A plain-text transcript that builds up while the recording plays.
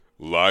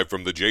Live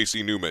from the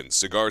J.C. Newman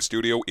Cigar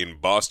Studio in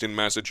Boston,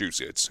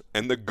 Massachusetts,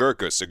 and the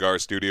Gurkha Cigar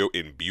Studio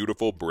in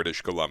beautiful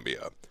British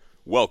Columbia.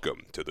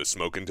 Welcome to the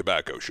Smokin'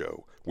 Tobacco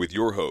Show with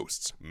your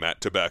hosts,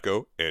 Matt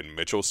Tabacco and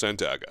Mitchell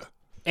Santaga.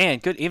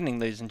 And good evening,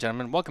 ladies and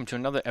gentlemen. Welcome to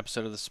another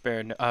episode of the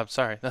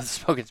that's the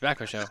Smokin'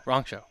 Tobacco Show.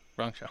 Wrong show.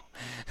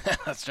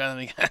 Let's try that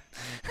again.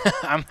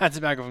 I'm Matt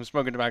Tabacco from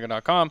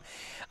SmokinTobacco.com,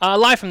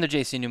 live from the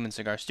J.C. Newman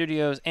Cigar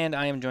Studios, and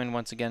I am joined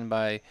once again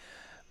by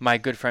my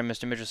good friend,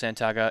 Mr. Mitchell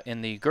Santaga,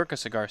 in the Gurkha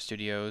Cigar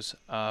Studios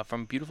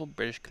from beautiful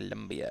British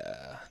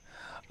Columbia.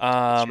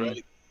 That's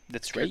right.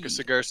 That's right. Gurkha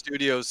Cigar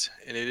Studios,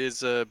 and it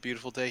is a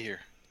beautiful day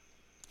here.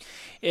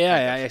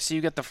 Yeah, I see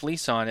you got the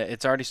fleece on.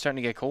 It's already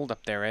starting to get cold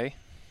up there, eh?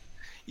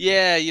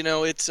 Yeah,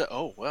 it's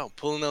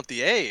pulling out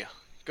the A,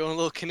 going a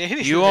little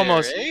Canadian.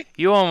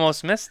 You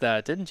almost missed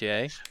that, didn't you?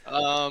 Eh?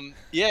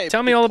 Yeah.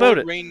 Tell me all about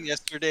it. It rained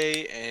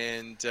yesterday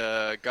and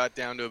got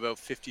down to about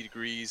 50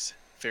 degrees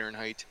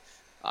Fahrenheit.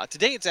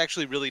 Today it's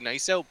actually really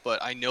nice out, but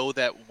I know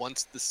that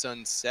once the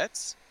sun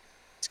sets,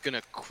 it's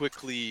gonna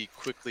quickly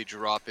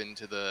drop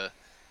into the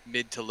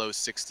mid to low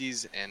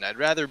 60s, and I'd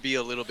rather be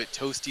a little bit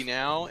toasty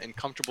now and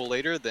comfortable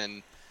later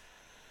than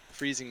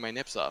freezing my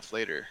nips off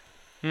later.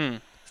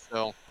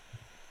 So,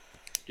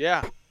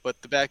 yeah, but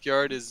the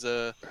backyard is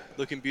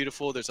looking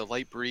beautiful. There's a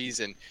light breeze,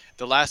 and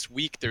the last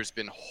week there's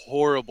been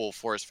horrible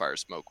forest fire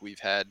smoke.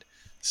 We've had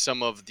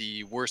some of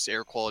the worst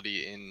air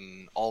quality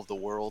in all of the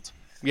world.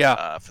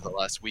 Yeah. For the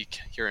last week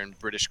here in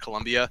British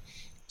Columbia.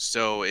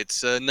 So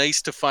it's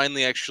nice to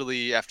finally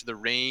actually, after the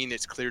rain,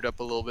 it's cleared up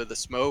a little bit of the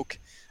smoke.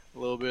 A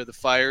little bit of the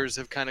fires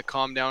have kind of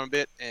calmed down a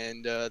bit,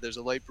 and there's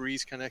a light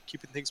breeze kind of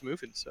keeping things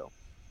moving. So,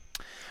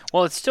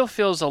 well, it still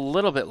feels a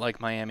little bit like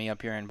Miami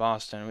up here in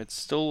Boston. It's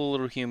still a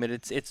little humid.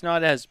 It's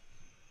not as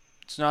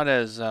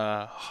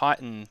hot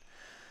and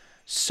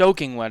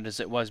soaking wet as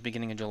it was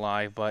beginning of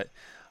July, but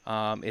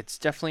it's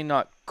definitely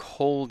not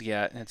cold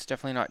yet, and it's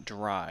definitely not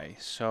dry.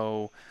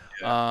 So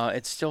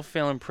it's still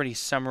feeling pretty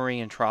summery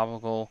and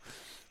tropical.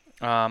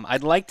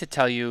 I'd like to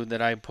tell you that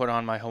I put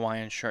on my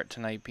Hawaiian shirt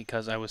tonight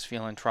because I was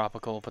feeling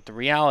tropical, but the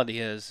reality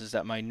is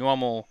that my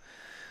normal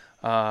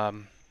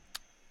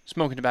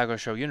Smokin' Tobacco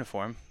Show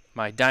uniform,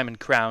 my diamond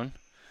crown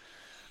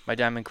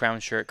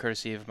shirt,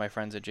 courtesy of my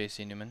friends at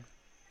J.C. Newman,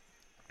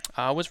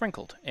 was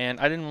wrinkled, and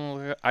I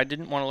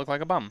didn't want to look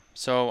like a bum,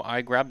 so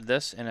I grabbed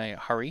this in a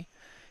hurry,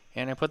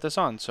 and I put this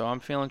on. So I'm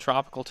feeling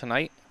tropical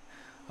tonight,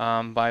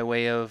 by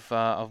way of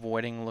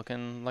avoiding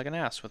looking like an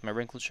ass with my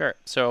wrinkled shirt.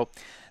 So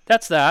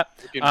that's that.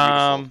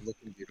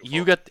 looking beautiful.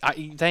 You got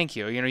thank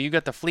you. You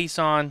got the fleece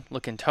on,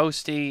 looking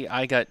toasty.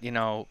 I got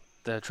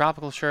the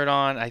tropical shirt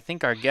on. I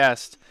think our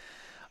guest,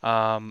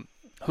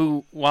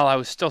 who while I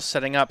was still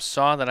setting up,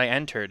 saw that I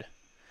entered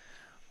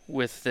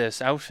with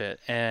this outfit,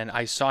 and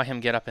I saw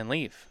him get up and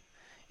leave.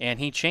 And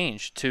he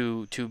changed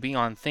to be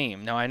on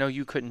theme. Now, I know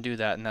you couldn't do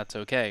that, and that's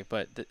okay.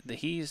 But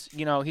he's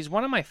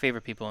one of my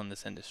favorite people in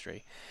this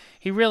industry.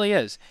 He really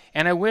is.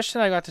 And I wish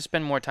that I got to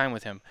spend more time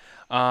with him,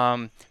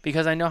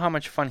 because I know how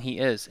much fun he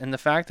is. And the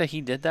fact that he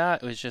did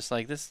that, it was just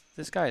like, this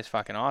guy is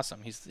fucking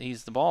awesome.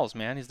 He's the balls,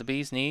 man. He's the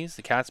bee's knees,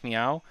 the cat's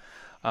meow.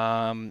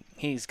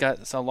 He's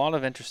got a lot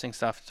of interesting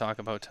stuff to talk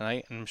about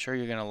tonight, and I'm sure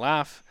you're going to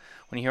laugh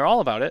when you hear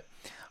all about it.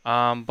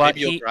 But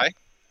maybe you'll cry?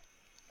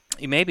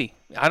 Maybe.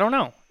 I don't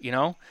know,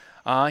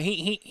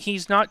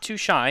 He's not too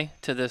shy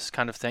to this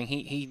kind of thing.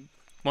 He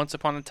once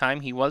upon a time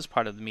he was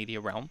part of the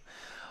media realm,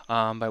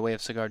 by way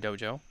of Cigar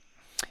Dojo,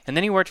 and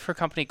then he worked for a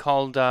company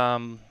called I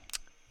don't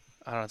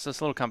know. It's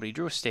this little company,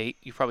 Drew Estate.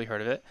 You've probably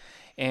heard of it.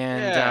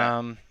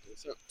 And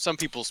some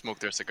people smoke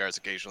their cigars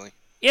occasionally.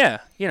 Yeah,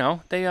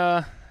 they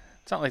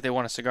it's not like they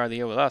won a cigar of the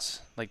year with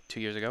us like 2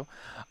 years ago,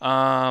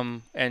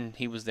 and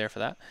he was there for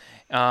that.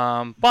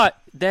 But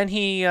then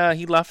he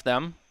left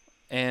them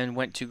and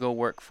went to go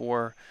work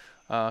for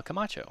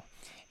Camacho.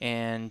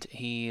 And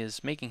he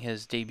is making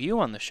his debut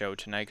on the show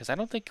tonight, because I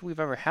don't think we've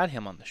ever had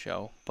him on the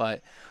show.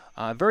 But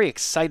I'm very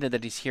excited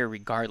that he's here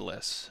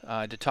regardless,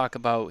 to talk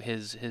about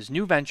his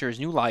new venture, his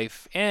new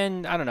life,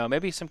 and I don't know,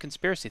 maybe some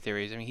conspiracy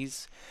theories. I mean,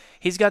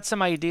 he's got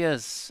some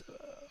ideas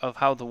of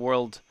how the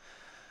world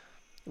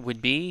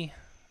would be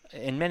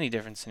in many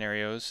different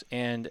scenarios,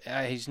 and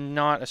he's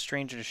not a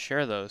stranger to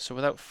share those. So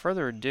without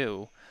further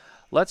ado,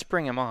 let's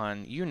bring him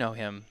on. You know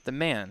him, the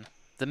man,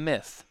 the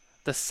myth,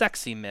 the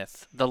sexy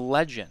myth, the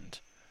legend,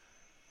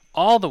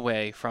 all the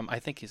way from, I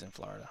think he's in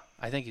Florida.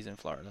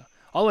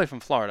 All the way from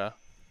Florida.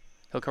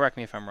 He'll correct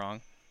me if I'm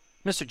wrong.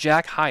 Mr.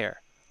 Jack Heyer.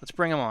 Let's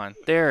bring him on.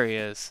 There he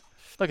is.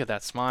 Look at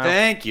that smile.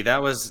 Thank you.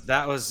 That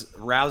was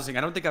rousing. I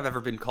don't think I've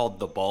ever been called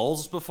the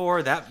balls before.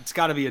 It's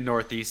got to be a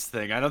Northeast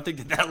thing. I don't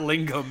think that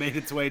lingo made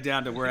its way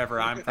down to wherever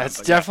I'm from. That's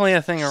definitely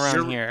a thing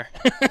around here.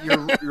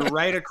 you're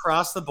right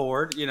across the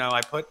board.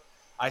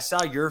 I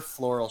saw your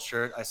floral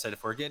shirt. I said,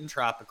 if we're getting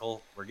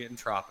tropical, we're getting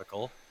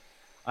tropical.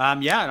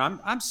 Yeah, and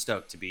I'm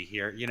stoked to be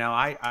here.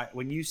 I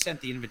when you sent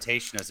the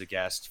invitation as a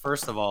guest,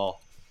 first of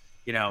all,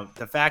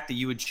 the fact that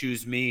you would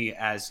choose me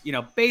as,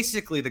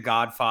 basically the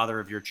godfather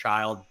of your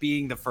child,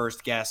 being the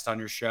first guest on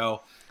your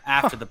show,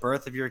 after the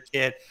birth of your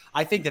kid.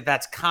 I think that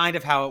that's kind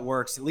of how it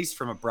works, at least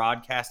from a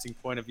broadcasting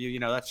point of view. You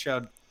know, that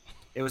showed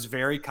it was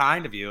very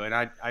kind of you. And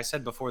I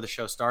said before the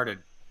show started,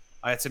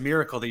 it's a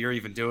miracle that you're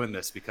even doing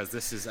this, because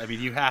this is, I mean,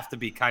 you have to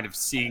be kind of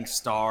seeing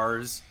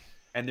stars.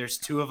 And there's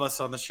 2 of us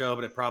on the show,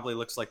 but it probably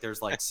looks like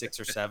there's like 6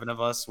 or 7 of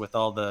us with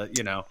all the,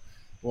 you know,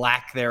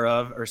 lack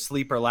thereof, or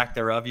sleep or lack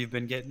thereof you've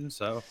been getting.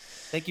 So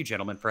thank you,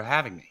 gentlemen, for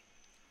having me.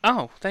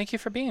 Oh, thank you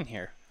for being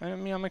here. I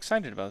mean, I'm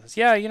excited about this.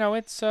 Yeah, you know,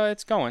 it's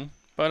going,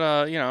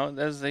 but you know,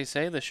 as they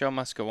say, the show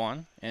must go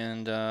on,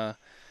 and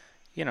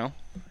you know,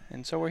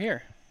 and so we're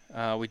here.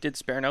 We did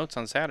spare notes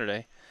on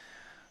Saturday,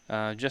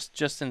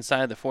 just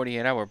inside the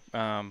 48-hour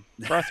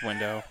birth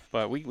window,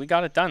 but we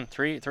got it done.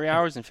 3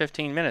 hours and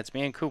 15 minutes.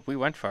 Me and Coop, we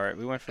went for it.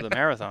 We went for the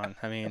marathon.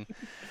 I mean,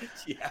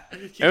 Yeah,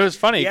 it was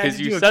funny because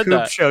you said Coop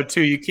that show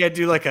too. You can't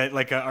do like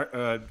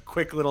a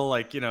quick little,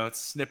 like, you know,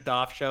 snipped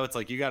off show. It's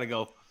like you got to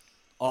go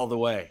all the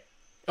way.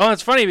 Oh,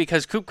 it's funny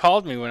because Coop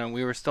called me when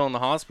we were still in the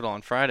hospital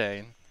on Friday.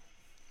 And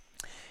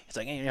he's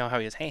like, hey, you know how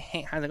he is?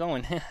 Hey, how's it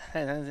going?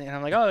 And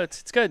I'm like, oh,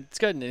 it's good, it's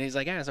good. And he's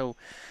like,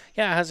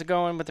 yeah, how's it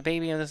going with the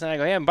baby and this? And I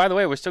go, yeah. And by the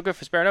way, we're still good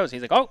for spare notes.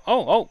 He's like,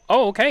 oh,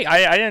 okay.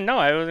 I didn't know.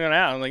 I was gonna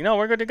ask. I'm like, no,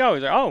 we're good to go.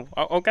 He's like, oh,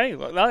 okay.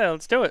 Well,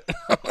 let's do it.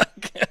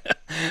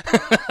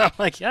 I'm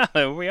like,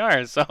 yeah, we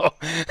are. So,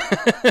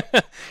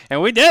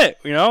 and we did it.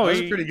 You know, That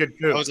was a pretty good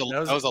Coop. That was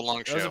a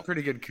long show. That was a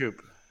pretty good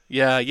Coop.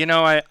 Yeah, you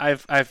know,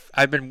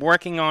 I've been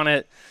working on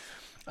it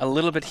a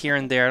little bit here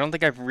and there. I don't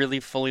think I've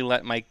really fully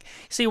let my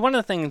see. One of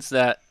the things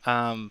that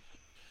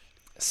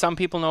some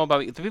people know about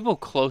me, the people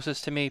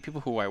closest to me,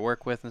 people who I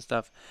work with and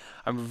stuff,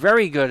 I'm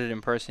very good at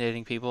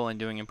impersonating people and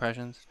doing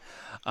impressions.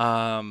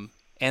 And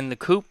the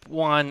Coop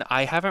one,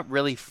 I haven't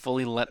really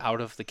fully let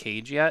out of the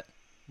cage yet,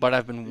 but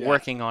I've been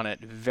working on it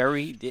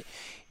very,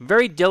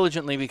 very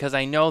diligently, because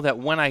I know that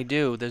when I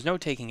do, there's no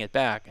taking it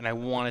back, and I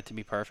want it to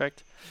be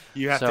perfect.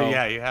 You have to,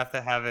 yeah, you have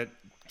to have it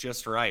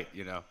just right,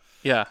 you know.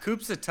 Yeah.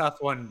 Coop's a tough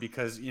one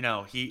because, you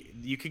know,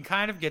 you can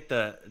kind of get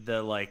the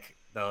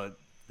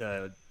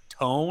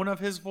tone of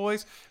his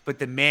voice, but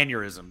the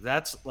mannerism,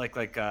 that's like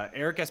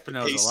Eric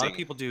Espinoza. A lot of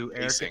people do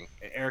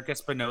Eric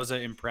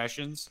Espinoza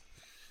impressions,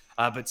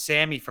 but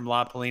Sammy from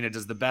La Polina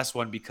does the best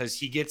one, because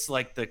he gets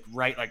like the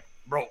right, like,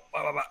 bro,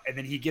 blah, blah, blah, and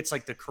then he gets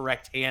like the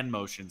correct hand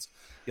motions.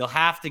 You'll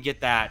have to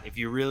get that if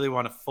you really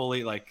want to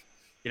fully, like,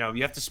 you know,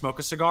 you have to smoke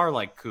a cigar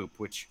like Coop,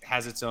 which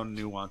has its own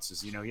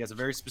nuances. You know, he has a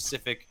very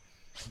specific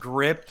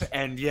grip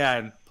and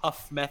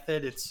puff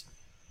method.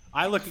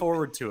 I look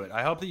forward to it.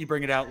 I hope that you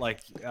bring it out like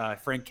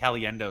Frank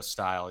Caliendo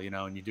style, you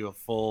know, and you do a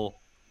full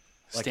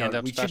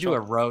stand-up we special. should do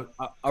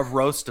a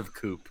roast of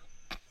Coop.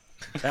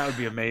 That would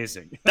be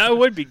amazing. That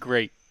would be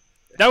great.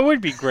 That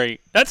would be great.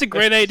 That's a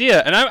great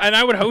idea, and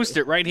I would host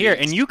it right here,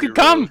 and you could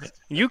come.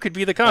 You could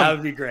be the come. That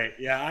would be great.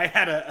 Yeah, I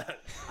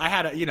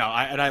had a, you know,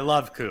 and I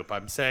love Coop.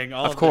 I'm saying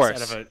all of course,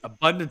 this out of an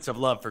abundance of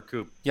love for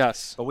Coop.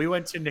 Yes. But we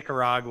went to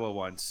Nicaragua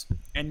once,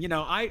 and, you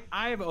know, I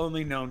have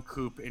only known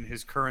Coop in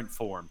his current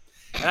form,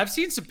 and I've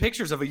seen some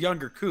pictures of a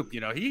younger Coop.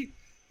 You know, he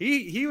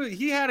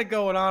had it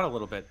going on a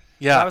little bit.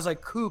 Yeah. So I was like,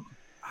 Coop,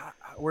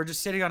 we're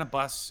just sitting on a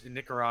bus in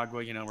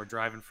Nicaragua. You know, we're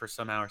driving for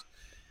some hours.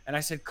 And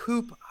I said,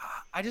 Coop,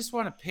 I just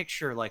want to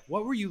picture, like,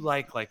 what were you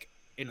like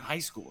in high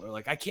school? Or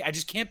like, I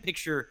just can't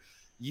picture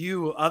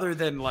you other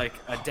than like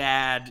a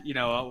dad, you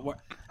know.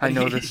 I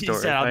know this story.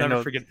 He said, I'll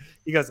never forget.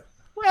 He goes,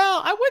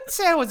 well, I wouldn't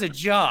say I was a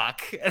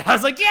jock. And I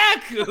was like,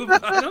 yeah, Coop.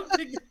 I don't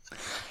think.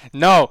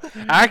 No,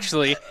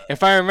 actually,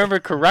 if I remember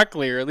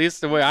correctly, or at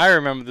least the way I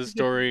remember the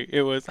story,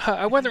 it was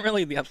I wasn't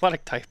really the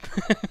athletic type.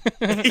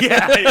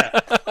 yeah.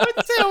 I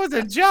wouldn't say I was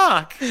a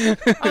jock. I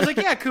was like,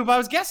 yeah, Coop. I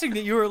was guessing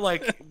that you were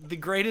like the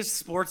greatest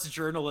sports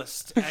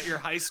journalist at your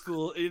high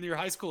school, in your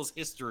high school's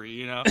history.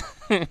 You know.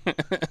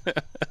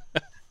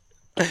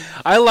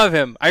 I love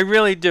him. I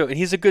really do. And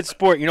he's a good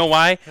sport. You know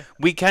why?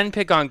 We can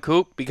pick on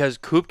Coop because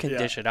Coop can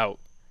dish it out.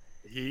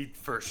 He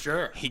for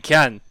sure. He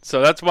can.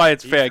 So that's why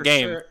it's fair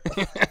game.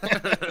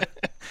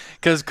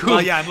 Because Coop.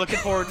 Well, yeah, I'm looking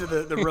forward to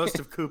the roast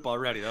of Coop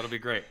already. That'll be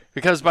great.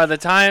 Because by the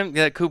time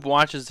that Coop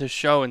watches this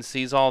show and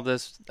sees all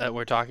this that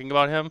we're talking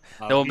about him,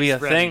 there will be a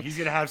thing. He's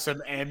gonna have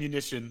some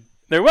ammunition.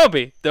 There will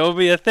be. There will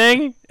be a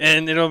thing,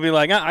 and it'll be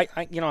like, I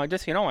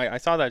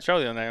saw that show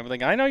the other night. I'm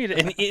like, I know you did.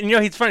 And you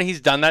know, he's funny.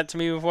 He's done that to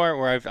me before,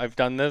 where I've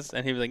done this,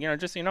 and he was like,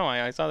 just so you know,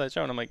 I saw that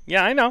show, and I'm like,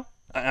 yeah, I know.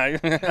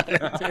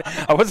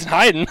 I wasn't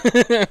hiding.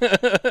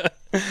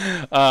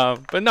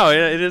 But no,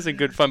 it is a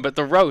good fun. But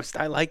the roast,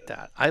 I like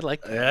that.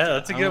 Yeah,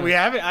 that's a good. We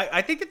have it.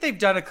 I think that they've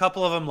done a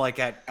couple of them like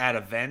at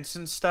events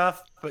and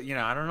stuff. But you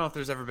know, I don't know if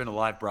there's ever been a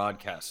live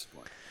broadcast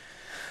one.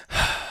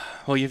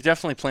 Well, you've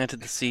definitely planted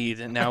the seed,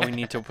 and now we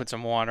need to put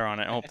some water on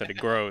it and hope that it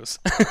grows.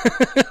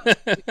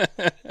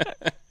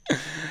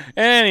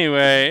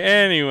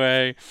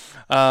 Anyway,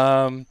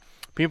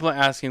 people are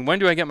asking, when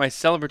do I get my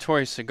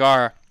celebratory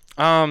cigar?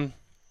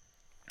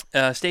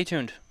 Stay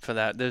tuned for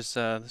that. There's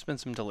been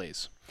some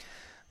delays.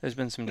 There's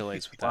been some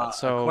delays with that.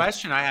 So, a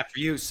question I have for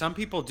you: some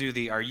people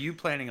do are you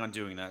planning on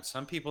doing that?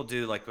 Some people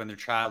do, like when their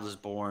child is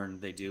born,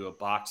 they do a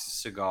box of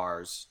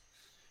cigars,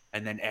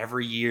 and then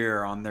every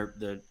year on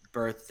the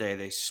birthday,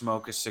 they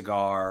smoke a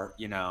cigar,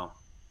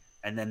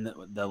 and then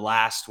the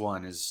last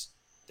one is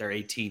their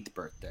 18th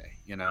birthday.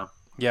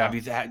 Yeah.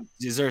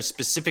 Is there a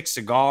specific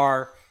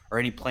cigar or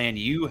any plan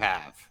you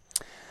have?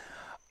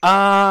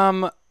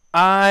 Um,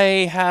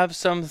 I have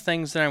some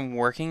things that I'm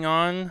working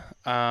on.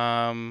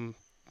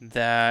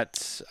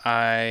 That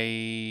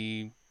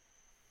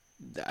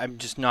I'm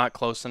just not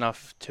close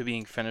enough to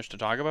being finished to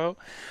talk about.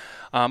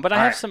 But I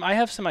All have right. some. I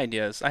have some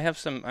ideas. I have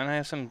some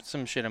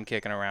shit I'm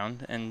kicking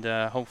around, and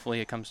hopefully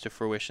it comes to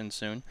fruition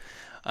soon.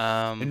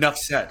 Enough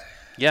said.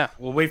 Yeah,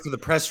 We'll wait for the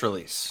press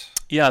release.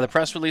 yeah. The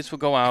press release will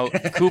go out.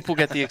 Coop will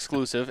get the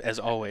exclusive as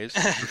always.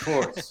 Of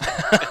course.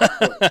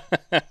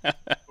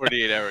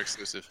 48-hour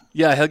exclusive.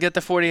 Yeah, he'll get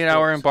the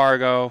 48-hour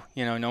embargo.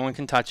 No one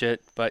can touch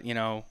it, but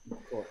Of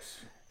course.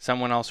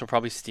 someone else will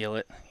probably steal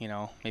it.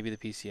 Maybe the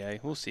PCA.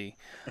 We'll see.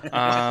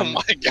 Oh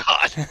my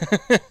god.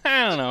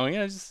 I don't know.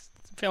 Just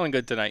feeling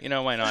good tonight.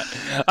 Why not?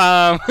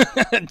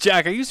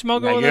 Jack, are you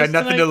smoking Yeah, with you us had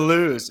nothing tonight? to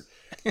lose.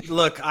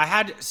 Look,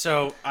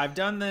 I've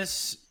done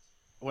this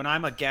when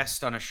I'm a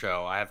guest on a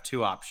show. I have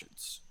two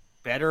options: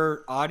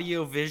 better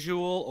audio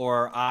visual,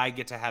 or I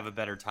get to have a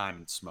better time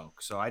and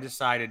smoke. So I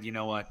decided, you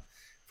know what?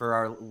 For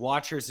our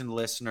watchers and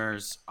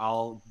listeners,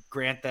 I'll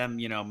grant them,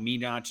 me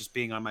not just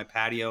being on my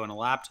patio and a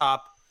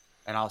laptop,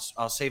 and I'll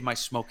save my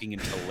smoking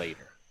until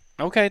later.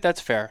 Okay,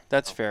 that's fair.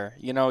 That's fair.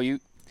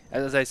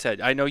 As I said,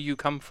 I know you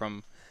come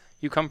from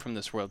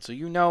this world, so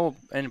you know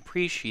and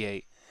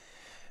appreciate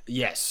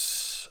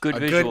Yes. good a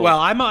visuals. good. Well,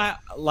 I'm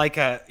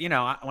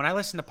when I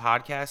listen to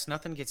podcasts,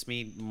 nothing gets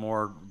me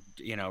more,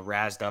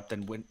 razzed up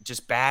than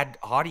just bad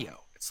audio.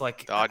 It's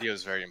like The audio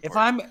is very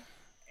important.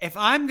 if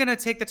I'm gonna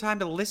take the time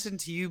to listen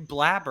to you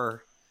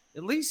blabber,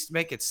 at least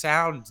make it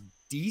sound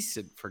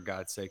decent for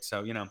God's sake.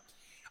 So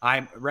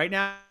I'm right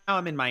now.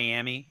 I'm in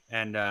Miami,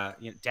 and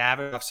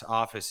Davidoff's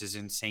office is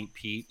in St.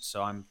 Pete.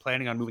 So I'm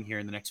planning on moving here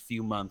in the next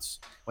few months.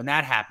 When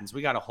that happens,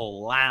 we got a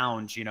whole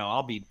lounge.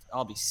 I'll be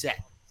set.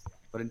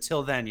 But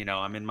until then,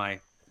 I'm in my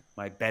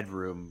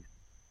bedroom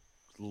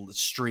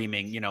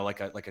streaming. Like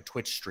a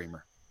Twitch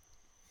streamer.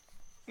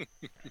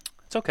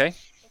 It's okay.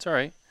 It's all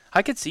right.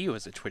 I could see you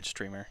as a Twitch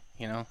streamer.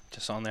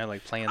 Just on there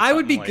like playing. I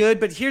would be something like- good,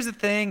 but here's the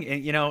thing,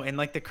 in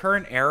like the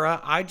current era,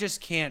 I just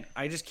can't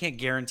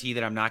guarantee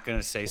that I'm not going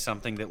to say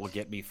something that will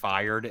get me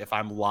fired if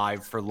I'm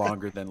live for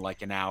longer than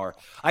like an hour.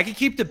 I could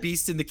keep the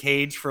beast in the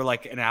cage for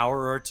like an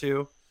hour or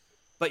two,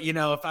 but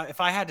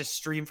if I had to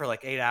stream for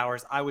like 8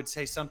 hours, I would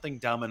say something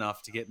dumb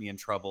enough to get me in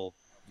trouble,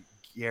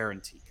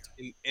 guaranteed.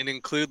 And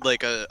include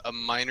like a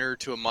minor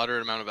to a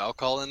moderate amount of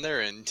alcohol in there,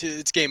 and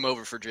it's game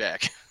over for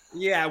Jack.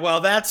 Yeah,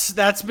 well, that's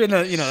been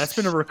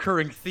a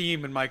recurring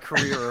theme in my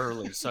career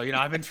early. So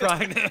I've been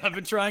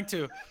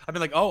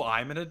like, oh,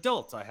 I'm an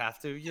adult. I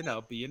have to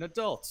be an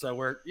adult. So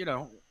we're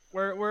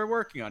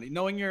working on it.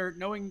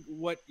 Knowing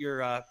what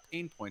your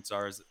pain points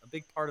are is a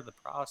big part of the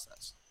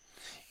process.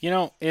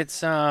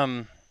 It's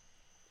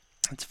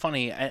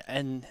funny,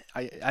 and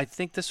I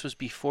think this was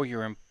before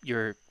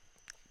your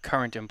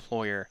current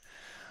employer.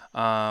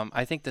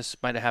 I think this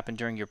might have happened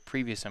during your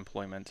previous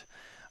employment.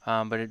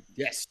 But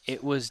Yes.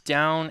 it was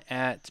down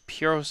at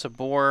Puro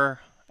Sabor.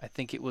 I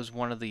think it was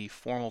one of the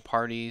formal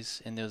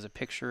parties, and there was a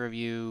picture of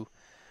you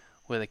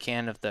with a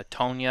can of the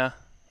Tonya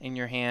in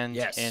your hand.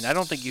 Yes. And I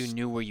don't think you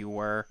knew where you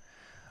were.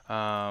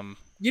 That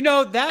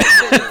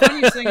the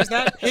funniest thing is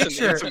that It's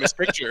picture. an infamous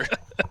picture.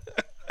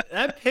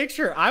 That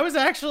picture, I was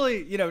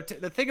actually,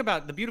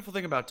 the beautiful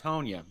thing about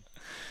Tonya,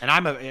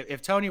 and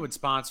if Tonya would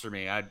sponsor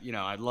me,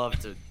 I'd love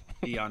to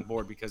be on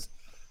board, because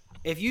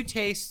if you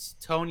taste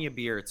Tonya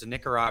beer, it's a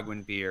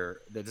Nicaraguan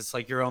beer that it's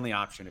like your only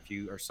option if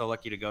you are so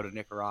lucky to go to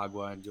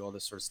Nicaragua and do all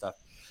this sort of stuff.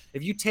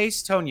 If you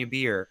taste Tonya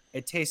beer,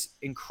 it tastes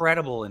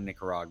incredible in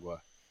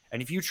Nicaragua.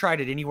 And if you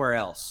tried it anywhere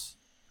else,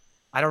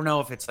 I don't know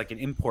if it's like an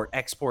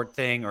import-export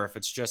thing or if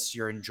it's just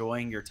you're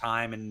enjoying your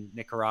time in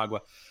Nicaragua,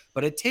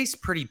 but it tastes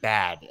pretty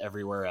bad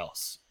everywhere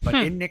else. But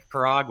in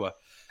Nicaragua,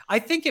 I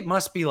think it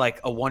must be like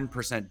a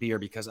 1% beer,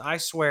 because I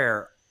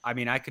swear,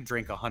 I could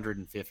drink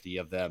 150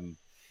 of them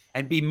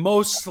and be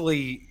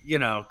mostly,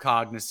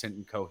 cognizant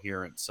and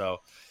coherent. So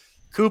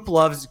Coop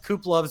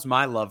loves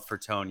my love for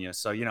Tonya.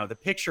 So, the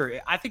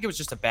picture, I think it was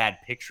just a bad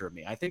picture of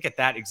me. I think at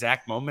that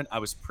exact moment,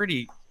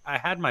 I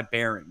had my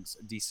bearings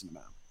a decent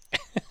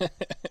amount.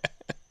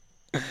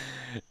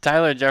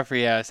 Tyler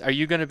Jeffrey asks, are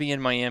you going to be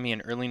in Miami in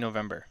early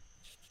November?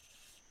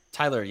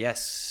 Tyler,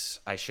 yes,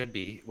 I should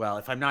be. Well,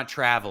 if I'm not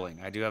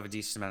traveling, I do have a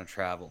decent amount of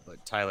travel,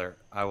 but Tyler,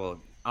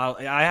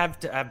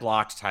 I've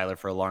blocked Tyler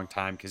for a long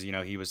time because,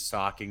 he was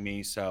stalking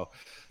me. So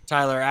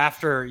Tyler,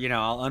 after,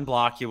 I'll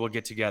unblock you. We'll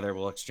get together.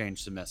 We'll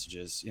exchange some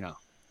messages,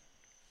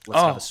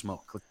 let's have a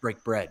smoke. Let's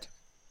break bread.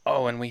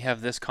 Oh, and we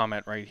have this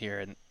comment right here,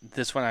 and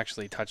this one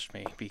actually touched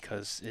me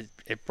because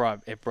it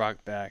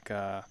brought back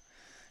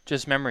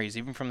just memories,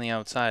 even from the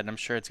outside. And I'm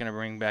sure it's going to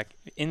bring back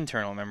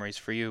internal memories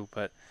for you.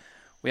 But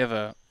we have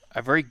a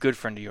very good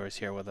friend of yours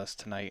here with us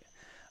tonight.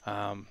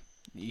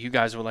 You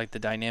guys were like the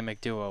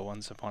dynamic duo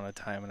once upon a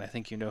time, and I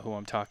think you know who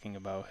I'm talking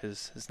about.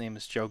 His name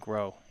is Joe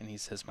Grow, and he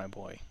says my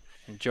boy.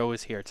 and Joe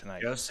is here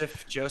tonight.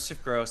 Joseph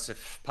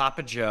Grosif,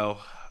 Papa Joe.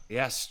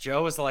 Yes,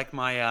 Joe was like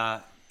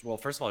my well,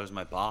 first of all, he was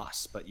my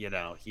boss, but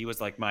he was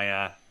like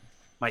my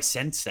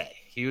sensei.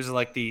 He was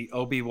like the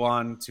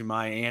Obi-Wan to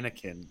my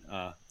Anakin.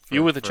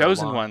 You were the for a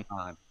chosen long one.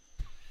 time.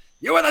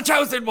 You were the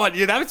chosen one.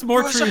 Yeah, that's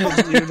more true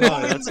than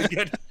that's a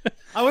good.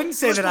 I wouldn't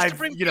say that I've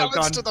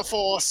gone to the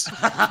Force.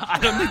 I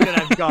don't think that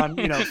I've gone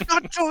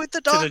Not join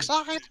the dark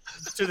side.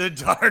 to the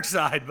dark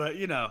side, but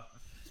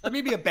that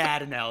may be a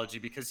bad analogy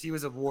because he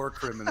was a war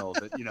criminal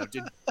that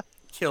did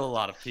kill a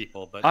lot of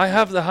people. But I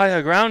have the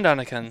higher ground,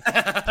 Anakin.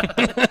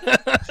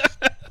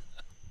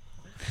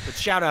 But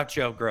shout out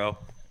Joe Grow.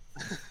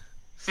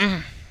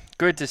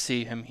 Good to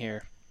see him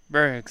here.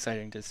 Very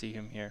exciting to see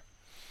him here.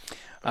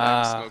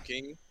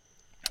 Smoking.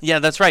 Yeah,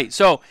 that's right.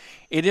 So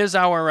it is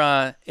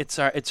our.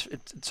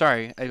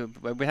 Sorry,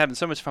 we're having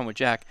so much fun with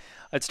Jack.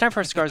 It's time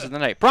for our cigars of the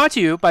night. Brought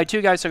to you by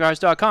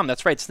 2guyscigars.com.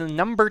 That's right. It's the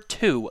number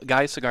 2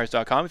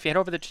 guyscigars.com. If you head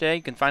over there today,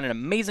 you can find an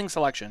amazing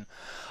selection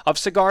of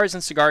cigars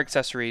and cigar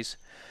accessories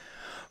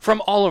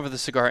from all over the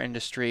cigar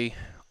industry,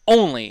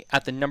 only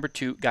at the number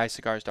 2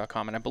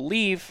 guyscigars.com. And I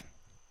believe.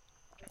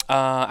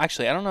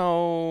 Actually, I don't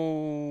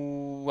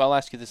know. I'll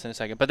ask you this in a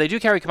second. But they do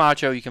carry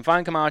Camacho. You can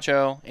find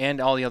Camacho and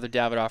all the other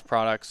Davidoff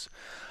products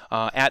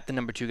at the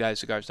number 2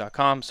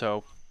 guyscigars.com.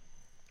 So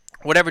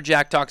whatever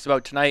Jack talks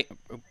about tonight,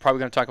 we're probably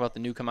going to talk about the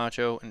new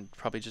Camacho in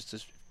probably just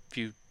a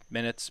few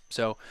minutes.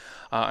 So,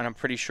 and I'm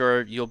pretty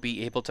sure you'll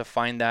be able to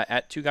find that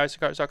at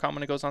 2guyscigars.com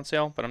when it goes on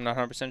sale, but I'm not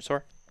 100%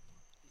 sure.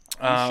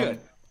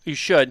 You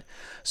should.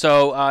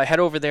 So head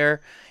over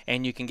there,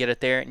 and you can get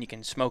it there, and you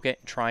can smoke it,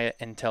 and try it,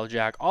 and tell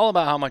Jack all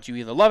about how much you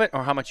either love it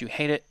or how much you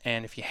hate it.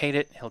 And if you hate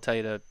it, he'll tell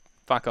you to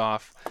fuck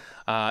off.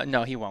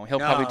 No, he won't. He'll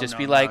probably just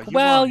be like,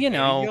 well,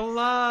 you'll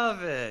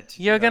love it.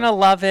 You're going to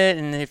love it.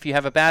 And if you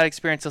have a bad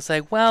experience, he'll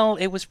say, well,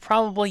 it was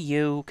probably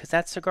you, because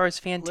that cigar is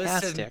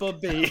fantastic. Listen,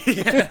 Bubby,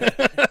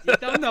 you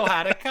don't know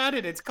how to cut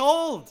it. It's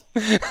cold.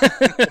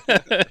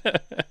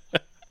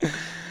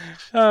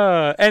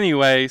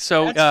 Anyway,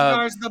 so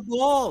cigars the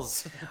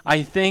balls.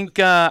 I think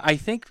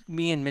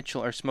me and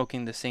Mitchell are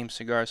smoking the same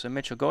cigar. So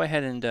Mitchell, go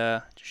ahead and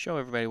just show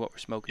everybody what we're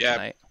smoking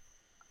tonight.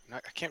 I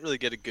can't really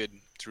get a good.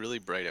 It's really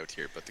bright out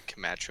here, but the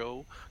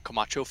Camacho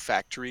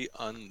Factory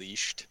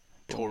Unleashed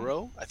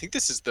Toro. I think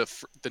this is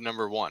the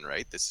number 1,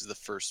 right? This is the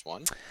first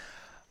one.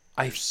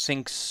 I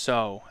think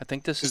so. I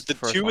think this is the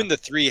first 2 one. and the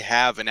 3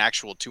 have an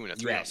actual 2 and a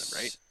 3 on them,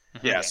 right?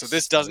 Mm-hmm. Yeah. Yes, So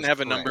this doesn't have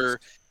a correct. number,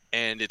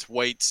 and it's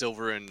white,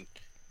 silver, and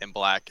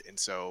black. And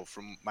so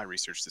from my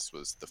research, this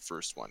was the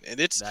first one, and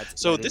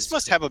this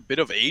must have a bit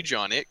of age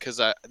on it because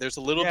there's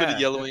a little bit of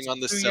yellowing on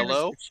the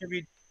cello. It should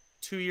be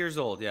 2 years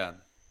old. Yeah.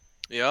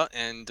 Yeah,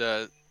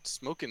 and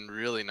smoking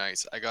really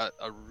nice. I got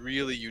a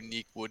really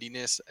unique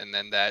woodiness, and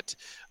then that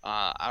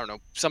I don't know.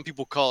 Some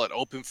people call it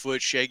open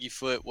foot, shaggy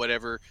foot,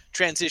 whatever.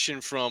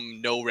 Transition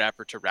from no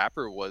wrapper to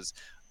wrapper was.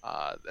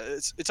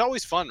 It's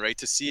always fun, right,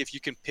 to see if you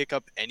can pick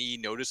up any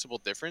noticeable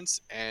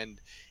difference, and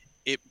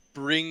it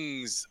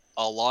brings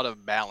a lot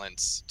of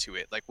balance to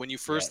it. Like when you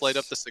first light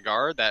up the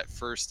cigar, that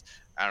first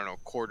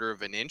quarter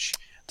of an inch,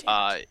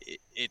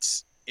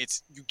 it's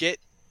you get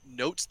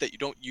notes that you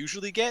don't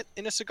usually get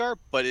in a cigar,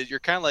 but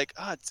you're kind of like,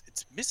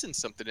 it's missing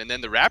something, and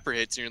then the wrapper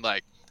hits, and you're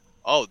like,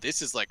 oh,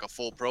 this is like a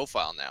full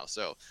profile now.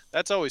 So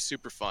that's always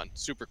super fun,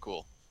 super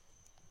cool.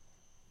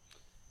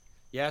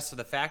 Yeah, so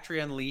the Factory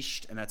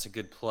Unleashed, and that's a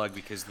good plug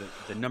because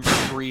the number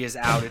 3 is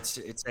out. It's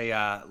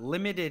a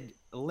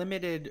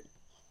limited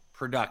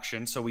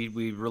production. So we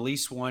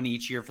release one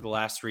each year for the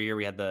last 3 years.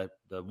 We had the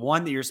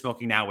one that you're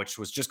smoking now, which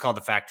was just called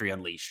the Factory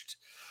Unleashed.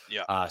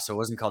 Yeah. So it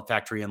wasn't called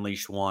Factory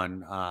Unleashed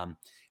 1.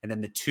 And then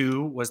the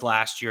 2 was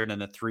last year, and then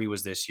the 3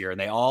 was this year. And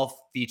they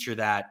all feature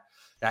that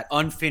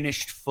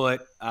unfinished foot,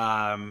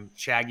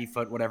 shaggy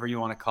foot, whatever you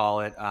want to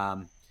call it.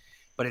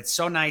 But it's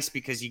so nice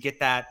because you get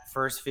that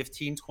first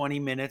 15, 20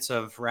 minutes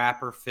of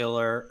wrapper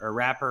filler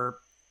or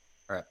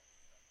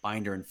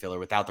binder and filler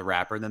without the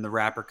wrapper. And then the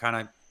wrapper kind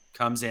of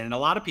comes in. And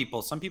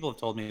some people have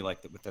told me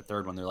like with the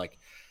third one, they're like,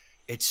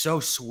 it's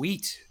so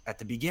sweet at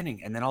the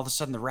beginning. And then all of a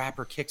sudden the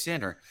wrapper kicks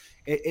in. Or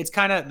it's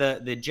kind of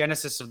the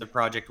genesis of the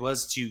project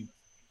was to,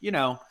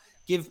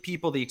 give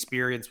people the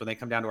experience when they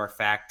come down to our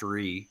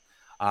factory.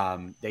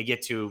 They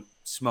get to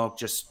smoke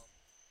just,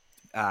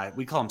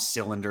 we call them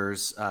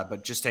cylinders,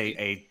 but just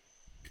a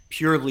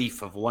pure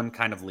leaf of one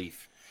kind of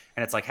leaf.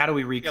 And it's like, how do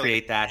we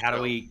recreate that? How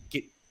do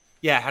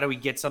we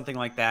get something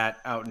like that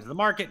out into the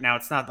market? Now,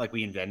 it's not like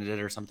we invented it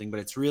or something,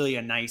 but it's really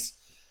a nice,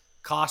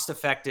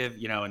 cost-effective,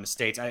 in the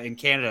States. In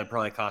Canada, it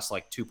probably costs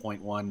like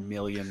 2.1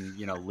 million,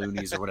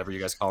 loonies or whatever you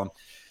guys call them.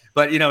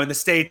 But, in the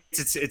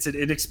States, it's an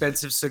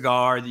inexpensive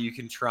cigar that you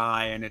can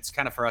try. And it's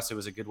kind of, for us, it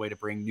was a good way to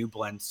bring new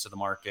blends to the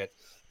market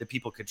that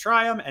people could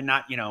try them and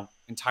not,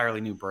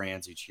 entirely new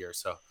brands each year.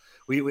 So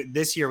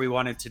this year we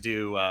wanted to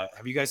do,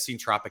 have you guys seen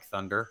Tropic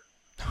Thunder?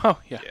 Oh,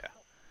 yeah.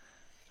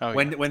 Oh,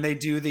 when they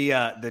do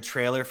the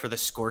trailer for the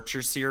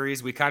Scorcher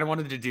series, we kind of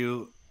wanted to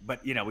do,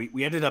 but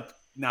we ended up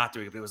not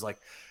doing it. But it was like,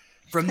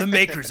 from the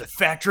makers of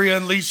Factory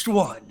Unleashed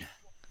 1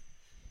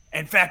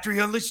 and Factory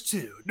Unleashed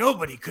 2,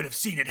 nobody could have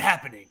seen it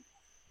happening.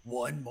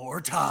 one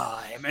more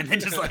time, and then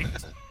just like,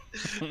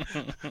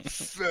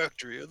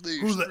 Factory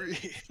unleashed Who let-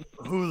 3.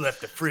 who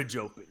left the fridge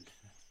open?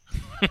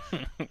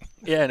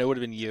 Yeah, and it would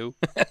have been you.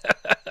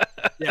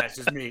 Yeah, it's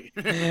just me.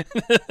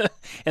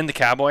 And the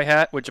cowboy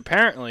hat, which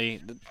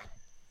apparently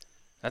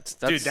that's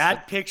Dude,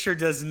 that picture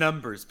does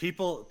numbers.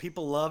 People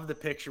love the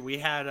picture. We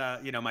had,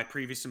 my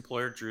previous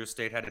employer, Drew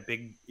Estate, had a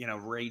big,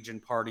 raging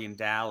party in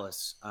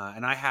Dallas,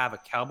 and I have a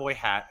cowboy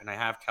hat and I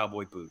have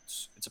cowboy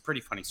boots. It's a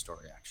pretty funny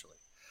story, actually.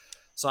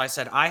 So I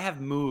said, I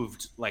have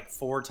moved like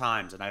 4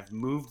 times, and I've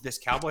moved this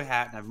cowboy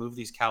hat and I've moved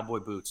these cowboy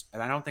boots,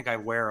 and I don't think I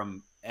wear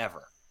them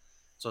ever.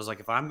 So I was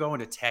like, if I'm going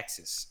to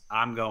Texas,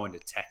 I'm going to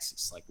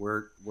Texas. Like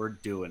we're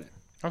doing it.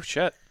 Oh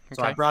shit.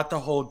 So I brought the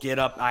whole get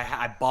up.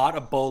 I bought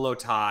a bolo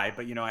tie,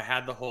 but I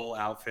had the whole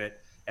outfit,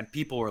 and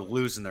people were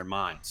losing their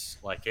minds.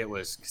 Like it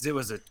was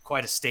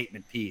quite a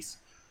statement piece.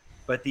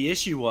 But the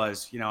issue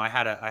was, I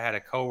had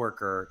a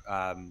coworker,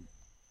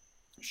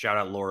 shout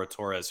out Laura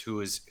Torres,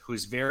 who's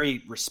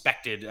very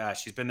respected.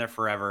 She's been there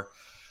forever.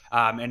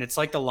 And it's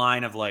like the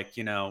line of like,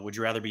 would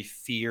you rather be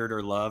feared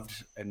or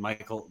loved? And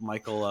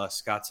Michael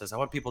Scott says, I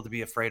want people to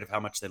be afraid of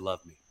how much they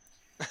love me.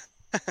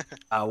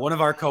 One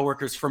of our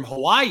coworkers from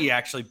Hawaii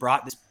actually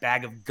brought this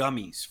bag of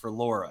gummies for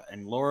Laura.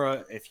 And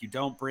Laura, if you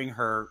don't bring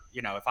her,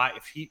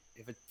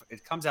 if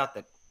it comes out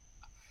that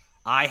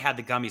I had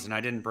the gummies and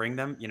I didn't bring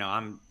them,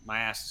 my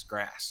ass is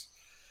grass.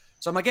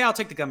 So I'm like, yeah, I'll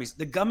take the gummies.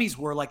 The gummies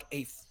were like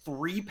a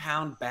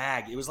 3-pound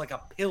bag. It was like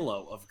a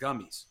pillow of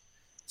gummies.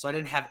 So I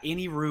didn't have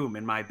any room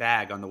in my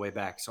bag on the way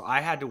back. So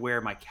I had to wear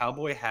my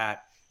cowboy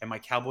hat and my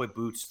cowboy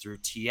boots through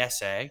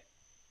TSA.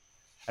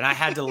 And I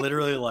had to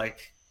literally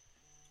like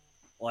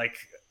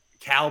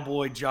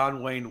cowboy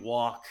John Wayne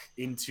walk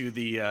into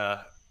the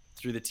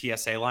through the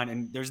TSA line.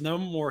 And there's no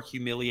more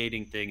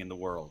humiliating thing in the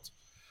world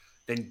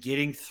than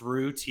getting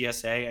through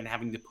TSA and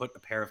having to put a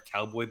pair of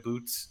cowboy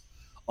boots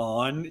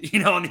on,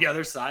 on the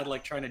other side,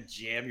 like trying to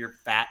jam your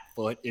fat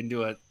foot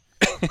into a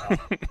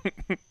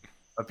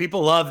but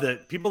people love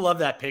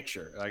that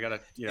picture. I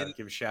gotta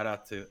give a shout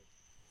out to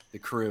the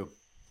crew.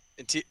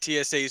 And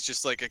TSA is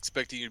just like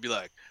expecting you to be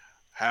like,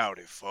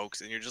 howdy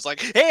folks, and you're just like,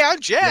 hey, I'm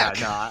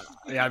Jack.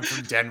 I'm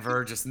from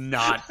Denver, just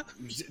not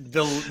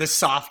the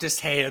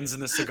softest hands in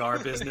the cigar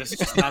business,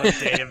 just not a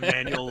day of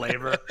manual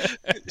labor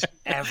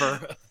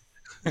ever.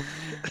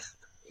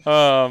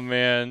 Oh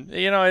man,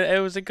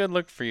 it was a good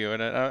look for you,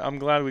 and I'm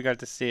glad we got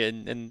to see it,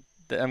 and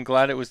I'm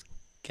glad it was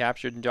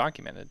captured and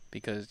documented,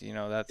 because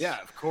that's,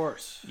 yeah, of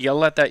course, you're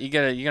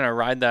gonna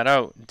ride that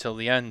out until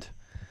the end.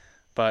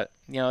 But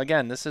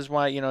again, this is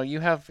why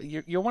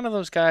you're one of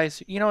those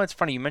guys. It's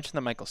funny you mentioned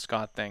the Michael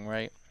Scott thing,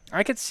 right?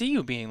 I could see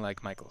you being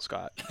like Michael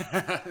Scott.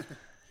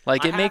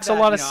 Like it makes a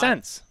lot of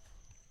sense.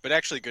 But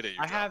actually good at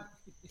your job.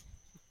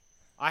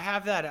 I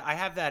have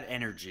that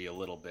energy a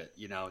little bit.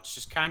 It's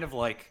just kind of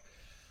like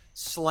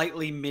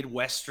slightly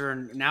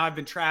Midwestern. Now I've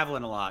been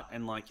traveling a lot,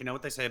 and like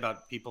what they say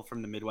about people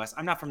from the Midwest.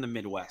 I'm not from the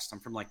Midwest. I'm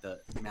from like the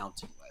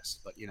Mountain West,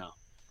 but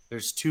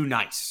there's too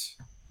nice,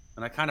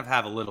 and I kind of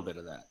have a little bit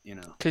of that.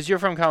 Because you're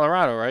from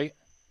Colorado, right?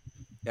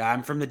 Yeah,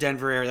 I'm from the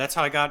Denver area. That's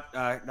how I got.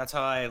 That's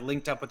how I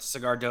linked up with the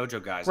Cigar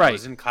Dojo guys. Right. I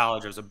was in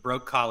college. I was a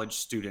broke college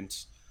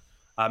student,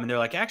 and they're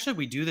like, actually,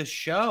 we do this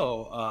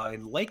show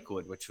in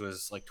Lakewood, which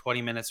was like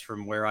 20 minutes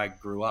from where I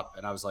grew up,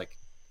 and I was like,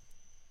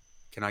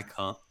 can I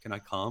come? Can I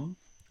come?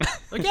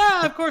 Like,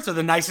 yeah, of course. They're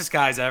the nicest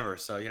guys ever.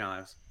 So, I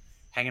was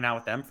hanging out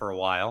with them for a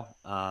while.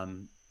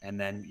 And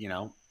then,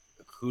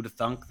 who'd have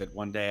thunk that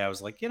one day I was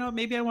like,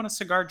 maybe I want a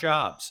cigar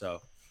job. So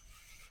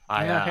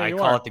I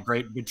call it the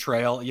great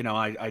betrayal.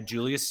 I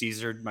Julius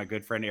Caesared my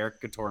good friend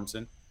Eric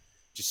Gatormson,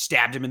 just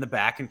stabbed him in the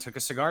back and took a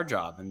cigar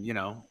job. And,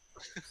 a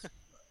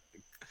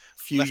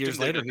few years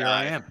later, here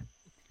I am.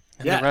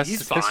 Yeah,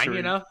 he's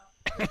fine,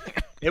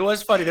 It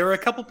was funny. There were a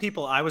couple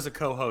people. I was a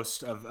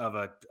co-host of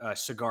a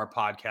cigar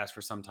podcast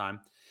for some time.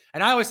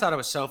 And I always thought it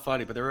was so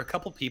funny, but there were a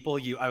couple people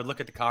I would look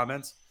at the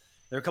comments.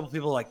 There were a couple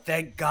people like,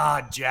 thank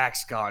God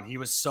Jack's gone. He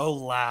was so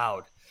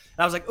loud. And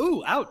I was like,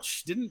 ooh,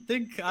 ouch. Didn't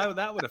think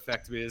that would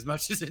affect me as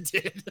much as it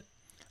did.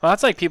 Well,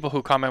 that's like people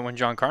who comment when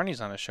John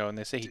Carney's on a show and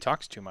they say he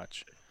talks too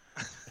much.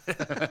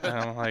 And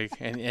I'm like,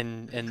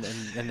 and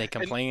they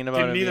complain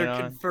about it. Neither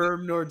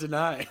confirm nor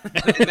deny.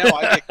 Now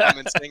I get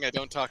comments saying I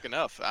don't talk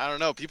enough. I don't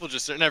know. People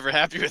just are never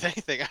happy with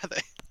anything, are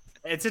they?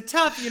 It's a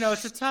tough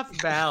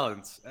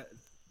balance.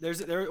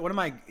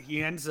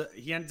 He ends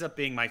up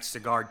being my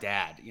cigar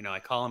dad. I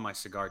call him my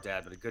cigar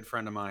dad, but a good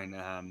friend of mine,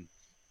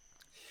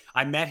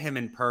 I met him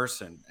in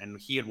person, and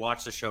he had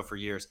watched the show for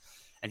years,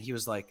 and he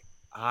was like,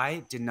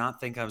 I did not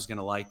think I was going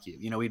to like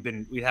you.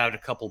 We'd had a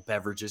couple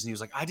beverages, and he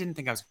was like, I didn't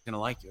think I was going to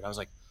like you. And I was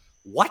like,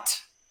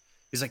 what?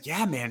 He's like,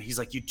 yeah, man. He's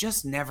like, you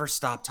just never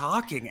stop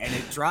talking, and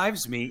it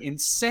drives me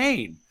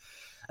insane.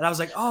 And I was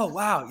like, oh,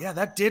 wow. Yeah,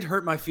 that did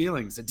hurt my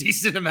feelings a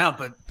decent amount,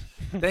 but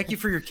thank you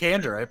for your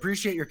candor. I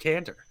appreciate your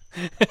candor.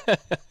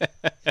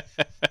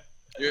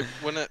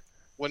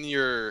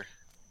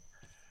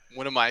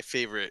 One of my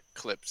favorite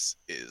clips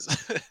is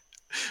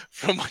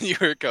from when you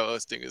were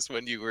co-hosting is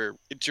when you were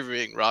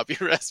interviewing Robbie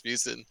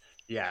Rasmussen.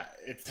 Yeah,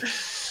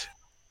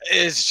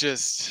 It's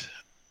just,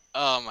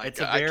 oh my It's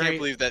god, a I can't very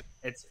believe that.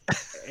 it's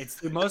it's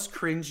the most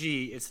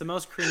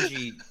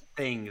cringy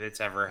thing that's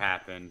ever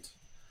happened.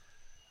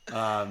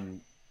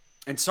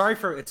 And sorry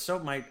for it's so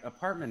my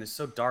apartment is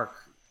so dark.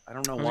 I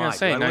don't know I was gonna why. Do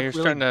say I now look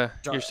really you're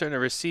dark? starting to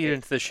recede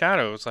into the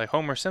shadows like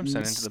Homer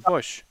Simpson into the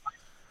bush.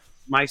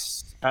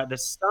 The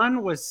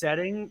sun was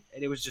setting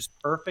and it was just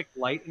perfect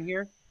light in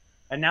here,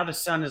 and now the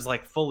sun is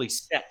like fully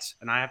set,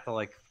 and I have to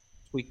like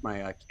tweak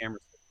my camera or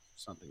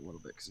something a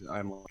little bit because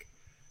I'm like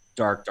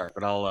dark.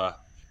 But I'll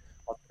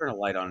turn a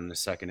light on in a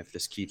second if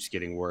this keeps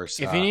getting worse.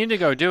 If you need to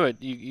go do it,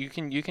 you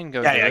can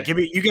go do Yeah. it. Give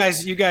me you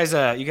guys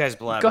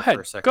blabber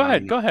for a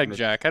second. Go ahead,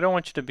 Jack. I don't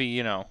want you to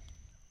be do what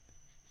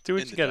In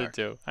you the gotta dark.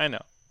 do. I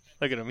know.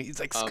 Look at him. He's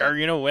like Um,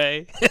 scurrying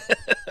away.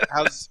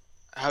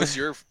 how's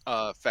your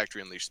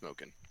factory unleashed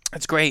smoking?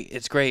 It's great.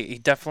 It's great. He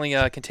definitely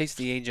can taste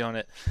the age on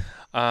it.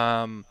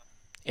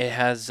 It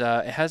has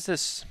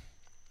this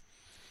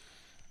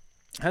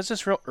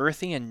real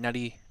earthy and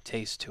nutty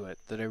taste to it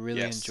that I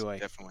really Yes, enjoy.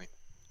 definitely.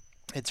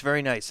 It's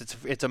very nice.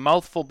 It's a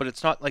mouthful, but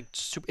it's not like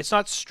it's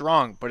not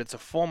strong, but it's a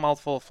full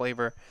mouthful of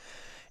flavor,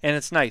 and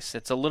it's nice.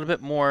 It's a little bit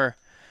more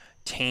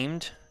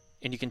tamed,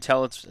 and you can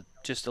tell it's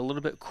just a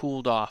little bit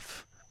cooled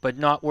off, but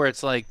not where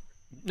it's like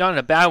not in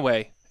a bad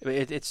way.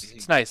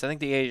 It's nice. I think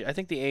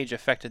the age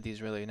affected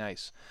these really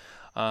nice.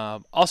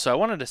 Also, I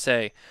wanted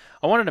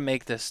to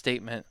make this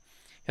statement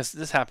because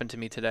this happened to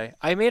me today.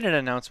 I made an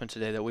announcement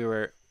today that we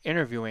were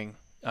interviewing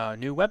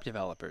new web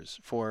developers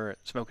for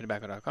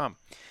SmokinTobacco.com.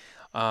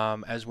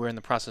 As we're in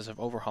the process of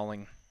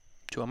overhauling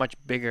to a much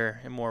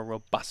bigger and more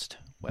robust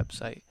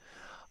website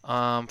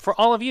for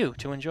all of you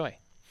to enjoy.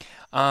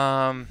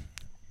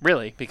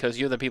 Really, because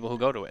you're the people who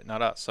go to it,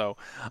 not us. So,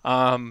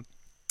 and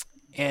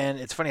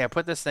it's funny, I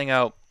put this thing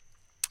out,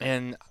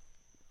 and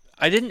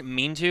I didn't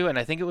mean to, and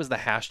I think it was the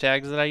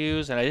hashtags that I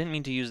used, and I didn't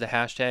mean to use the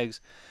hashtags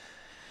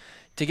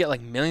to get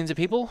like millions of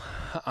people.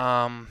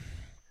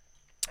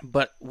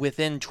 But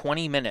within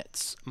 20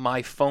 minutes,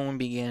 my phone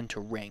began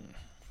to ring.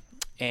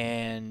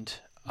 And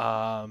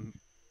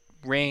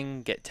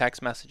get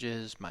text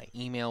messages, my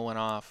email went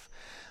off,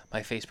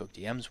 my Facebook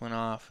DMs went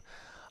off,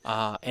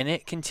 and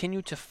it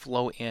continued to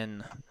flow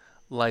in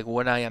like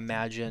what I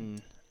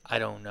imagine, I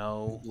don't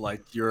know.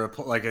 Like you're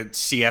like a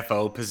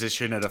CFO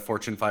position at a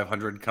Fortune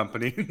 500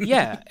 company.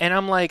 Yeah, and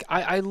I'm like,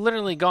 I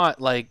literally got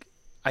like,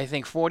 I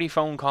think 40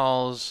 phone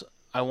calls,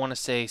 I want to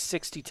say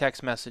 60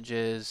 text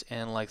messages,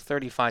 and like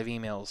 35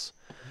 emails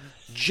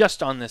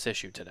just on this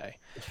issue today.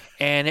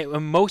 And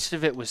most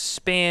of it was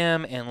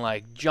spam and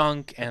like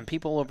junk and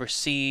people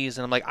overseas,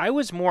 and I'm like, I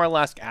was more or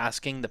less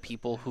asking the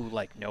people who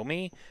like know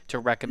me to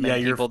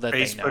recommend people that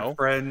Facebook they know.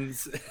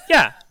 Friends.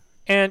 Yeah,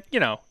 and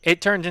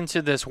it turned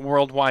into this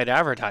worldwide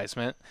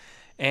advertisement,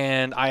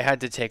 and I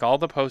had to take all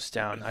the posts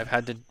down. I've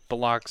had to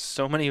block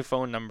so many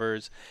phone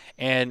numbers,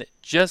 and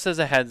just as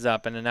a heads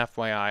up and an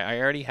FYI, I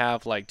already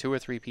have like 2 or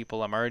 3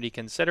 people I'm already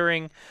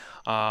considering.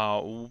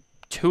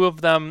 2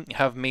 of them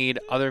have made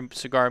other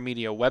cigar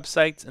media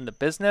websites in the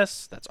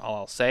business. That's all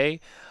I'll say.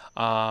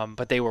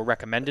 But they were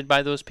recommended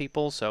by those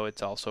people, so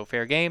it's also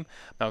fair game.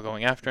 I'm not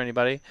going after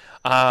anybody.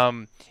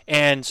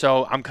 And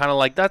so I'm kind of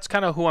like, that's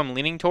kind of who I'm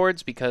leaning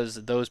towards,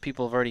 because those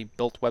people have already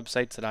built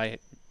websites that I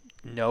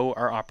know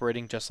are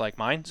operating just like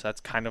mine. So that's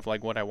kind of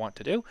like what I want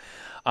to do.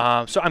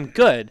 So I'm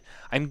good.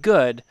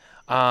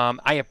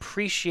 I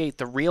appreciate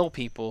the real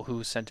people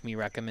who sent me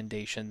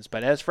recommendations,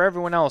 but as for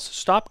everyone else,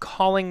 stop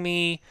calling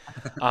me.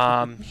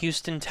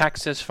 Houston,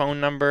 Texas phone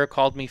number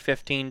called me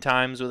 15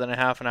 times within a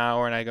half an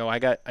hour, and I go, I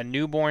got a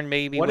newborn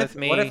baby with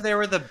me. What if they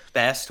were the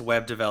best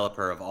web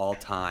developer of all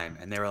time,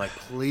 and they were like,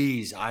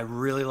 please, I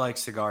really like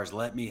cigars,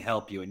 let me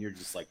help you, and you're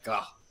just like,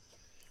 oh,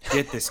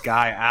 get this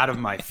guy out of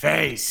my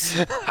face.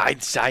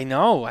 I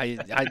know.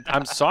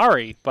 I'm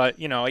sorry, but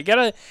you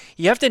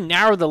have to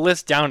narrow the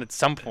list down at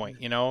some point.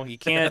 You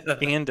can't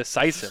be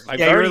indecisive. I've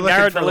already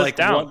narrowed the list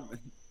down.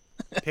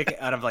 Pick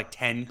out of like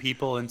 10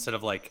 people instead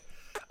of like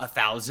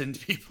 1,000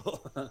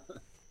 people.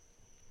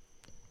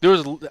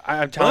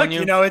 I'm telling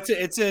you,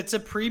 it's a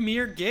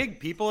premier gig.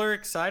 People are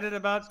excited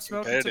about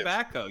smoking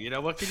tobacco.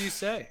 What can you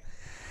say?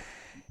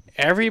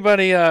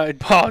 Everybody,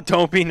 Paul,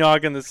 don't be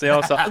knocking the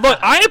sales up. Look,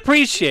 I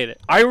appreciate it.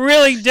 I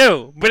really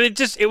do. But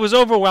it was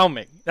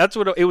overwhelming. That's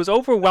what it was,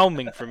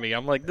 overwhelming for me.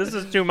 I'm like, this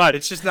is too much.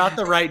 It's just not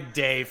the right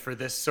day for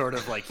this sort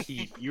of like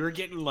heat. You're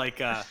getting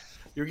like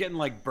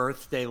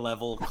birthday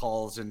level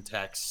calls and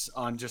texts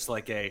on just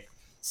like a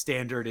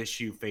standard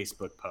issue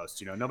Facebook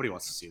post. Nobody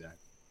wants to see that.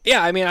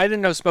 Yeah, I mean, I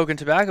didn't know smoking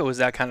tobacco was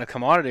that kind of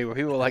commodity where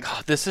people were like,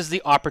 oh, this is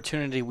the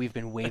opportunity we've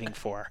been waiting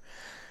for.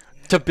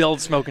 To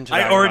build Smokin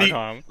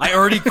Tobacco.com. I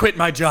already quit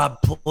my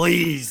job.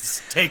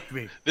 Please take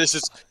me. This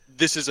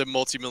is a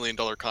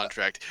multi-million-dollar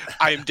contract.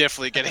 I am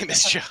definitely getting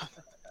this job.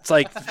 It's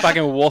like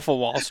fucking Wolf of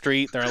Wall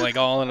Street. They're like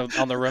all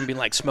on the room being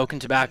like, Smokin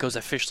Tobacco's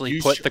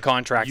officially put the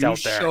contract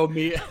out there.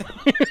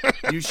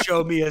 You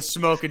show me a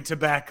Smokin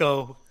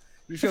Tobacco.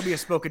 You show me a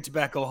Smokin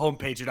Tobacco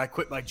homepage, and I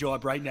quit my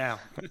job right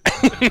now.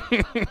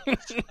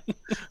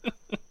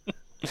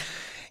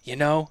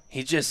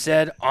 He just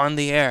said on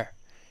the air.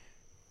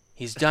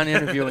 He's done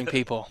interviewing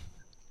people.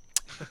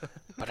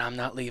 But I'm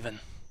not leaving.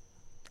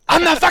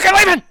 I'm not fucking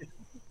leaving!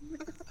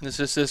 There's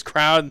just this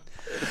crowd.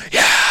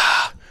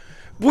 Yeah!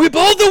 We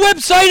built the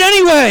website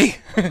anyway!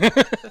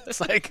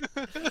 It's like,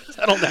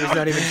 settle down. He's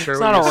not even sure.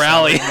 It's what not a you're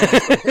rally.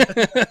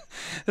 selling.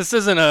 This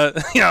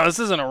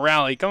isn't a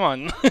rally. Come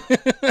on.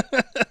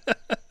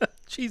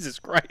 Jesus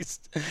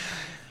Christ.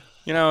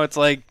 It's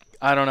like,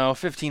 I don't know,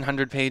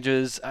 1,500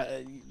 pages,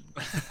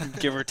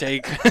 give or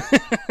take.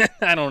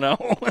 I don't know.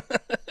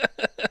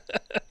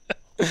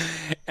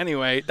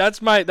 Anyway,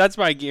 that's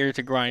my gear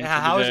to grind.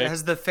 Yeah, for today.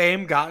 has the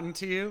fame gotten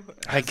to you?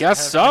 I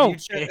guess so.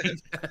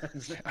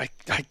 I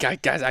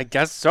I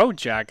guess so,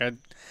 Jack.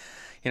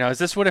 Is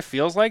this what it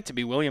feels like to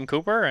be William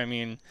Cooper? I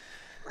mean,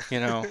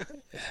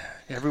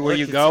 everywhere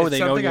you go, they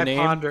know your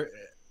name.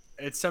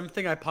 It's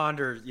something I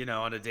ponder,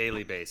 on a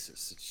daily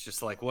basis. It's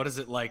just like, what is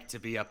it like to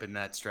be up in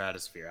that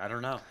stratosphere? I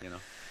don't know,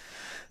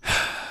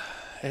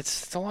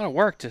 It's a lot of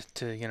work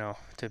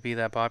to be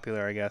that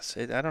popular, I guess.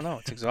 I don't know.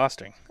 It's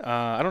exhausting.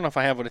 I don't know if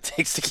I have what it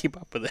takes to keep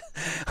up with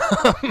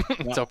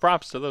it. So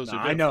props to those who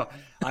do. I know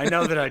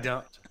that I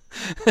don't.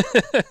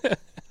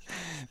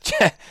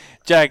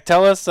 Jack,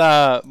 tell us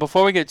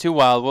before we get too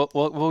wild.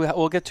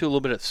 We'll get to a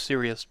little bit of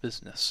serious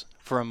business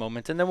for a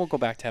moment, and then we'll go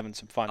back to having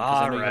some fun.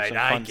 All I know you have right, some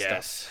I fun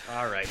guess. stuff.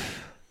 All right.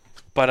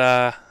 But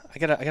I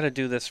gotta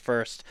do this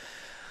first.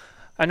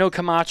 I know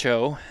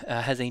Camacho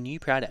has a new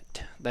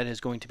product that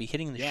is going to be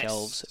hitting the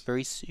shelves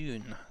very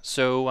soon.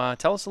 So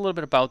tell us a little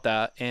bit about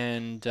that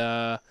and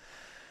kind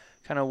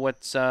of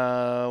what's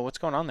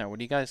going on there. What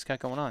do you guys got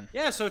going on?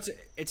 Yeah, so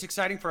it's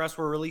exciting for us.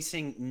 We're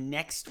releasing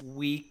next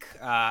week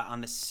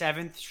on the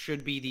 7th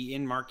should be the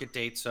in-market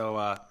date.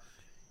 So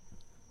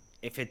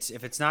if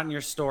it's not in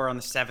your store on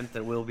the 7th,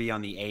 it will be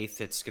on the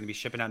 8th. It's going to be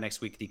shipping out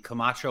next week. The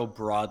Camacho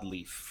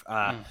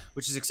broadleaf,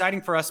 which is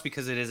exciting for us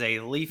because it is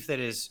a leaf that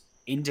is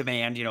in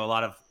demand. A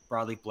lot of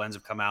broadleaf blends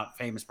have come out.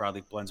 Famous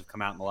broadleaf blends have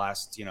come out in the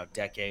last,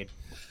 decade.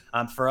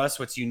 For us,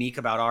 what's unique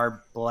about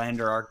our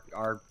blend or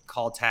our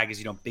call tag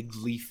is, big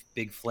leaf,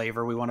 big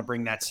flavor. We want to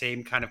bring that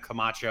same kind of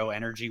Camacho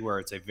energy where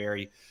it's a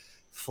very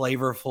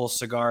flavorful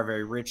cigar,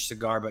 very rich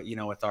cigar, but,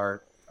 with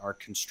our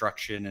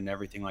construction and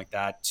everything like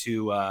that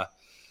to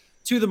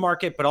the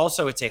market. But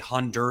also it's a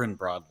Honduran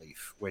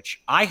broadleaf,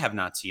 which I have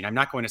not seen. I'm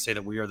not going to say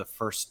that we are the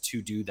first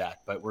to do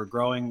that, but we're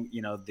growing,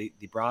 the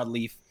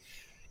broadleaf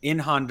in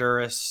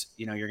Honduras.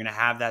 You're going to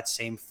have that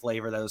same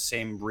flavor, those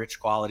same rich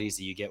qualities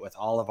that you get with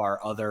all of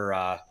our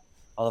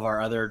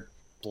other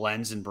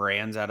blends and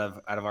brands out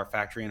of our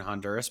factory in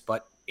Honduras,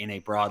 but in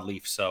a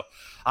broadleaf. So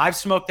I've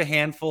smoked a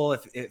handful.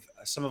 If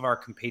some of our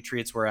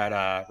compatriots were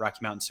at Rocky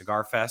Mountain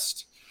Cigar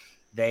Fest,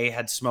 they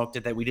had smoked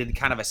it. That we did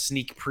kind of a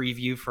sneak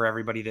preview for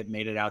everybody that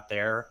made it out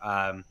there.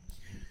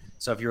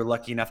 So if you're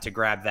lucky enough to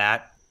grab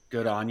that,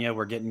 good on you.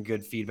 We're getting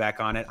good feedback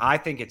on it. I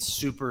think it's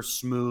super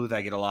smooth.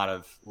 I get a lot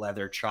of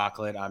leather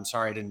chocolate. I'm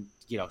sorry I didn't,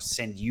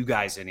 send you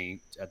guys any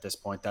at this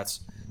point.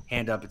 That's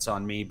hand up. It's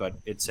on me, but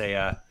it's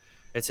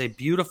a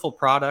beautiful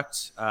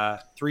product.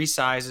 3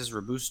 sizes: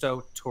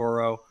 Robusto,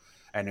 Toro,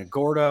 and a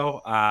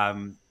Gordo.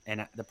 And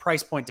the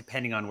price point,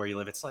 depending on where you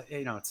live, it's like,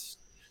 it's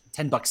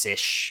 $10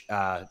 ish.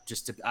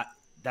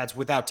 That's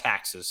without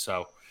taxes.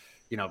 So,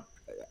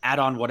 add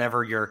on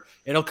whatever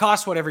it'll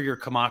cost whatever your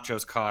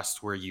Camachos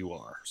cost where you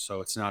are.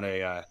 So it's not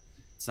a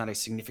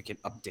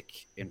significant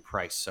uptick in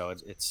price. So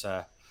it's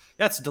a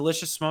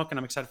delicious smoke, and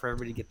I'm excited for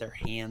everybody to get their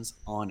hands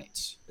on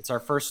it. It's our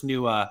first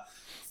new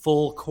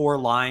full core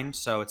line,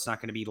 so it's not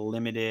going to be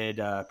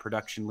limited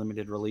production,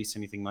 limited release,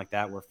 anything like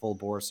that. We're full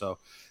bore, so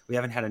we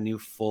haven't had a new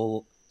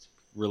full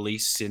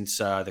release since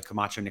the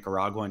Camacho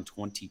Nicaragua in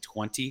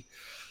 2020.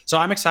 So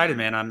I'm excited,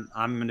 man.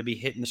 I'm going to be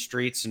hitting the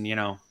streets and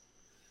I'm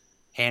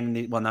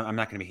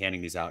not going to be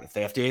handing these out. If the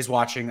FDA is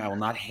watching, I will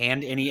not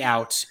hand any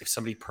out. If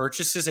somebody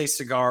purchases a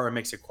cigar or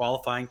makes a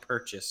qualifying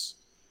purchase,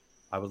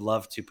 I would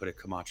love to put a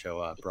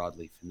Camacho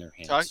broadleaf in their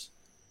hands.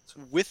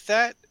 With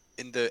that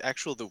and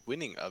the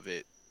winning of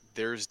it,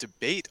 there's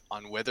debate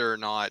on whether or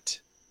not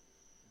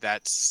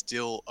that's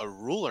still a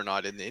rule or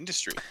not in the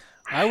industry.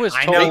 I was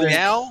told right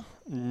now,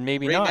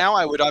 maybe right not. now,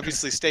 I would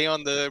obviously stay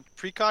on the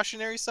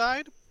precautionary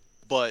side,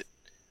 but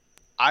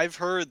I've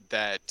heard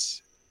that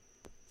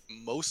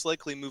most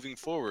likely moving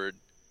forward,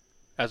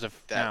 as of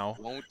that now,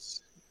 won't.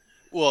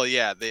 Well,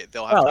 yeah,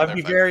 they'll have. Well, to that'd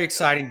be very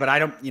exciting, but I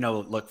don't.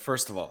 Look.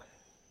 First of all,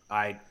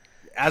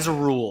 as a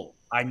rule,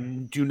 I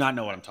do not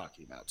know what I'm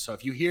talking about. So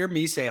if you hear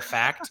me say a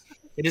fact,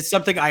 it is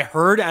something I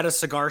heard at a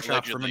cigar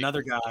shop from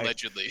another guy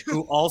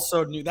who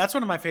also knew. That's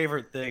one of my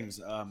favorite things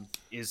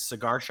is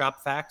cigar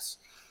shop facts,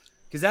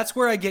 because that's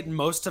where I get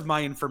most of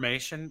my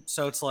information.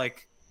 So it's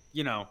like,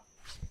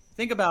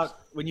 think about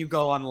when you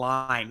go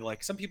online,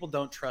 like some people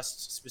don't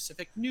trust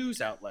specific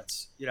news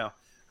outlets.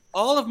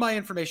 All of my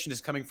information is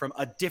coming from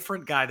a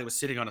different guy that was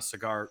sitting on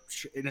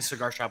in a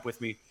cigar shop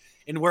with me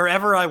in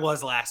wherever I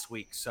was last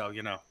week. So,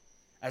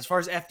 as far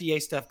as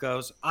FDA stuff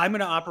goes, I'm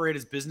going to operate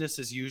as business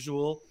as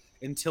usual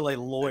until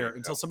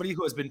somebody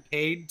who has been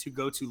paid to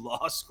go to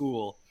law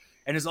school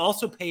and is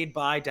also paid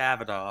by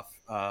Davidoff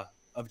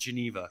of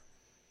Geneva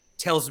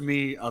tells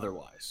me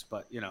otherwise.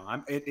 But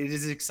it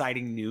is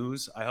exciting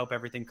news. I hope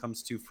everything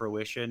comes to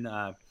fruition.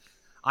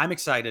 I'm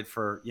excited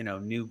for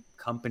new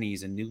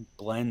companies and new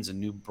blends and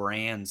new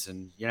brands,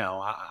 and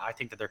I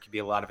think that there could be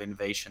a lot of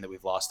innovation that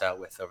we've lost out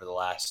with over the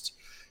last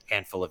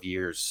handful of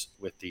years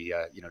with the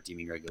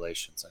deeming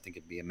regulations. I think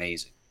it'd be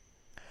amazing.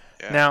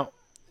 Yeah. Now,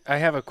 I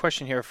have a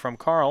question here from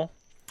Carl.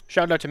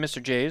 Shout out to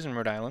Mr. J's in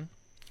Rhode Island.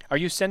 Are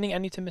you sending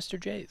any to Mr.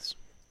 J's?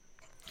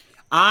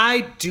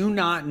 I do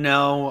not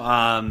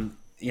know.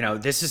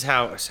 This is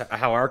how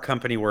our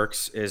company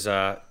works. Is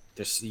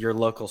your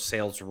local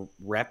sales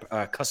rep,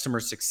 customer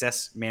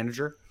success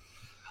manager,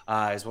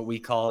 is what we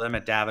call them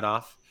at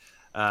Davidoff.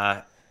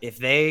 If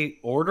they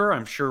order,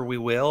 I'm sure we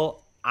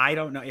will. I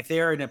don't know if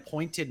they are an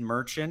appointed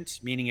merchant,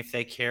 meaning if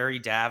they carry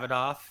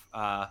Davidoff,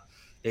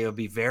 they will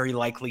be very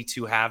likely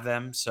to have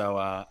them. So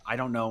I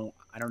don't know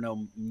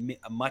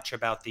much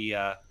about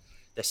the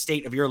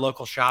state of your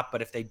local shop,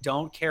 but if they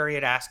don't carry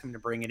it, ask them to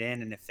bring it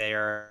in. And if they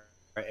are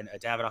a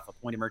Davidoff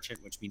appointed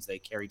merchant, which means they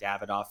carry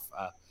Davidoff,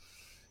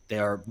 they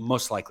are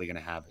most likely going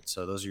to have it.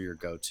 So those are your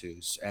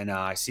go-tos. And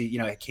I see,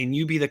 can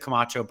you be the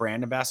Camacho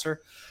brand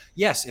ambassador?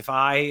 Yes. If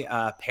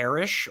I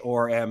perish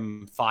or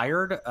am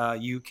fired,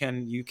 you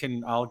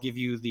can. I'll give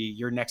you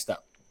your next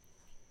up.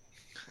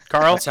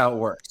 Carl, that's how it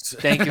works.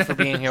 Thank you for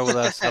being here with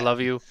us. I love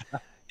you.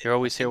 You're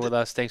always here with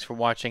us. Thanks for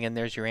watching. And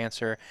there's your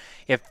answer.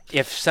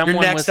 If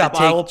someone was to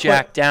take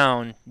Jack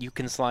down, you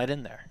can slide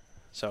in there.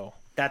 So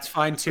that's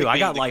fine too. I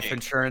got life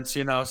insurance,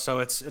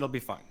 so it'll be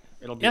fine.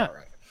 It'll be all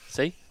right.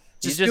 See,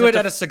 just do it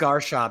at a cigar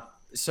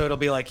shop, so it'll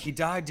be like he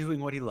died doing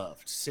what he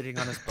loved, sitting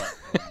on his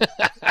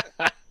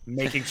butt,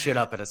 making shit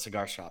up at a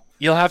cigar shop.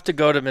 You'll have to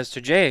go to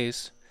Mr.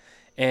 J's.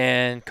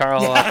 And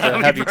Carl will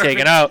have you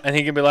taken out, and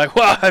he can be like,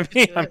 "Well, I'm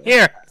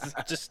here.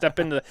 Just step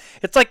into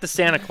It's like the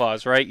Santa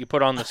Claus, right? You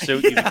put on the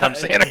suit, you become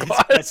Santa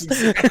Claus. That's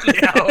exactly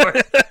how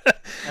it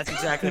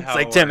it's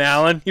like Tim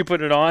Allen. You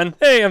put it on.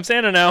 Hey, I'm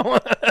Santa now.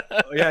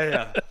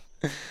 Yeah.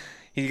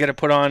 You got to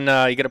put on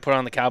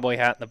the cowboy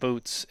hat and the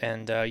boots,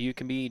 and you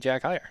can be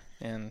Jack Heyer.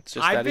 And it's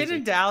just I've been easy.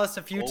 in Dallas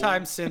a few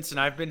times since, and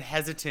I've been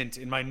hesitant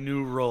in my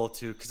new role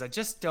too, because I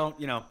just don't,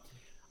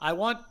 I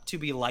want to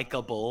be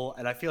likable,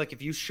 and I feel like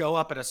if you show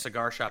up at a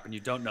cigar shop and you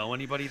don't know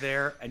anybody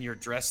there and you're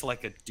dressed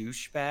like a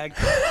douchebag,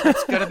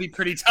 it's going to be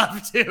pretty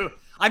tough too.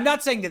 I'm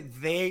not saying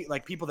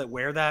that people that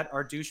wear that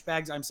are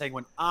douchebags. I'm saying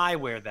when I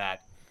wear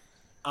that,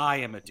 I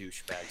am a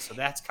douchebag. So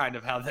that's kind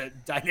of how the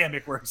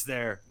dynamic works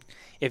there.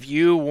 If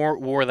you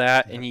wore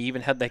that and you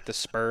even had like the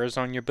spurs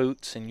on your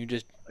boots and you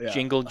just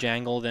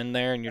jangled in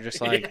there and you're just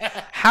like,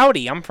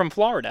 howdy, I'm from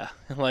Florida.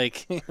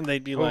 Like,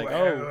 they'd be like,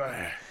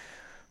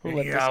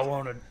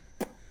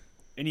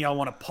 any y'all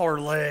want to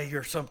parlay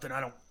or something?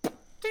 I don't.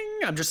 Ding,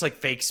 I'm just like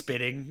fake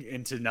spitting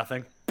into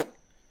nothing.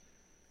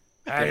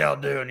 How y'all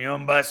doing? You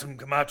want to buy some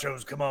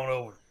Camachos? Come on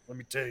over. Let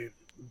me tell you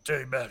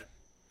about it.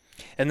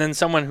 And then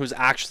someone who's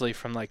actually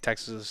from like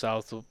Texas or the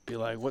South will be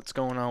like, "What's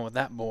going on with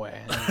that boy?"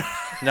 And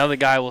another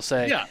guy will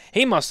say,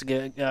 "He must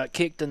get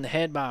kicked in the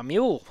head by a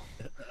mule."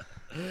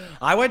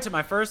 I went to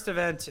my first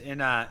event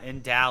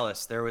in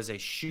Dallas. There was a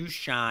shoe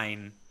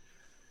shine,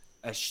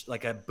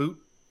 like a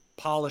boot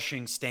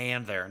polishing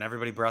stand there, and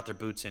everybody brought their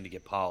boots in to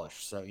get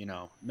polished. So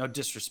no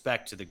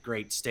disrespect to the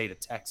great state of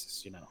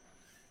Texas.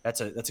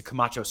 That's a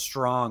Camacho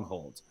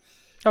stronghold.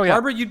 Oh yeah,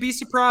 Barbara, you'd be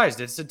surprised.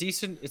 It's a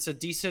decent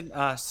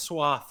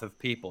swath of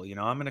people.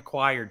 I'm an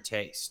acquired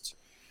taste,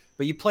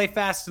 but you play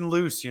fast and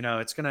loose.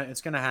 It's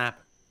gonna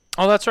happen.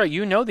 Oh, that's right.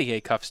 The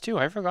A cuffs too.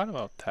 I forgot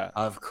about that.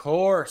 Of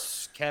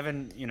course,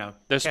 Kevin.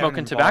 They're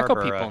smoking tobacco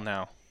people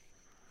now.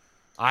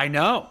 I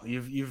know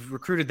you've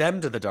recruited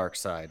them to the dark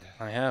side.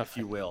 I have, if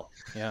you will.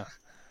 Yeah.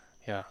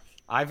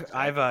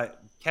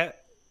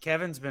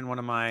 Kevin's been one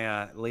of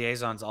my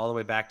liaisons all the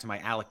way back to my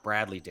Alec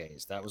Bradley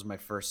days. That was my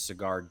first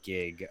cigar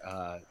gig.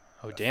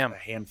 Damn! A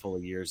handful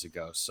of years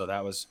ago. So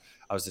I was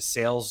a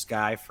sales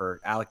guy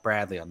for Alec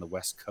Bradley on the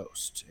West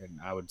Coast, and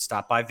I would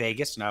stop by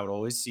Vegas, and I would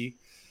always see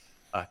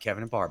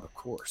Kevin and Barb. Of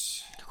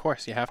course,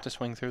 you have to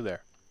swing through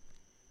there.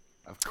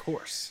 Of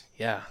course,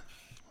 yeah.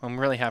 I'm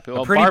really happy.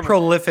 Well, pretty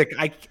prolific.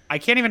 I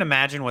can't even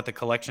imagine what the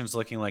collection's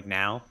looking like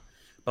now,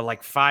 but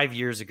like 5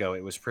 years ago,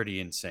 it was pretty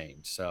insane.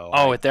 So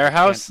at their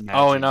house?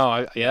 Oh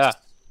no, yeah.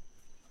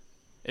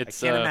 I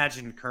can't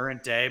imagine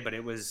current day, but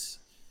it was.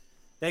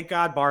 Thank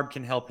God Barb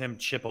can help him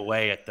chip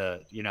away at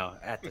the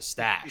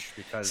stash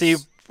because.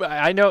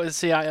 I know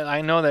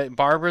that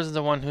Barbara's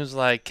the one who's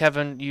like,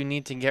 Kevin, you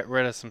need to get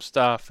rid of some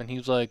stuff, and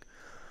he's like,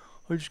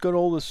 I just got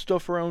all this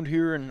stuff around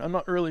here, and I'm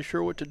not really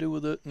sure what to do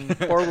with it, and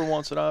Barbara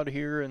wants it out of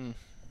here, and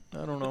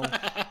I don't know.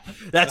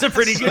 That's a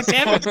pretty good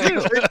Kevin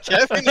too.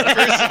 Kevin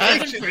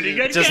impersonation. Pretty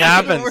good. It just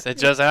happens. It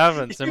just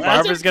happens. And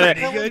Barbara's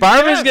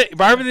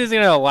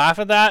gonna laugh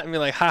at that and be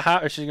like,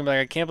 haha, or she's gonna be like,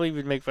 I can't believe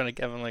you'd make fun of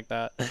Kevin like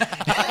that.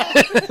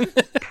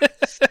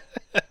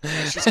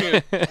 She's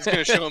gonna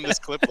show him this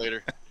clip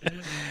later.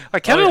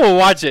 Kevin will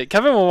watch it.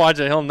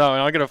 He'll know,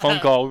 and I'll get a phone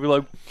call. We'll be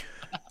like,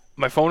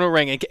 my phone will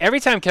ring, and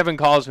every time Kevin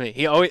calls me,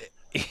 he always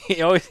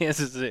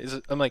answers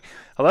it. I'm like,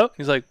 hello?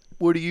 He's like,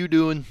 what are you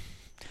doing?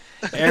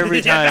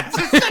 Every time.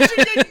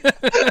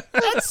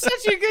 That's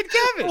such a good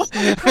Kevin.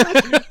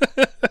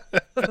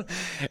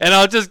 And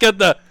I'll just get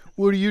the,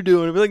 what are you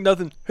doing? I'll be like,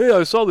 nothing. Hey,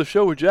 I saw the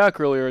show with Jack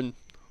earlier, and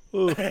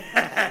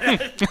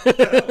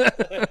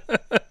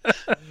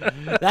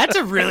That's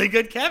a really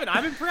good Kevin.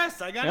 I'm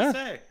impressed. I gotta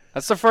say.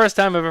 That's the first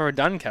time I've ever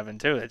done Kevin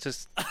too. That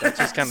just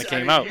kind of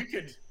came out.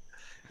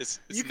 It's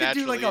You could do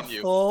naturally like a in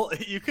you. full.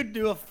 You could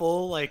do a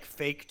full like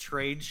fake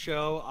trade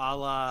show, a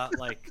la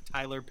like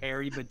Tyler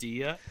Perry,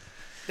 Medea.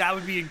 That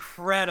would be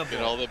incredible.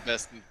 Get all the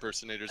best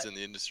impersonators in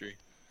the industry.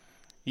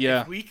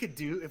 Yeah. If we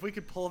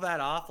could pull that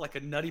off, like a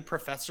Nutty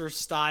Professor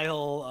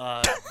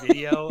style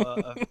video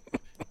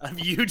of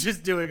you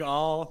just doing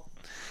all.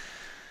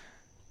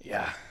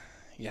 Yeah.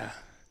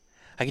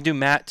 I can do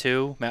Matt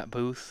too, Matt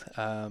Booth.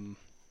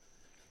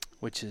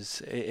 Which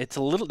is, it's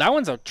a little, that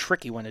one's a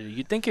tricky one to do.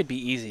 You'd think it'd be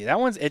easy.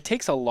 It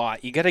takes a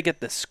lot. You got to get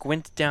the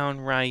squint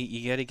down right.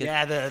 You got to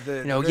get,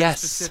 the yes,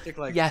 specific,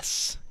 like,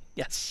 yes.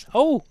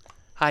 Oh,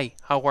 hi,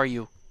 how are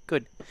you?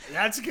 Good.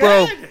 That's good.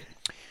 Bro,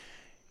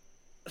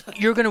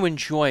 you're going to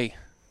enjoy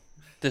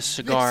this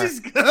cigar. This is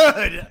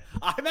good.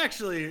 I'm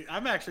actually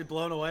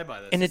blown away by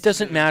this. And it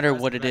doesn't matter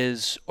what it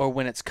is or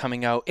when it's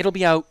coming out. It'll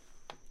be out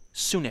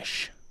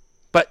soonish.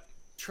 But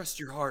trust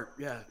your heart.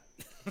 Yeah.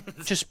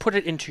 just put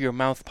it into your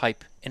mouth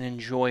pipe and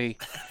enjoy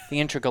the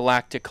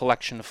intergalactic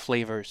collection of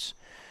flavors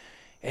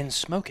and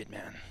smoke it,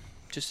 man.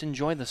 Just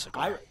enjoy the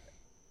cigar.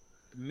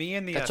 Me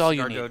and the That's all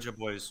you Cigar need. Dojo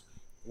boys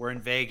were in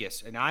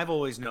Vegas, and I've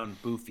always known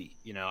Boofy.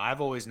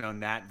 I've always known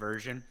that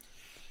version.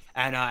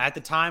 And at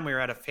the time, we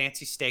were at a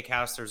fancy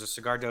steakhouse. There was a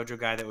Cigar Dojo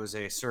guy that was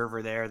a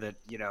server there that,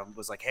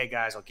 was like, hey,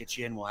 guys, I'll get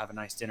you in. We'll have a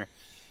nice dinner.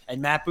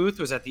 And Matt Booth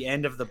was at the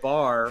end of the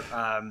bar,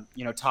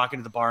 talking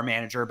to the bar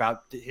manager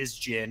about his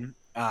gin.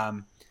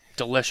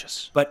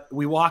 Delicious. But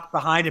we walked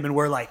behind him, and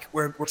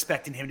we're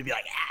expecting him to be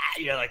like,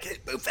 like, hey,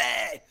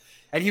 buffet.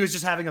 And he was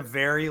just having a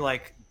very,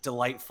 like,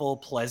 delightful,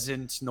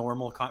 pleasant,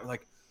 normal,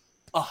 like,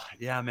 oh,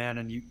 yeah, man.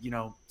 And,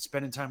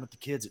 spending time with the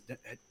kids,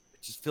 it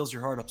just fills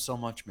your heart up so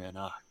much, man.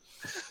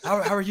 How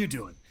are you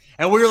doing?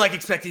 And we were, like,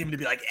 expecting him to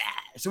be like,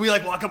 yeah. So we,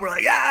 like, walk up, we're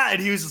like, yeah.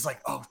 And he was just like,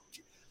 oh.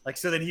 Like,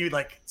 so then he,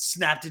 like,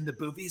 snapped into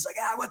Boofy. He's like,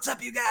 what's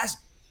up, you guys?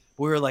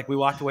 We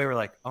walked away, we're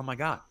like, oh, my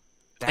God.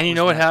 And you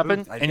know what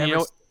happened?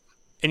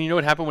 And you know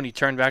what happened when he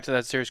turned back to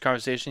that serious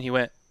conversation? He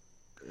went,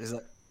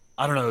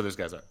 I don't know who those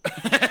guys are.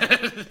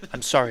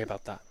 I'm sorry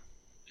about that.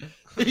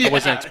 I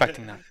wasn't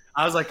expecting that.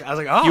 I was like,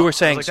 oh. You were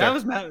saying, that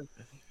was Matt. I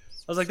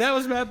was like, that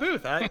was Matt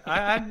Booth. I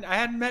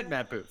hadn't met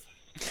Matt Booth.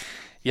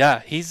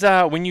 Yeah, he's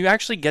when you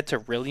actually get to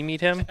really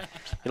meet him,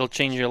 it'll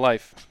change your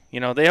life.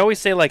 They always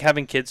say like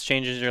having kids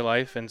changes your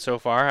life, and so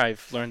far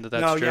I've learned that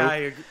that's true.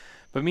 Yeah,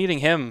 but meeting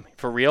him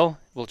for real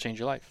will change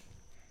your life.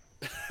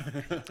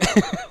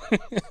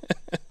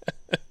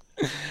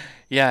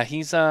 Yeah,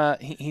 he's a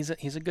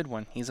good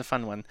one. He's a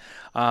fun one.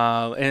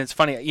 And it's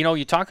funny,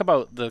 you talk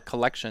about the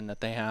collection that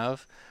they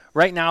have.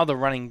 Right now, the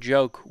running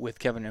joke with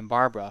Kevin and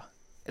Barbara,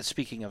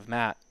 speaking of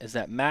Matt, is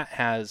that Matt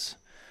has,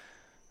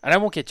 and I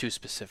won't get too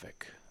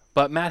specific,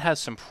 but Matt has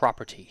some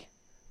property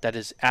that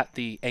is at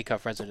the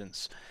Acuff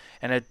residence.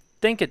 And I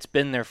think it's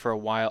been there for a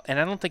while, and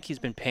I don't think he's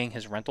been paying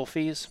his rental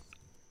fees.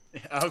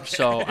 Okay.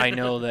 So I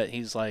know that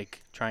he's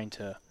like trying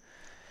to,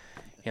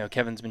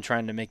 Kevin's been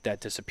trying to make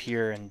that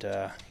disappear, and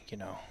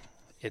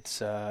it's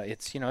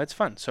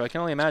fun. So I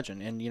can only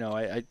imagine. And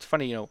it's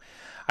funny,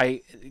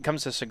 it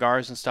comes to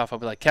cigars and stuff. I'll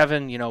be like,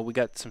 Kevin, we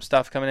got some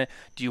stuff coming in.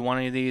 Do you want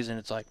any of these? And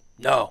it's like,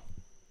 no,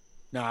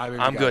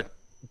 I'm good.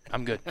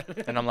 I'm good.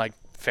 And I'm like,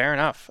 fair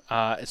enough.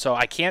 So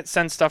I can't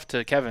send stuff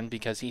to Kevin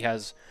because he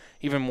has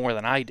even more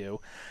than I do.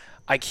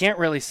 I can't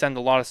really send a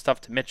lot of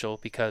stuff to Mitchell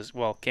because,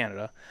 well,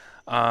 Canada.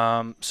 So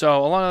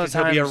a lot of the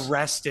times he'll be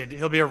arrested.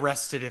 He'll be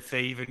arrested if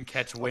they even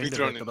catch wind of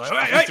it. He'll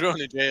be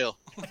thrown in jail.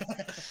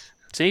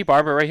 See,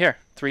 Barbara, right here,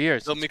 3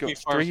 years. They'll make me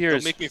farm. 3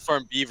 years. They'll make me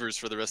farm beavers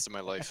for the rest of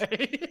my life.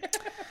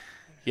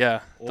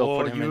 Yeah, they'll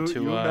put him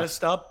into. You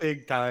messed up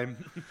big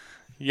time.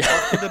 Yeah,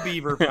 off to the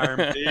beaver farm.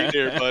 Hey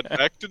there, bud.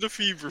 Back to the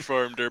fever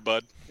farm, there,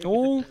 bud.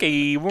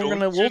 Okay,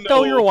 we'll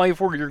tell your wife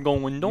where you're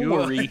going. Don't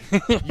worry.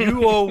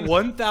 You owe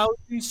 1,000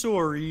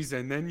 sorries,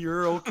 and then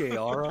you're okay.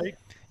 All right.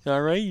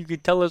 All right, you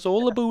can tell us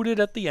all about it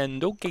at the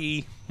end.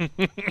 Okay.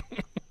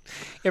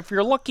 If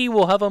you're lucky,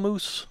 we'll have a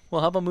moose.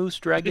 We'll have a moose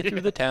drag you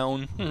through the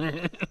town.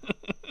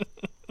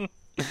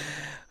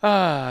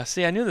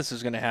 See, I knew this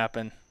was going to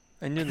happen.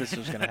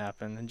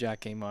 And Jack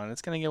came on.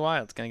 It's going to get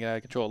wild. It's going to get out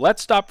of control.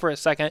 Let's stop for a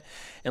second,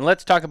 and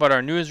let's talk about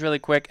our news really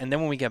quick. And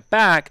then when we get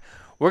back,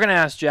 we're going to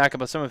ask Jack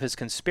about some of his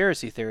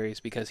conspiracy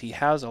theories because he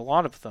has a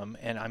lot of them,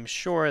 and I'm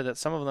sure that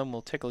some of them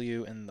will tickle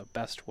you in the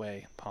best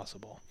way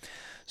possible.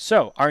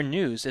 So, our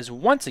news is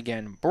once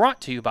again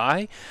brought to you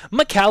by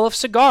McAuliffe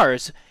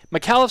Cigars.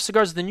 McAuliffe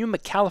Cigars is the new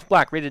McAuliffe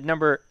Black, rated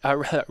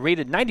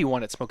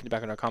 91 at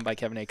SmokingTobacco.com by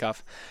Kevin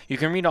Acuff. You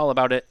can read all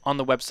about it on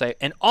the website.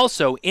 And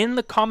also, in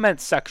the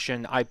comments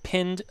section, I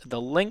pinned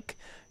the link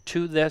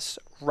to this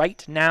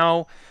right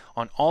now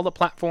on all the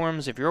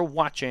platforms. If you're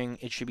watching,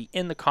 it should be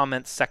in the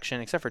comments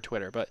section, except for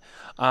Twitter. But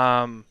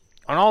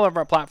on all of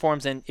our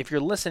platforms. And if you're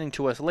listening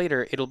to us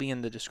later, it'll be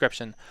in the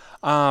description.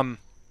 We're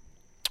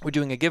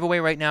doing a giveaway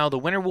right now. The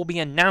winner will be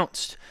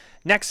announced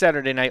next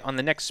Saturday night on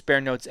the next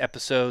Spare Notes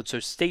episode. So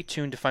stay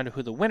tuned to find out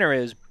who the winner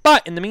is.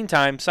 But in the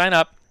meantime, sign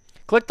up,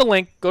 click the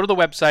link, go to the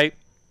website,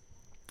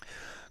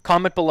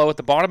 comment below at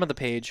the bottom of the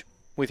page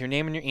with your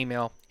name and your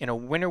email, and a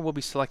winner will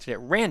be selected at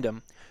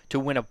random to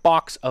win a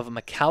box of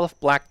McAuliffe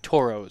Black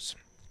Toros.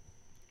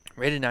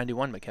 Rated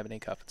 91 by Kevin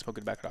Acuff at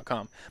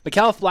SmokinTobacco.com.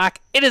 McAuliffe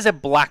Black, it is a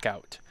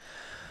blackout.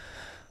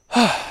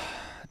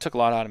 It took a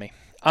lot out of me.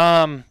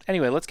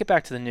 Anyway, let's get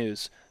back to the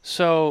news.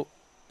 So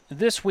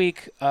this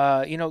week,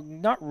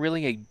 not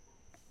really a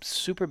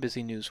super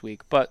busy news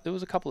week, but there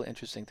was a couple of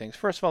interesting things.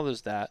 First of all,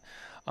 there's that.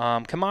 CLE.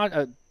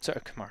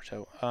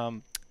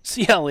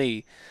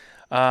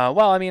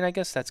 I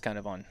guess that's kind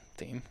of on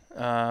theme,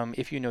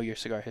 if you know your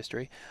cigar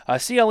history.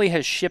 CLE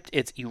has shipped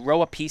its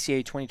Eroa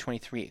PCA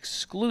 2023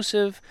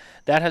 exclusive.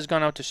 That has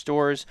gone out to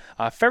stores.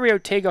 Ferio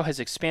Tego has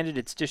expanded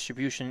its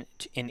distribution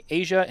in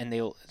Asia, and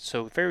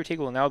so Ferio Tego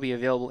will now be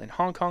available in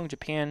Hong Kong,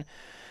 Japan,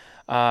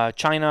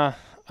 China,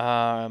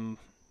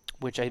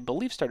 which I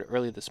believe started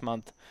earlier this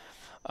month.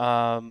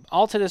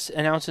 Altadis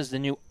announces the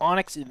new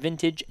Onyx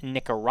Vintage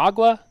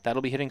Nicaragua.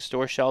 That'll be hitting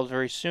store shelves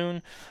very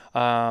soon.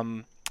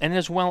 And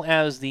as well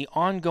as the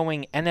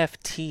ongoing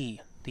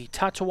NFT, the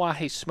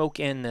Tatuaje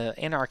Smokin, the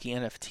Anarchy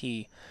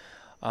NFT,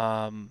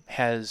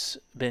 has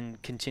been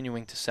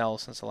continuing to sell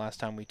since the last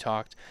time we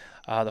talked.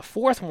 The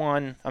fourth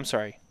one,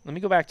 let me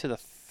go back to the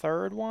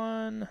third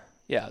one.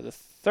 Yeah, the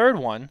third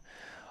one,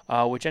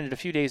 which ended a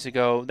few days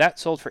ago, that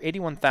sold for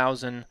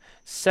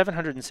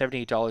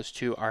 $81,778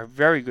 to our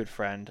very good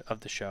friend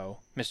of the show,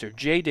 Mr.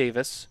 Jay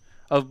Davis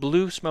of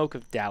Blue Smoke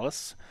of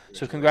Dallas.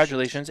 So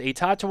congratulations. A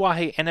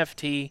Tatuaje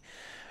NFT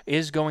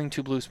is going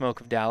to Blue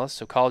Smoke of Dallas,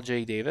 so call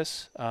Jay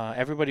Davis.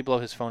 Everybody blow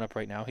his phone up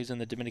right now. He's in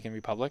the Dominican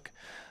Republic,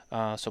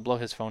 so blow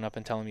his phone up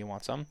and tell him you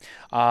want some.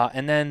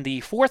 And then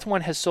the fourth one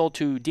has sold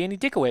to Danny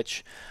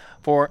Dikowicz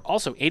for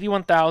also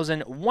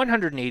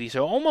 $81,180,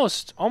 so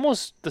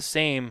almost the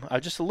same,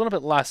 just a little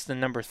bit less than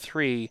number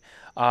 3,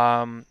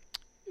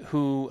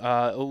 who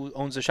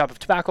owns the shop of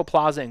Tabacco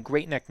Plaza in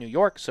Great Neck, New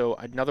York. So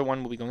another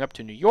one will be going up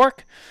to New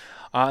York.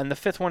 And the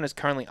fifth one is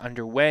currently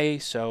underway.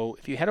 So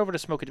if you head over to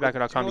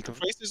SmokinTobacco.com, do you know what the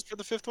price is for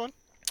the fifth one?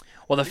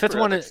 Well, the fifth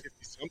one is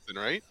 50-something,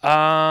 right?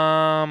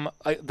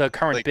 The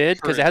current bid,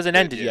 because it hasn't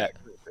ended yet.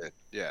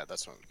 Yeah,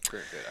 that's one.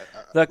 Current bid.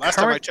 Last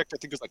time I checked, I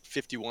think it was like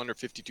 51 or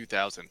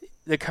 52,000.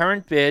 The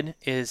current bid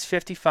is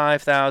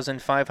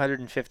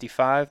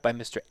 $55,555 by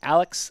Mr.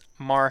 Alex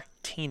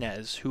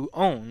Martinez, who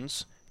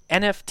owns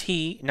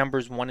NFT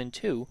numbers 1 and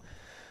 2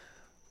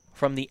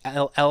 from the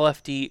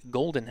LFD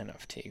Golden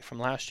NFT from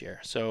last year.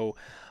 So,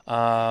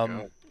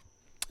 and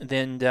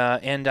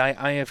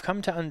I have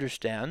come to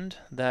understand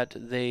that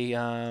they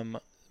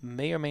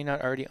may or may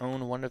not already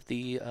own one of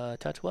the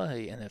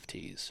Tatuaje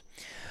NFTs.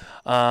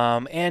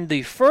 And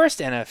the first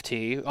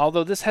NFT,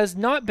 although this has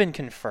not been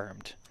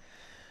confirmed,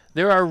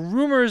 there are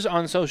rumors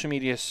on social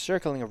media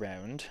circling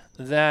around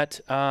that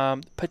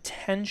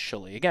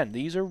potentially, again,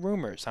 these are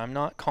rumors. I'm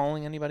not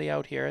calling anybody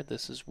out here.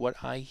 This is what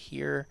I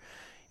hear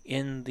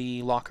in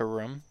the locker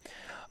room.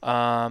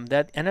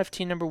 That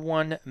NFT number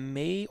 1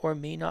 may or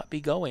may not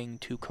be going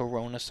to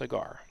Corona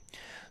Cigar.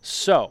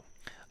 So,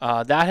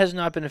 that has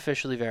not been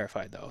officially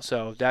verified, though.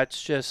 So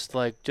that's just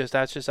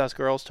us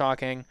girls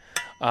talking.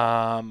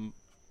 I'd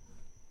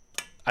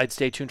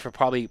stay tuned for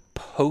probably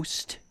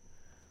post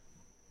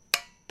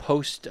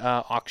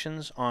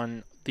auctions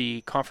on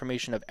the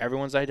confirmation of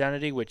everyone's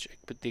identity, which,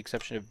 with the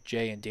exception of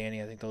Jay and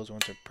Danny, I think those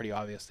ones are pretty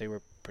obvious. They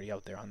were pretty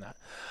out there on that.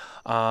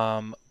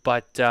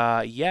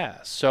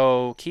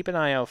 So keep an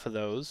eye out for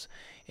those.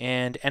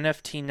 And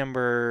NFT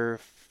number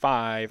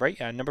 5, right?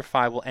 Yeah, number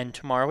 5 will end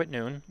tomorrow at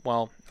noon.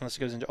 Well, unless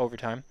it goes into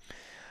overtime.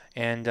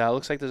 And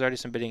looks like there's already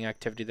some bidding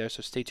activity there,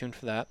 so stay tuned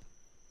for that.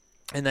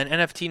 And then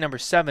NFT number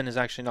 7 is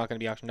actually not going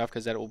to be auctioned off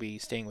because that will be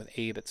staying with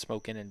Abe at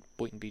Smokin in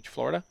Boynton Beach,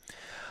 Florida,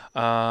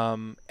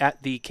 at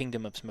the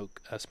Kingdom of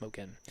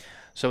Smokin.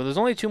 So there's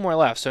only 2 more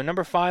left. So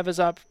number 5 is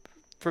up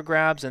for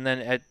grabs, and then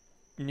at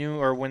noon,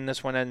 or when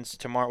this one ends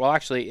tomorrow. Well,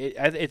 actually,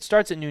 it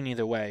starts at noon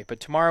either way. But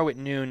tomorrow at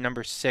noon,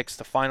 number 6,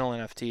 the final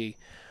NFT,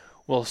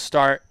 will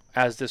start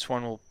as this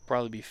one will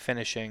probably be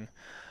finishing.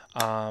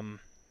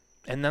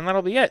 And then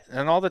that'll be it.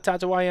 And all the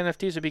Tatuaje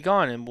NFTs will be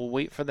gone, and we'll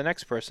wait for the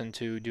next person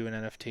to do an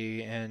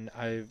NFT. And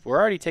we're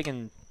already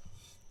taking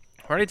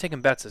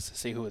bets as to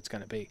see who it's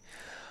going to be.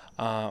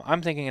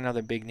 I'm thinking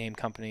another big name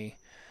company,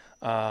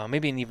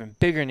 maybe an even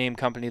bigger name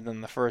company than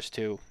the first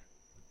 2.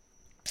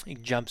 He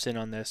jumps in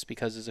on this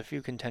because there's a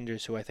few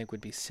contenders who I think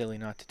would be silly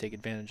not to take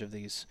advantage of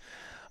these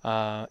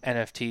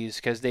NFTs,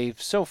 because they've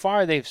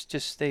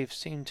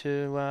seemed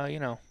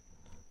to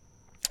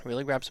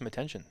really grab some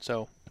attention.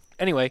 So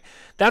anyway,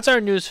 that's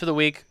our news for the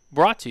week,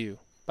 brought to you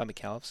by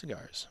McAuliffe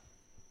Cigars.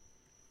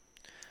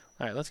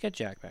 All right, let's get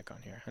Jack back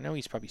on here. I know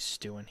he's probably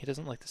stewing. He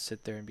doesn't like to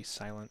sit there and be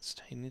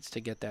silenced. He needs to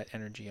get that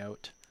energy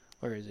out.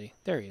 Where is he?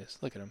 There he is.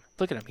 Look at him.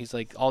 Look at him. He's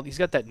like he's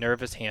got that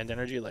nervous hand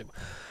energy. Like,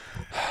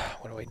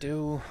 what do I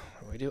do?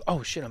 What do I do?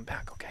 Oh shit, I'm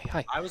back. Okay,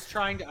 hi. I was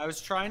trying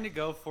to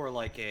go for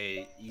like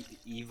a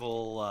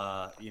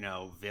evil,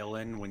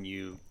 villain when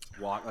you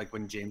walk, like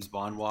when James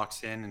Bond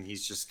walks in and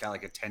he's just got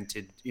like a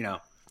tinted,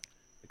 like,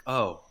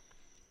 oh,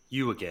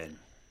 you again.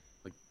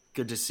 Like,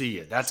 good to see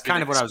you. That's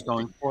kind of what I was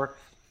going for.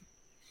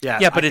 Yeah,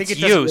 yeah, but it's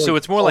you, so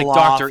it's more like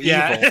Dr. Evil.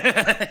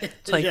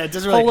 It's like, it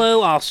doesn't really,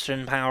 hello,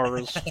 Austin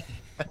Powers.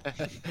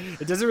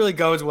 it doesn't really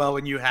go as well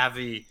when you have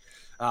the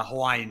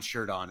Hawaiian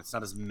shirt on. It's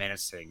not as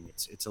menacing.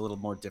 It's a little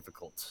more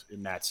difficult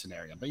in that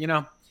scenario. But, you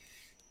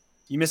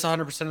miss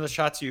 100% of the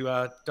shots you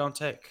don't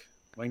take.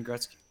 Wayne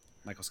Gretzky,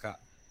 Michael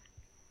Scott.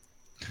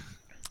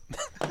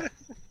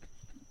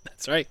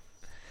 That's right.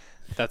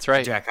 That's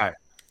right. Jack Hire.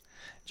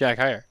 Jack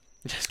Hire.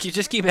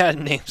 Just keep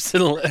adding names to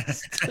the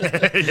list.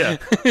 Yeah.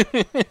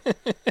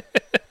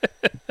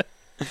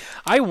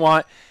 I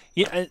want.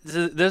 Yeah,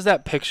 there's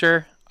that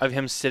picture of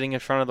him sitting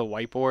in front of the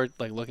whiteboard,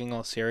 like looking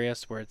all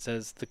serious, where it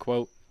says the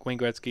quote Wayne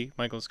Gretzky,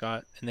 Michael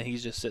Scott, and then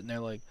he's just sitting there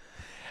like,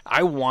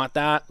 I want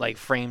that like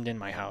framed in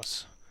my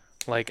house,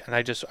 like, and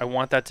I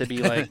want that to be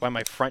like by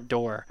my front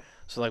door.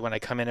 So like when I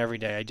come in every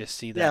day, I just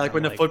see that. Yeah, like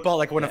when a football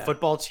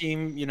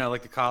team,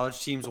 like the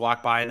college teams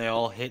walk by and they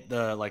all hit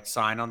the like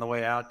sign on the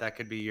way out. That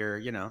could be your,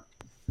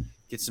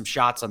 get some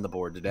shots on the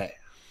board today.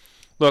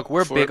 Look,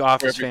 we're big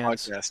Office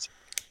fans. Podcast.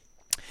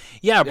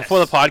 Yeah, before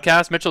the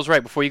podcast, Mitchell's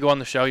right. Before you go on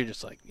the show, you're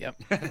just like, yep,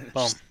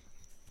 boom.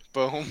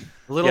 Boom.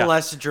 A little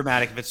less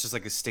dramatic if it's just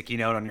like a sticky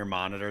note on your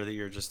monitor that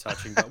you're just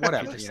touching, but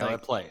whatever, like,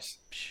 it plays.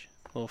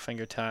 Little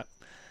finger tap.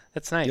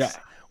 That's nice. Yeah.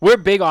 We're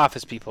big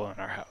Office people in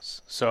our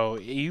house. So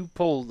you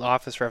pull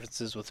Office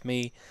references with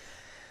me.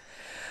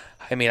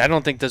 I mean, I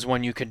don't think there's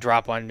one you could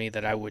drop on me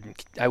that I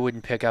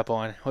wouldn't pick up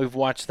on. We've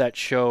watched that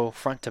show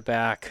front to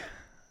back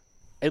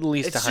at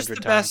least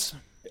 100 times.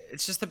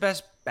 It's just the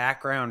best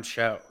background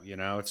show,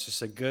 It's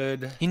just a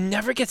good. You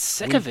never get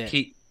sick of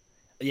it.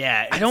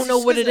 Yeah, I don't know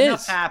what it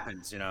is.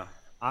 Happens,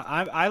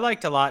 I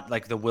liked a lot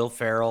like the Will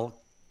Ferrell,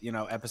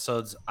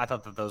 episodes. I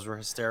thought that those were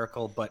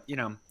hysterical, but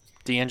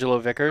D'Angelo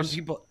Vickers.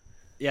 People,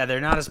 yeah,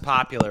 they're not as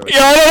popular. Yeah,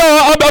 I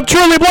know. I'm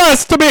truly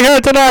blessed to be here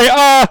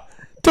tonight.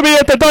 To be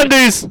at the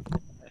Dundies.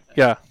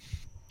 Yeah,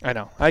 I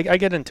know. I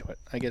get into it.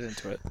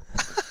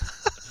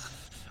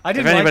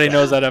 If anybody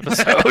knows that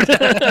episode.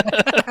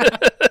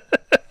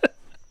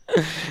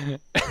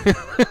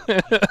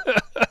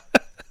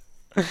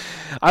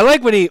 I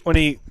like when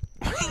he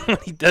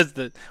does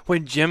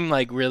when Jim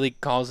like really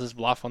calls his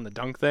bluff on the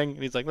dunk thing,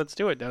 and he's like, "Let's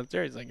do it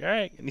downstairs." He's like, "All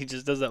right," and he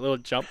just does that little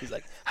jump. He's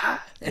like,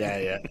 "Ha!"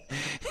 Yeah.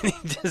 and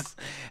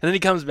then he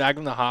comes back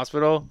from the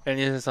hospital, and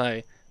he's just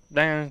like,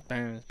 "Bang,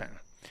 bang, bang."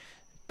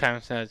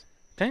 Pound says,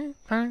 "Bang,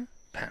 bang,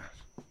 pound."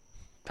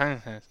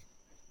 Pound says,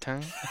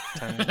 "Tongue,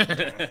 tongue."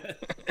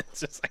 It's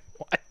just like,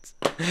 what?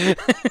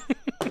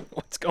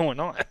 What's going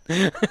on?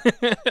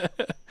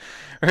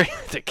 Right,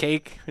 the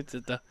cake. What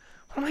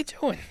am I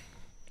doing?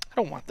 I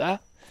don't want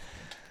that.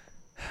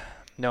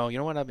 No, you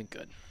know what? I've been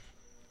good.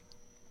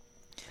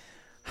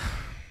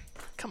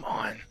 Come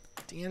on,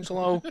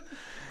 D'Angelo.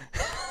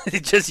 He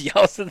just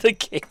yells at the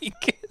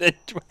cake.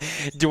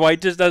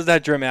 Dwight just does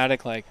that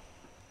dramatic, like,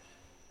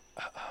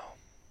 uh-oh.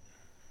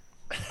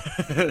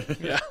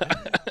 Yeah.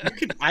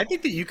 I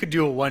think that you could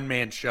do a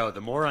one-man show.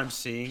 The more I'm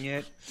seeing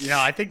it,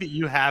 I think that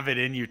you have it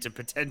in you to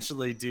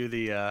potentially do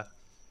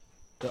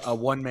a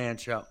one-man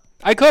show.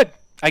 I could.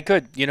 I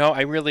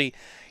really,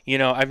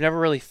 I've never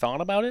really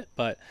thought about it,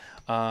 but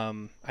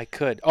I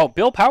could. Oh,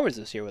 Bill Powers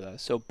is here with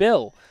us. So,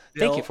 Bill,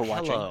 thank you for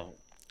watching.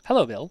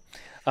 Hello, Bill.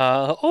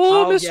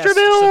 Mr. Yes.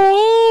 Bill.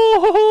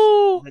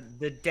 Oh.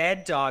 The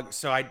dead dog.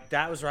 So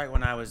that was right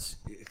when I was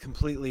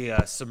completely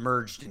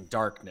submerged in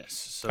darkness.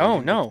 So I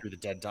didn't go through the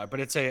dead dog, but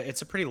it's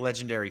a pretty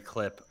legendary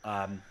clip.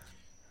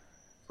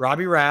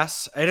 Robbie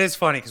Rass. It is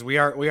funny because we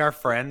are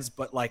friends,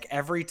 but like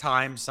every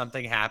time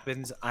something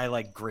happens, I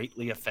like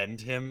greatly offend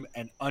him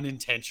and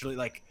unintentionally,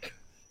 like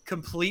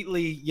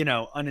completely,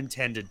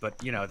 unintended. But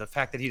the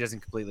fact that he doesn't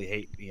completely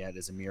hate me yet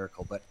is a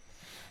miracle. But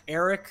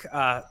Eric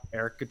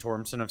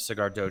Gatormson of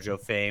Cigar Dojo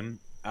fame,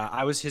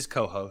 I was his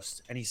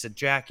co-host, and he said,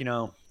 "Jack,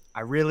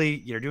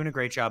 you're doing a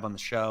great job on the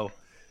show."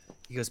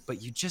 He goes,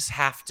 "But you just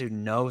have to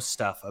know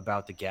stuff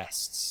about the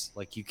guests.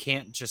 Like, you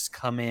can't just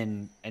come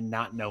in and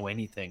not know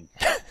anything.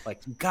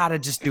 Like, you got to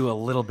just do a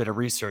little bit of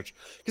research."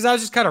 Because I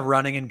was just kind of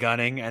running and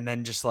gunning, and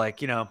then just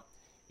like, when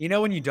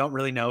you don't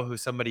really know who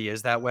somebody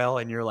is that well,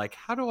 and you're like,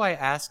 how do I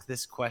ask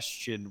this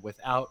question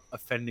without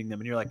offending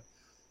them? And you're like,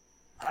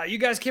 you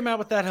guys came out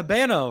with that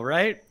Habano,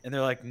 right? And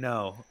they're like,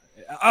 no.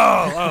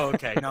 Oh,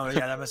 okay. No,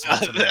 yeah, that must have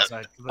been something else.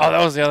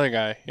 That was the other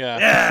guy.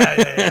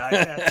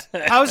 Yeah.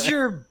 Yeah.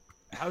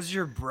 How's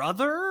your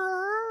brother?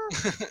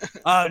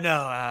 Oh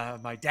no,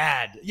 my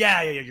dad.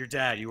 Yeah, your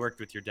dad. You worked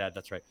with your dad.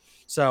 That's right.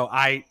 So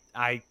I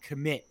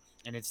commit,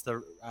 and it's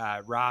the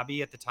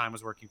Robbie at the time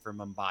was working for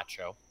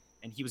Mombacho,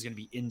 and he was going to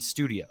be in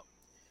studio.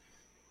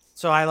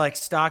 So I like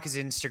stalk his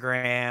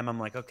Instagram. I'm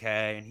like,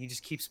 okay, and he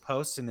just keeps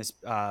posting this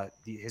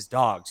his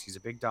dogs. He's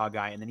a big dog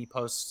guy, and then he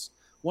posts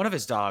one of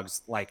his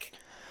dogs, like,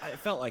 I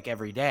felt like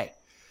every day.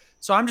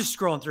 So I'm just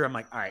scrolling through. I'm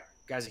like, all right,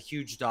 guy's a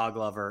huge dog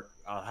lover.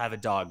 I'll have a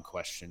dog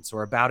question. So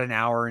we're about an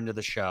hour into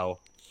the show.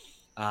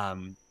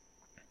 And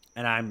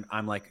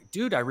I'm like,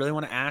 dude, I really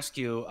want to ask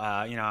you,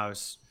 I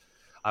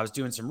was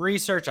doing some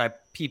research. I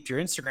peeped your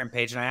Instagram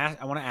page and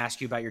I want to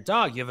ask you about your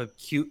dog. You have a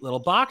cute little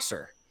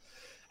boxer.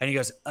 And he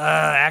goes,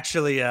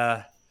 actually,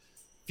 a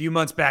few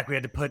months back, we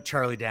had to put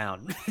Charlie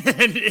down.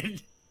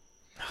 And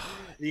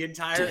the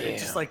entire, it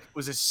just like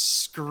was a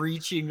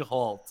screeching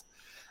halt.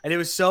 And it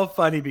was so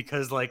funny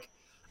because like,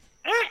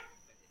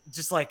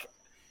 just like,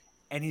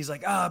 and he's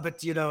like,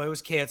 but it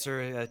was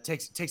cancer. It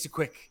takes a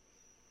quick.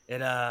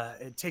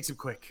 It takes him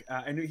quick.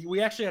 And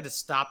we actually had to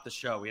stop the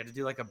show. We had to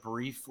do like a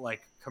brief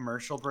like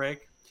commercial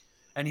break.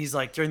 And he's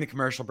like, during the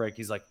commercial break,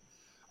 he's like,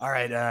 all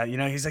right,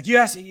 he's like,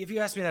 if you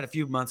asked me that a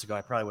few months ago,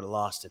 I probably would have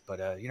lost it. But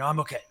I'm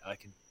okay.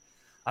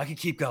 I can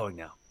keep going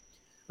now.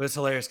 But it's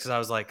hilarious because I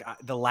was like,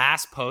 the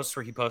last post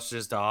where he posted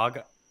his dog,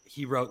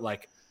 he wrote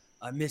like,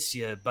 I miss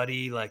you,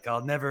 buddy. Like,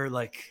 I'll never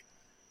like,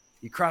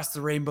 you crossed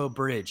the rainbow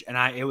bridge. And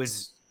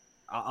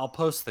I'll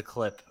post the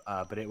clip,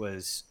 but it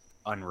was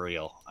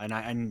unreal.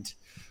 And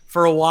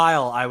for a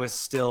while I was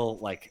still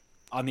like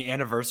on the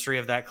anniversary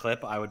of that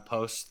clip, I would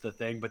post the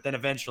thing, but then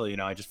eventually,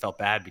 I just felt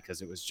bad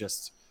because it was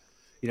just,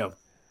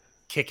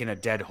 kicking a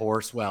dead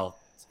horse. Well,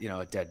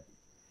 a dead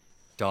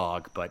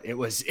dog, but it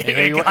was, and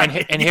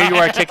here you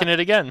are kicking it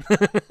again.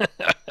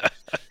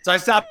 So I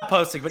stopped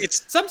posting, but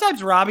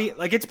sometimes Robbie,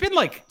 like it's been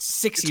like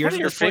 6 years. One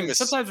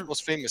of your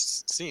most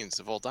famous scenes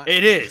of all time.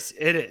 It is.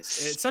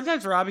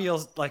 Sometimes Robbie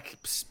will like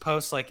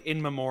post like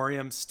in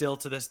memoriam still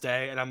to this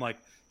day, and I'm like,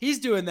 he's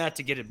doing that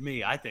to get at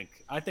me. I think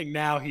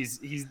now he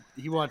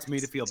wants me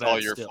to feel bad. All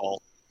your still.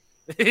 fault.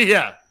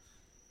 Yeah.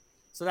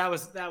 So that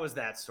was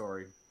that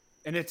story,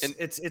 and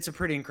it's a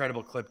pretty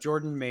incredible clip.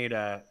 Jordan made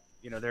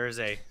there is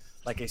a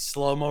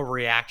slow-mo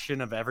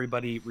reaction of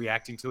everybody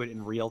reacting to it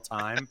in real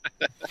time.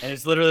 And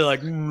it's literally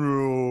like,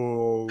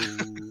 no.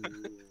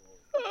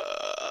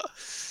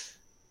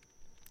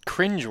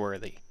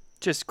 Cringeworthy.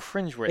 Just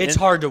cringeworthy. It's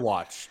hard to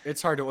watch.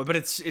 But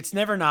it's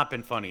never not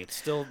been funny. It's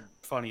still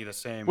funny the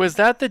same. Was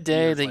that the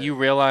day that you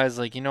realized,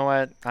 like, you know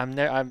what?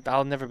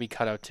 I'll never be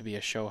cut out to be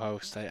a show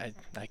host. I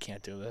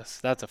can't do this.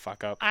 That's a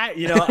fuck up. I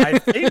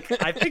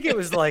think it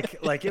was like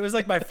it was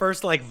like my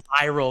first like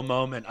viral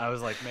moment. I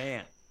was like,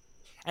 man.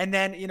 And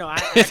then,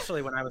 I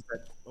actually, when I was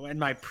in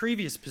my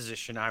previous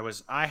position,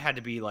 I had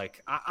to be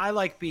like, I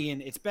like being,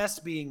 it's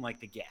best being like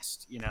the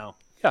guest, Yeah.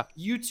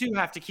 You two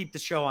have to keep the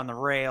show on the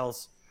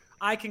rails.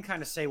 I can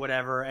kind of say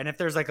whatever. And if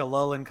there's like a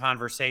lull in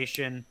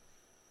conversation,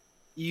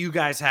 you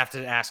guys have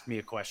to ask me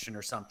a question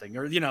or something,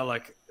 or,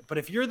 but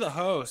if you're the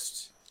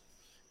host,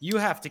 you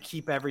have to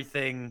keep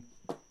everything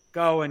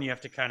going. You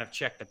have to kind of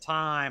check the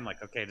time.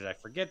 Like, okay, did I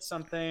forget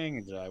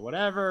something? Did I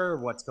whatever?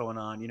 What's going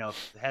on? You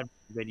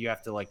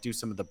have to like do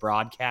some of the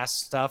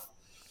broadcast stuff.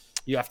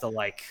 You have to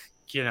like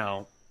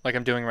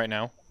I'm doing right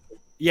now.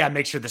 Yeah,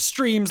 make sure the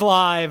stream's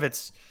live.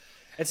 It's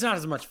not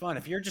as much fun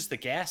if you're just the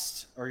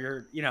guest or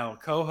you're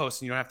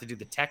co-host and you don't have to do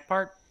the tech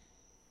part.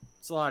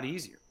 It's a lot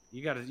easier.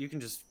 You can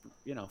just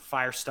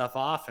fire stuff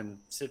off and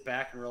sit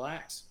back and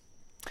relax.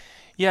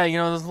 Yeah,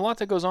 there's a lot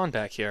that goes on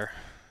back here.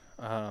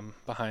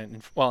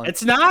 Behind, well,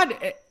 it's not.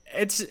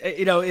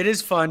 It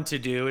is fun to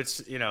do.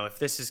 It's if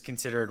this is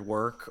considered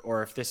work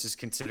or if this is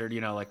considered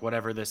like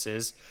whatever this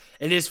is,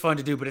 it is fun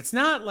to do. But it's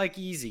not like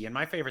easy. And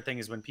my favorite thing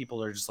is when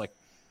people are just like,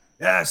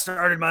 yeah, I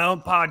started my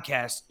own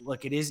podcast.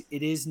 Look, it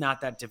is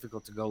not that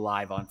difficult to go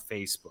live on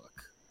Facebook,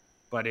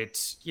 but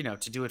it's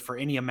to do it for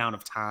any amount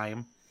of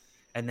time,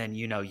 and then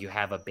you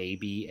have a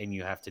baby and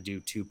you have to do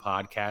 2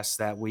 podcasts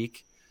that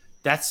week.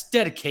 That's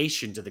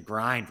dedication to the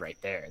grind right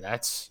there.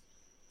 That's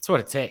what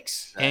it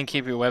takes. And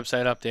keep your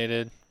website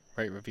updated,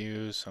 write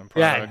reviews on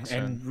products.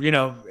 Yeah, and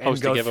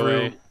post a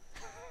giveaway.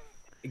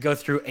 Go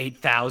through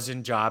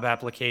 8,000 job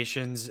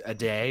applications a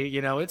day.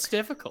 It's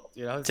difficult.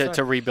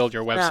 To rebuild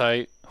your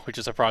website, which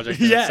is a project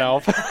in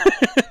itself.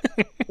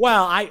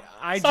 Well, I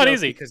it's not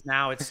easy because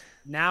now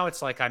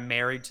it's like I'm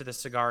married to the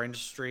cigar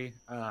industry.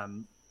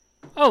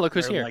 Oh, look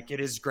who's here! Like it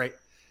is great.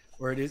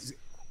 Where it is.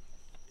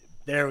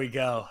 There we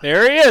go.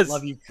 There he is.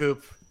 Love you,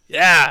 Coop.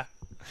 Yeah.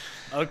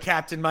 Oh,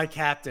 Captain, my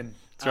captain.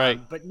 That's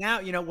right. But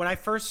now, when I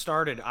first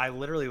started, I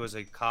literally was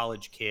a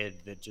college kid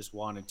that just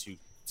wanted to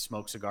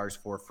smoke cigars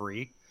for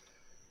free.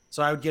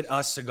 So I would get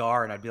a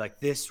cigar and I'd be like,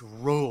 this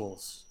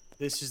rules.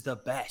 This is the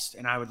best.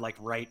 And I would like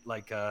write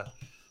like a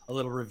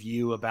little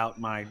review about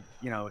my,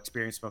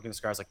 experience smoking the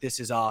cigars. Like,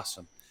 this is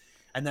awesome.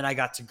 And then I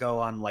got to go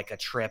on like a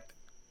trip,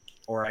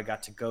 or I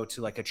got to go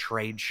to like a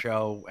trade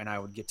show, and I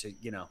would get to,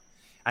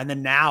 and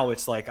then now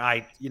it's like,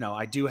 I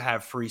do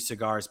have free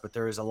cigars, but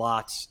there is a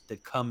lot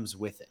that comes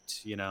with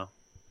it,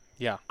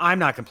 Yeah. I'm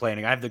not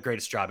complaining. I have the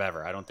greatest job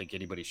ever. I don't think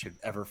anybody should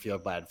ever feel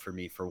bad for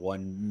me for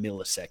 1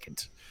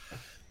 millisecond.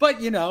 But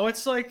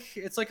it's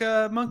like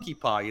a monkey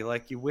paw.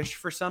 You wish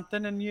for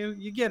something and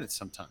you get it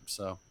sometimes.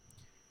 So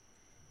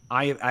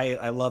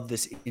I love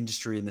this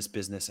industry and this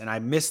business, and I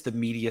miss the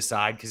media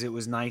side because it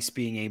was nice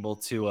being able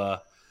to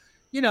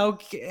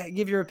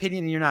give your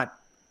opinion and you're not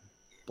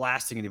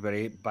blasting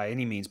anybody by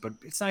any means, but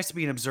it's nice to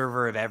be an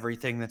observer of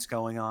everything that's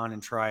going on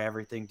and try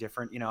everything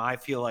different. I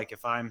feel like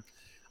if I'm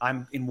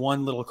in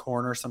one little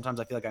corner, sometimes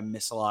I feel like I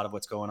miss a lot of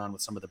what's going on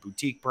with some of the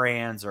boutique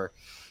brands, or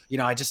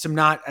I just am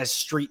not as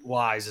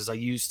streetwise as I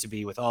used to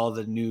be with all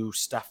the new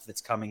stuff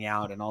that's coming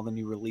out and all the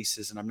new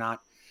releases. And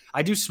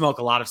I do smoke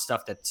a lot of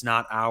stuff that's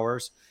not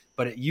ours,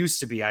 but it used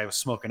to be I was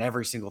smoking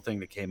every single thing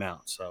that came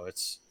out. So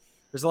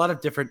there's a lot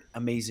of different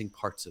amazing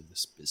parts of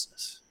this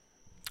business.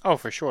 Oh,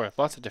 for sure.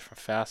 Lots of different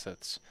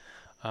facets.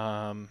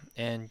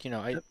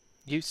 And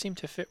you seem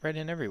to fit right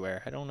in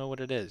everywhere. I don't know what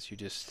it is. You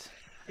just...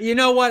 You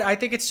know what? I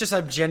think it's just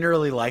I'm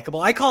generally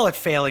likable. I call it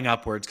failing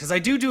upwards because I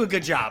do a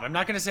good job. I'm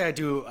not going to say I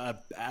do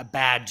a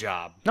bad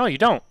job. No, you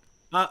don't.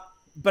 But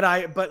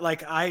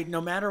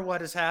no matter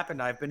what has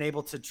happened, I've been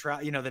able to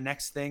try. The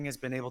next thing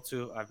I've been able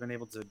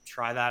to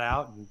try that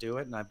out and do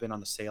it. And I've been on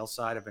the sales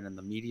side. I've been in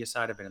the media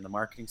side. I've been in the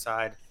marketing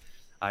side.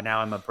 Now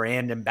I'm a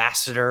brand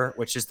ambassador,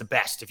 which is the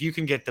best. If you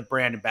can get the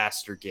brand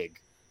ambassador gig,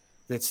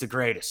 it's the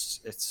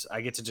greatest.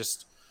 I get to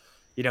just,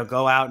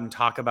 go out and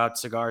talk about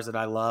cigars that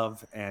I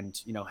love and,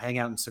 hang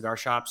out in cigar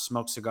shops,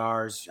 smoke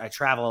cigars. I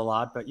travel a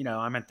lot, but,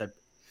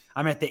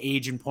 I'm at the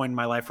age and point in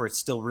my life where it's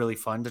still really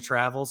fun to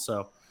travel.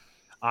 So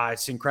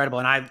it's incredible.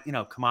 And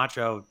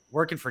Camacho,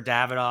 working for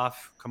Davidoff,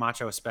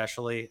 Camacho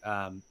especially,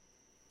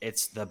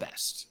 it's the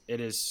best. It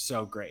is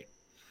so great.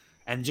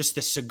 And just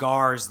the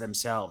cigars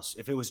themselves.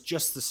 If it was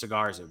just the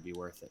cigars, it would be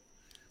worth it.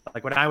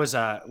 Like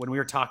when we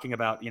were talking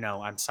about,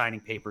 I'm signing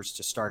papers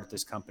to start at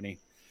this company,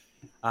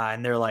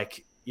 and they're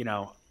like,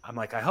 I'm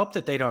like, I hope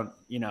that they don't,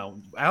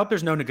 I hope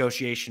there's no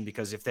negotiation,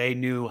 because if they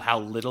knew how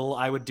little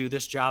I would do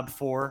this job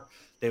for,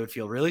 they would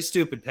feel really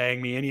stupid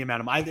paying me any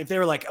amount of money. If they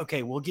were like,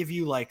 okay, we'll give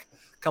you like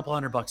a couple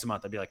 $100 a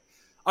month, I'd be like,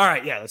 all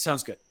right, yeah, that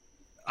sounds good.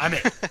 I'm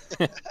in.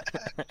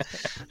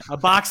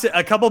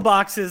 A couple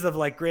boxes of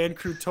like Grand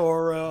Cru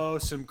Toro,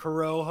 some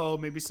Corojo,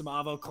 maybe some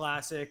Avo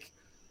Classic.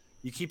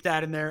 You keep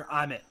that in there,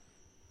 I'm in.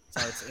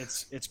 So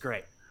it's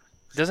great.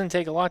 Doesn't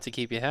take a lot to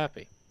keep you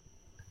happy.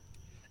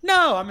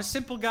 No, I'm a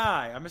simple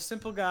guy.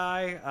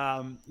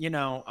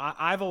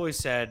 I've always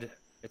said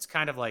it's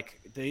kind of like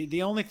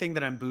the only thing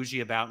that I'm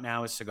bougie about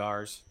now is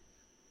cigars.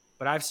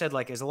 But I've said,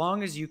 like, as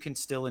long as you can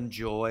still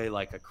enjoy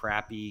like a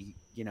crappy,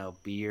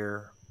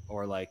 beer,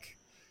 or like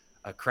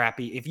a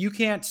crappy, if you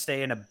can't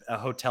stay in a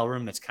hotel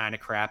room that's kind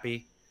of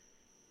crappy,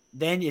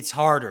 then it's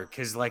harder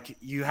because like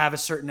you have a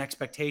certain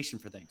expectation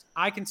for things.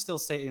 I can still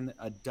stay in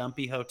a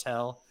dumpy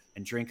hotel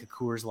and drink a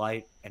Coors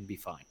Light and be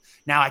fine.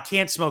 Now I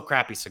can't smoke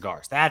crappy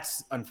cigars.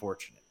 That's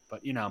unfortunate,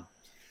 but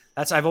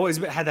I've always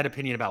had that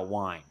opinion about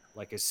wine.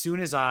 Like, as soon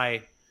as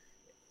I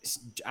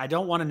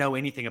don't want to know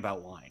anything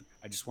about wine.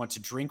 I just want to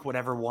drink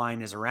whatever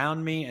wine is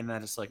around me, and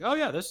then it's like, oh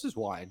yeah, this is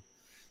wine.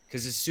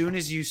 Because as soon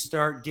as you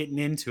start getting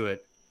into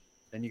it,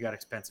 then you got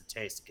expensive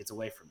taste. It gets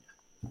away from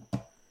you.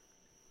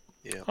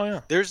 Yeah. Oh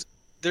yeah.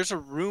 There's a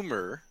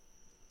rumor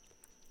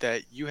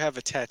that you have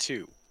a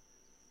tattoo.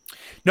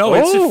 No,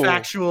 it's a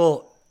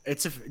factual.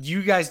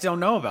 You guys don't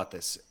know about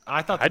this.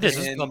 I thought this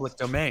was public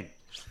domain.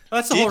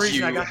 That's the whole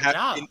reason I got the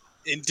job.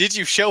 And did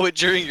you show it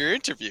during your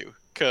interview?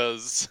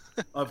 Because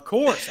of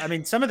course. I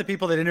mean, some of the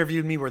people that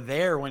interviewed me were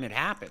there when it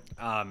happened.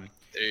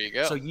 There you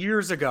go. So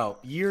years ago,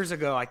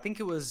 I think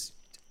it was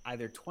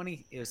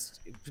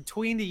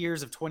between the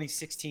years of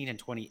 2016 and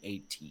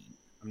 2018.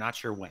 I'm not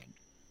sure when.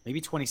 Maybe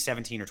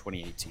 2017 or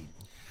 2018.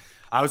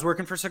 I was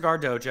working for Cigar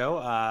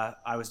Dojo.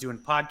 I was doing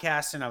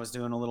podcasts and I was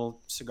doing a little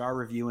cigar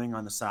reviewing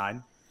on the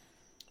side.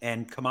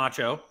 And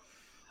Camacho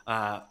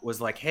was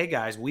like, "Hey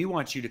guys, we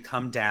want you to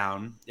come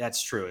down."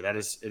 That's true. It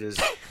is.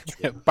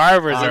 True.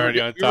 Barbara's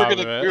already on top of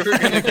it. We were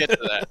gonna get to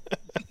that.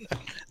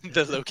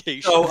 The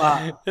location.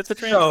 So it's a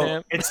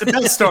tramp. It's the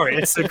best story.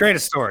 It's the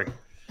greatest story.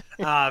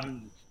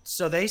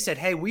 So they said,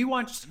 "Hey, we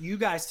want you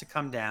guys to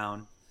come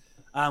down.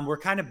 We're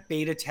kind of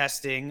beta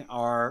testing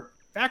our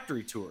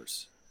factory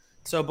tours."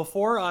 So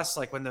before us,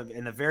 like in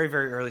the very,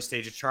 very early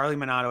stages, Charlie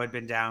Minato had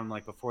been down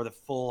like before the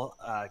full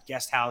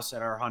guest house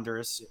at our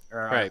Honduras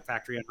our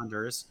factory in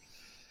Honduras.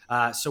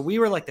 So we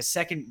were like the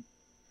second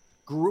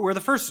group. We're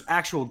the first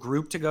actual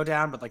group to go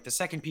down, but like the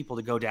second people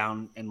to go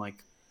down and like,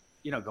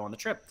 go on the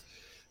trip.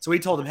 So we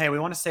told them, hey, we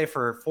want to stay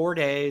for 4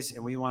 days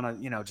and we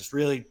want to, just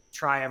really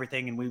try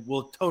everything, and we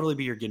will totally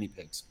be your guinea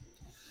pigs.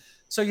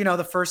 So,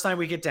 the first night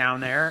we get down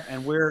there,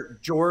 and we're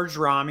George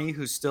Rami,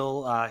 who's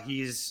still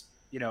he's,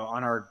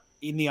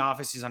 in the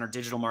office, he's on our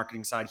digital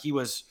marketing side. He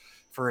was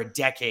for a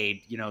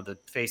decade, the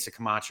face of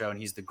Camacho, and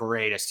he's the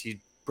greatest.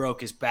 He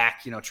broke his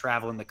back,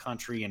 traveling the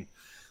country and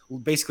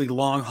basically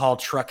long haul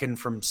trucking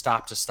from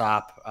stop to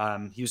stop.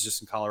 He was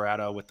just in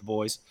Colorado with the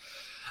boys.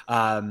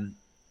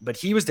 But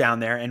he was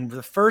down there, and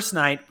the first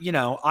night,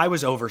 I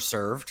was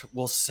overserved.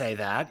 We'll say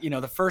that.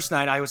 The first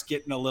night I was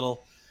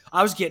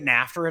getting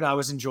after it. I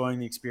was enjoying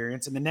the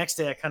experience. And the next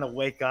day I kind of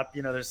wake up,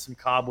 there's some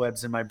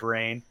cobwebs in my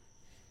brain.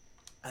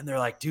 And they're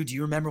like, dude, do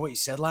you remember what you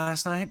said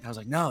last night? I was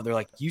like, no. They're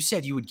like, you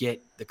said you would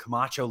get the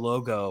Camacho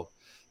logo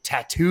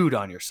tattooed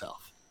on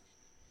yourself.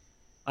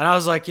 And I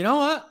was like, you know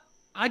what?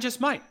 I just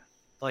might.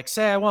 like,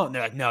 say I won't. And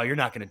they're like, no, you're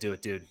not going to do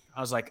it, dude.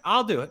 I was like,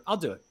 I'll do it.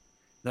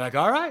 They're like,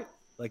 all right.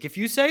 Like, if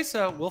you say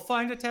so, we'll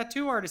find a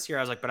tattoo artist here.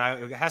 I was like, but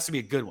it has to be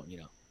a good one,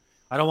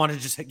 I don't want to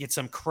just get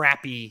some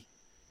crappy,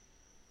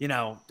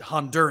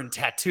 Honduran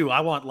tattoo. I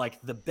want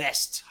like the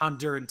best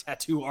Honduran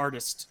tattoo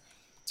artist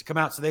to come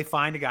out. So they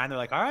find a guy and they're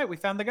like, all right, we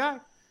found the guy.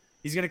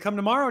 He's going to come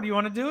tomorrow. Do you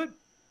want to do it?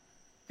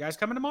 Guys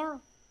coming tomorrow?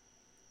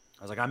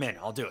 I was like, I'm in.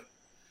 I'll do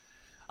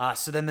it.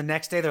 So then the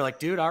next day they're like,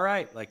 dude, all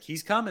right. Like,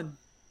 he's coming.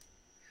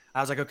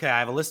 I was like, okay, I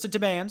have a list of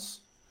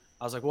demands.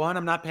 I was like, 1,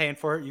 I'm not paying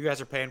for it. You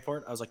guys are paying for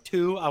it. I was like,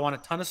 2, I want a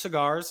ton of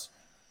cigars.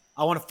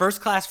 I want a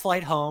first-class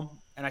flight home.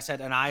 And I said,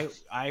 and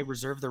I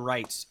reserve the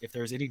rights. If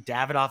there's any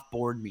Davidoff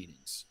board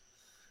meetings,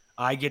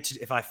 I get to,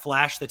 if I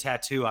flash the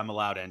tattoo, I'm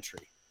allowed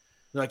entry.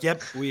 They're like,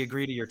 yep, we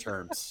agree to your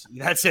terms.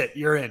 That's it.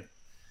 You're in. I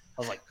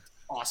was like,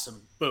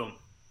 awesome. Boom.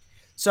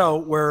 So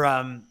we're,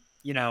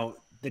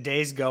 the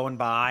day's going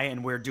by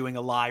and we're doing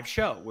a live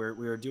show.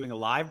 We're doing a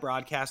live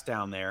broadcast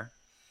down there.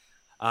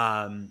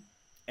 And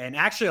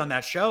actually on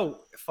that show,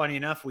 funny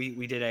enough,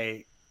 we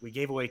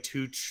gave away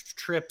 2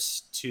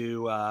 trips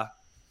to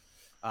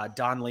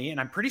Don Lee, and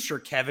I'm pretty sure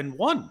Kevin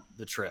won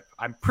the trip.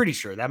 I'm pretty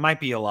sure. That might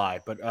be a lie,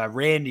 but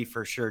Randy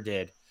for sure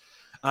did.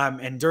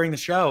 And during the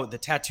show, the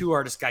tattoo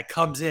artist guy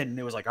comes in and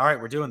it was like, all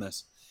right, we're doing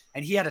this.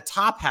 And he had a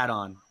top hat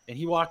on and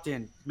he walked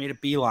in, made a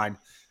beeline,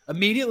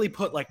 immediately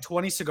put like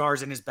 20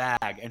 cigars in his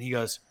bag. And he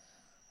goes,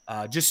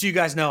 just so you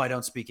guys know, I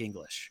don't speak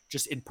English,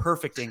 just in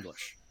perfect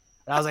English.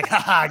 And I was like,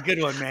 haha, good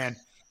one, man.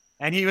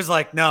 And he was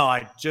like, no,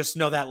 I just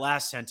know that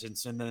last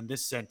sentence. And then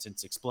this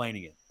sentence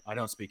explaining it. I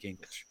don't speak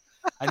English.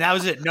 And that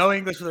was it. No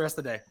English for the rest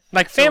of the day.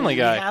 Like Family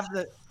Guy.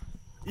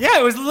 Yeah,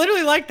 it was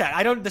literally like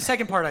that. The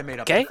second part I made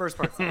up. Okay. The first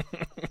part.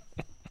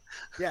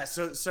 Yeah.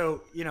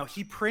 So,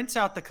 he prints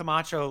out the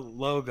Camacho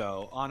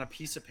logo on a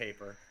piece of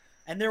paper.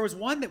 And there was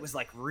one that was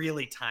like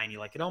really tiny.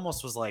 Like it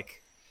almost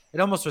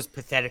was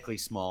pathetically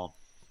small.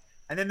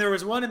 And then there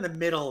was one in the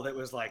middle that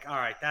was like, all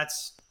right,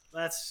 that's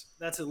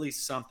at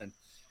least something.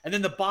 And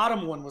then the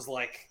bottom one was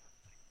like,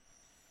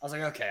 I was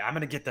like, okay, I'm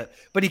going to get that.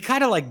 But he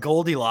kind of like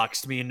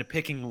Goldilocks me into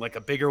picking like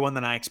a bigger one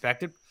than I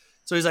expected.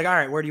 So he's like, all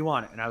right, where do you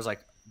want it? And I was like,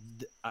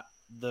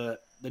 the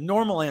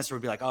normal answer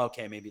would be like, oh,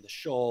 okay, maybe the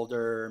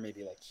shoulder,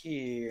 maybe like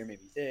here,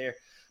 maybe there.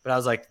 But I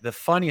was like, the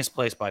funniest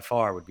place by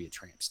far would be a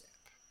tramp stamp.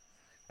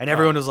 And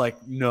everyone was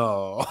like,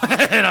 no.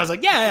 And I was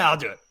like, yeah, I'll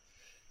do it.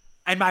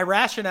 And my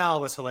rationale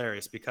was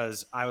hilarious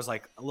because I was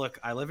like, look,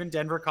 I live in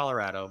Denver,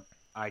 Colorado.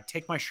 I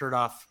take my shirt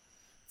off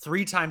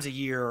 3 times a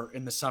year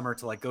in the summer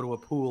to like go to a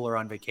pool or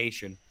on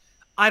vacation.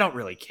 I don't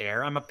really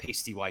care. I'm a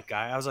pasty white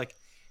guy. I was like,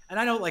 and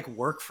I don't like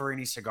work for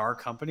any cigar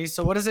companies.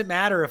 So what does it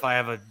matter if I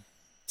have a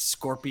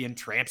Scorpion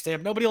tramp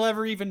stamp? Nobody will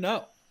ever even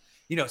know.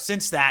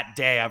 Since that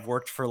day, I've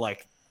worked for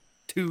like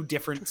 2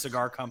 different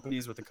cigar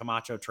companies with a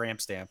Camacho tramp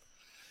stamp.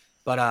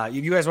 But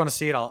you guys want to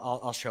see it?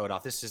 I'll show it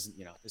off. This isn't,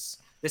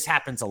 this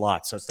happens a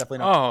lot. So it's definitely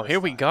not. Oh, here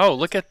we go.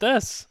 Look at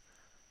this.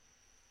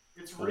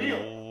 It's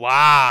real.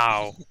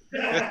 Wow.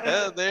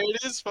 There it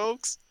is,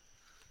 folks.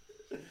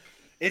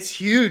 It's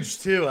huge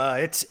too.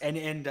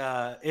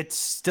 It's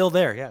still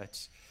there. Yeah.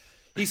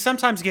 He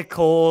sometimes get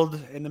cold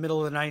in the middle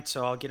of the night,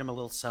 so I'll get him a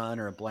little sun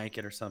or a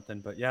blanket or something.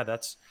 But yeah,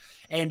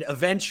 and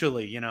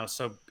eventually,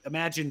 so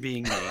imagine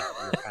being me.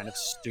 You're kind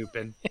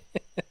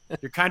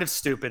of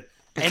stupid.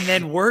 And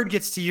then word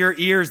gets to your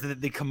ears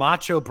that the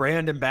Camacho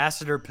brand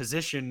ambassador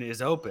position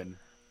is open.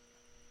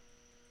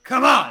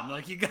 Come on,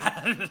 like you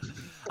got.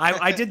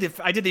 I did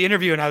the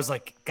interview and I was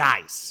like,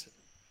 guys,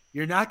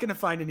 you're not going to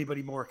find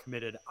anybody more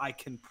committed. I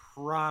can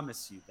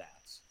promise you that.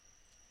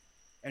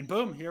 And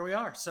boom, here we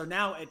are. So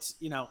now it's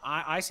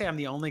I say I'm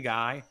the only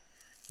guy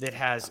that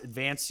has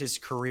advanced his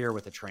career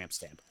with a tramp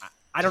stamp.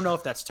 I don't know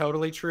if that's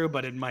totally true,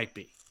 but it might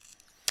be.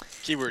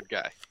 Keyword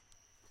guy.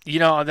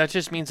 That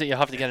just means that you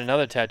have to get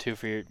another tattoo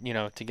for your,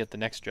 to get the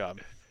next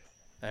job.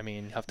 I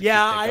mean, you have to.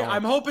 Yeah, keep that going.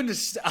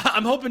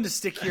 I'm hoping to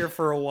stick here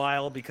for a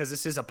while because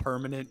this is a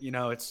permanent.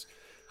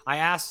 I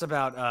asked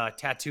about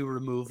tattoo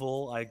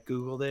removal. I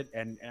Googled it,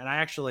 and I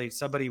actually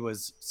somebody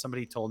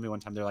told me one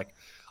time they're like,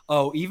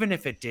 oh, even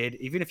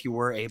if you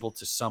were able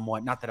to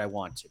somewhat, not that I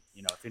want to,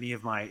 if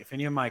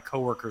any of my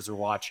coworkers are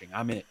watching,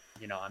 I'm in it.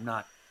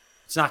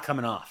 It's not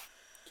coming off.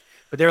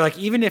 But they're like,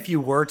 even if you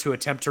were to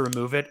attempt to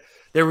remove it,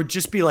 there would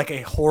just be like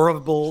a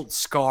horrible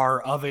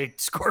scar of a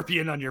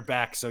scorpion on your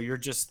back. So you're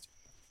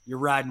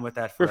riding with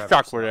that forever. We're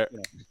stuck with it.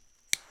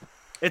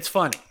 It's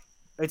funny.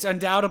 It's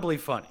undoubtedly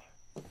funny.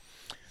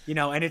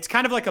 And it's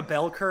kind of like a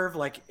bell curve.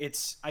 Like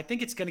I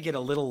think it's going to get a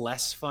little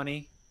less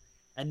funny.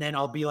 And then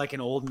I'll be like an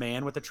old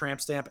man with a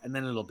tramp stamp. And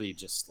then it'll be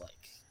just like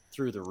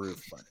through the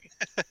roof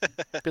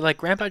funny. Be like,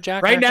 Grandpa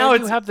Jack, right now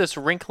you have this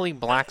wrinkly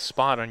black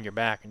spot on your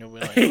back. And you'll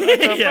be like,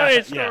 that's a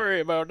funny story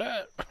about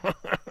that.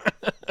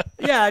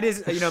 Yeah, it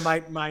is.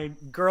 My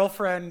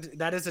girlfriend,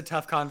 that is a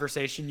tough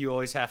conversation you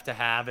always have to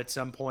have at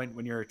some point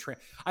when you're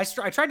I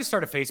tried to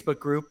start a Facebook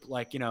group,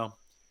 like,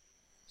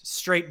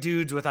 straight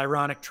dudes with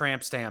ironic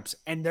tramp stamps.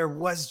 And there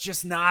was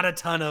just not a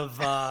ton of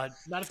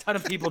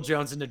people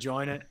jonesing to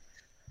join it.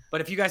 But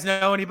if you guys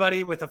know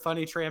anybody with a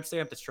funny tramp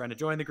stamp that's trying to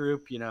join the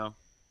group,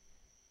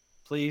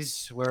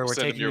 please, where we're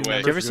Send 'em taking your new way.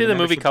 Did you members. ever see the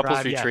movie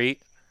Couples Yeah.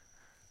 Retreat?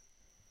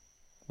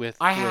 I With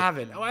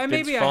haven't. Oh, Vince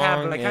maybe I have,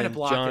 but I Vaughn kind of and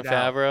blocked Jon it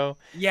out. Favreau.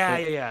 Yeah,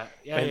 When-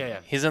 yeah.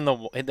 He's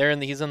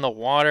in he's in the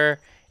water,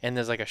 and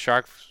there's like a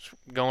shark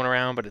going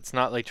around, but it's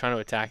not like trying to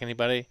attack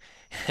anybody.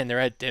 And they're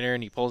at dinner,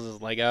 and he pulls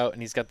his leg out,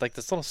 and he's got like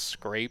this little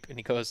scrape, and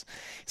he's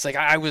like,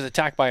 I was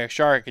attacked by a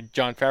shark, and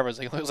Jon Favreau's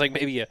like, it was like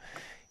maybe you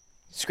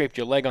scraped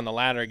your leg on the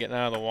ladder getting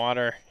out of the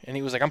water, and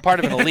he was like, I'm part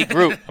of an elite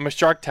group. I'm a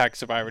shark attack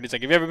survivor. And he's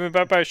like, have you ever been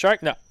bit by a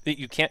shark? No,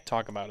 you can't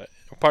talk about it.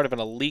 I'm part of an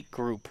elite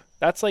group.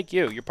 That's like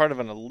you. You're part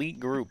of an elite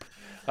group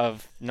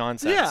of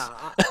nonsense.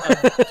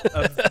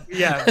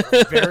 Yeah,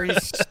 very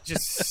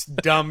just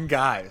dumb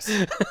guys.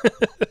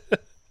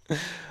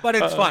 But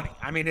it's funny.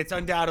 I mean, it's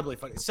undoubtedly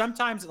funny.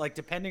 Sometimes, like,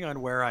 depending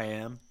on where I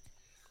am,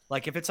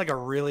 like if it's like a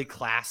really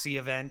classy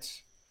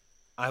event,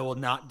 I will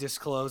not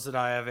disclose that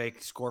I have a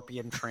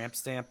Scorpion tramp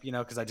stamp,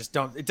 because I just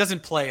don't. It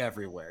doesn't play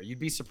everywhere. You'd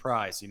be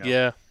surprised,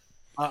 Yeah.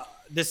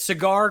 The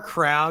cigar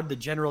crowd, the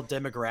general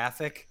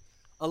demographic,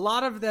 a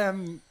lot of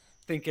them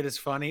think it is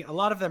funny. A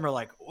lot of them are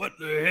like, "What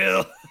the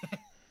hell?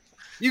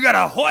 You got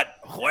a what?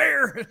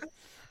 Where?"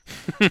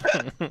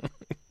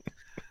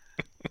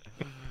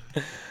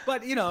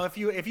 But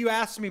if you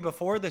asked me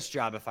before this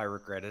job if I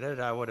regretted it,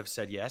 I would have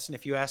said yes. And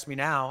if you asked me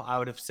now, I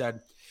would have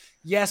said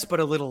yes,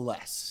 but a little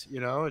less.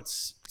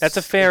 That's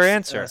a fair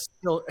answer.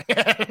 Still,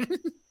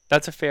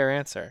 That's a fair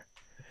answer.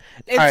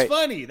 it's right.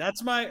 funny.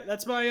 That's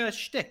my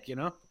shtick.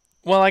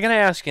 Well, I'm going to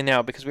ask you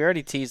now because we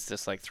already teased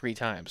this like 3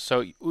 times.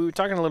 So we were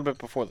talking a little bit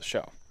before the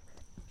show.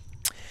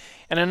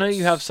 And I know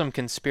you have some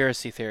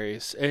conspiracy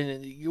theories.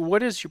 And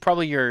what is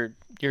probably your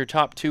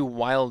top 2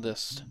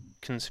 wildest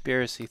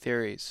conspiracy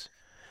theories?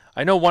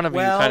 I know one of you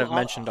kind of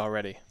mentioned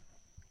already.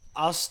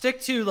 I'll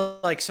stick to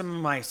like some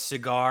of my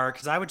cigar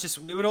because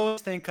we would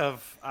always think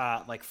of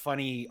like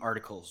funny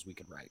articles we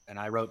could write. And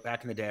I wrote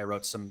back in the day, I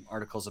wrote some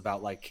articles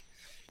about like,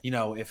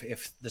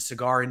 if the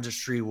cigar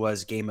industry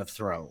was Game of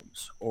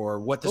Thrones, or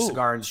what the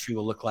cigar industry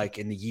will look like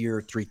in the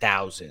year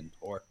 3000,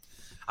 or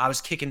I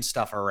was kicking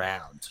stuff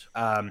around.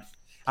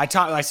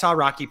 I saw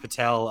Rocky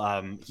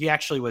Patel. He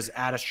actually was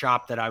at a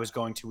shop that I was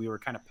going to. We were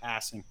kind of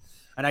passing.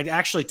 And I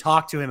actually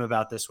talked to him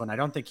about this one. I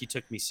don't think he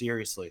took me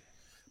seriously.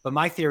 But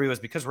my theory was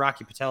because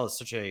Rocky Patel is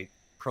such a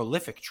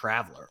prolific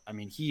traveler. I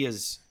mean, he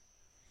has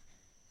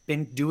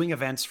been doing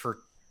events for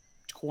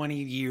 20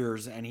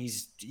 years and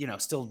he's,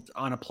 still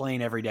on a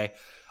plane every day.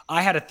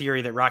 I had a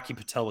theory that Rocky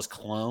Patel was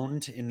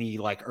cloned in the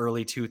like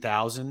early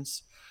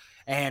 2000s.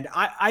 And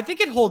I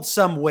think it holds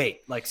some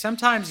weight. Like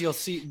sometimes you'll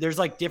see there's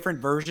like different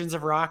versions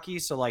of Rocky.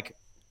 So like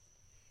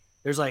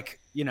there's like,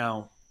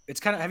 it's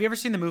kind of, have you ever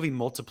seen the movie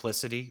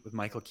Multiplicity with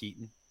Michael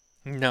Keaton?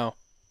 No.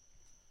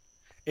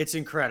 It's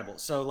incredible.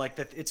 So like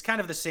that, it's kind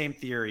of the same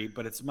theory,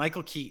 but it's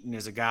Michael Keaton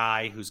is a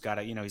guy who's got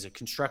he's a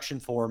construction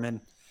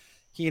foreman.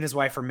 He and his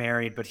wife are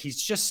married, but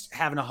he's just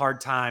having a hard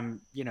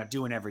time,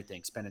 doing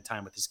everything, spending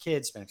time with his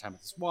kids, spending time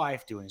with his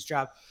wife, doing his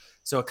job.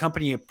 So a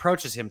company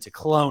approaches him to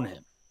clone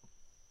him.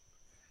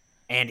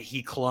 And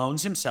he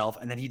clones himself,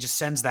 and then he just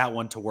sends that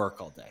one to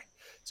work all day.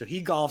 So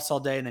he golfs all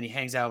day, and then he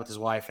hangs out with his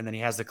wife, and then he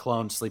has the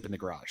clone sleep in the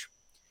garage.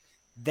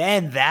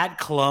 Then that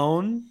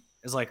clone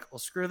is like, well,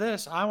 screw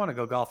this. I want to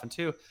go golfing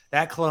too.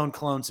 That clone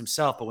clones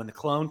himself. But when the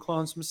clone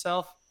clones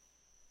himself,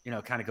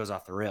 it kind of goes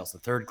off the rails. The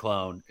third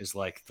clone is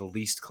like the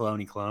least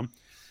cloney clone.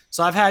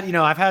 So I've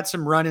had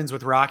some run-ins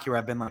with Rocky where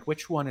I've been like,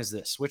 which one is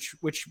this? Which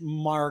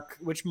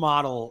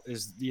model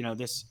is,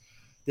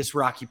 this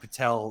Rocky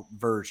Patel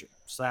version?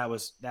 So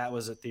that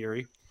was a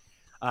theory.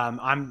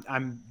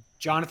 I'm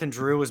Jonathan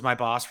Drew was my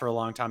boss for a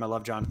long time. I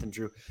love Jonathan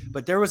Drew.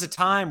 But there was a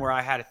time where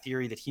I had a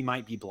theory that he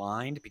might be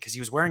blind because he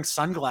was wearing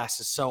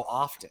sunglasses so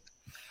often.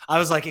 I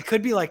was like, it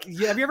could be like,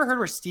 have you ever heard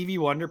where Stevie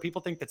Wonder,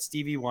 people think that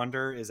Stevie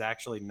Wonder is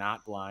actually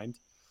not blind?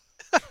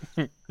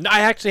 No,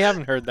 I actually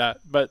haven't heard that,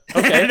 but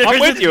okay, I'm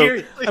with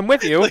you. I'm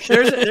with you.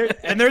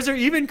 There's an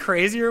even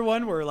crazier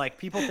one where like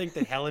people think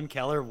that Helen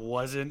Keller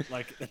wasn't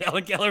like, that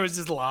Helen Keller was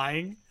just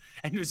lying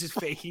and was just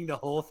faking the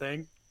whole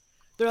thing.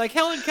 They're like,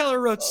 Helen Keller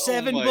wrote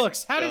 7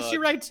 books. How did she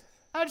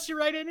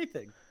write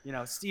anything?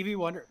 Stevie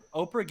Wonder,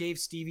 Oprah gave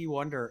Stevie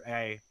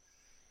Wonder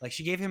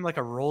she gave him like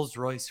a Rolls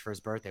Royce for his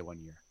birthday one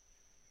year.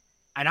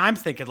 And I'm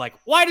thinking like,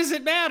 why does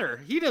it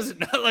matter? He doesn't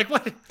know. Like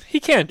what? He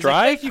can't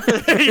drive. Thank you for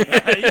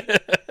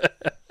that.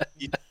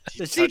 He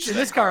The seats in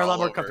this car are a lot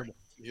more over. comfortable.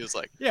 He was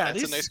like, Yeah,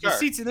 that's a nice car. the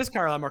seats in this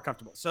car are a lot more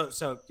comfortable. So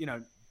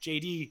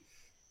JD.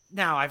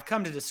 Now I've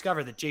come to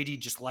discover that JD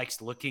just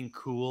likes looking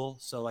cool.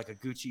 So like a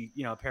Gucci,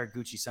 a pair of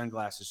Gucci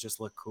sunglasses just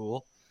look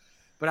cool.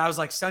 But I was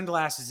like,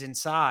 sunglasses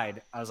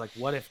inside. I was like,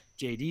 what if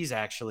JD's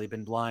actually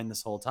been blind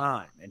this whole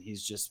time and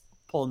he's just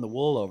pulling the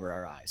wool over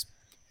our eyes?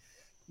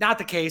 Not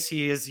the case.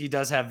 He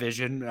does have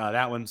vision.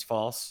 That one's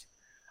false.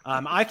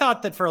 I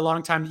thought that for a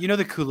long time,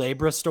 the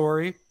Culebra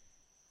story.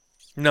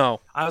 No,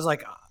 I was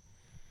like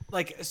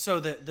so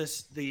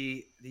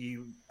the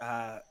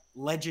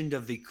legend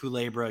of the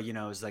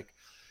Culebra, is like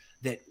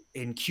that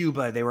in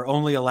Cuba they were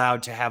only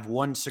allowed to have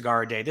one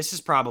cigar a day. This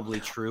is probably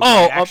true. but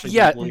Oh, I actually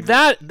yeah, don't believe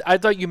that I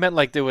thought you meant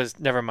like there was.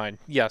 Never mind.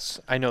 Yes,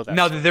 I know that.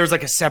 No, there was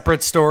like a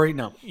separate story.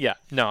 No, Yeah,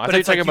 no, I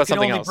but thought you were it's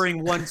talking like about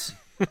something else.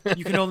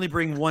 you can only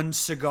bring one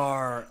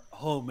cigar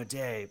home a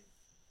day.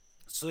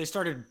 So they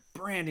started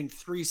branding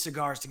 3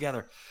 cigars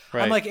together.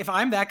 Right. I'm like, if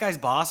I'm that guy's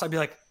boss, I'd be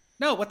like,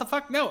 no, what the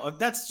fuck? No,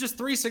 that's just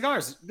 3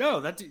 cigars. No,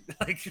 that's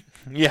like,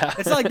 Yeah.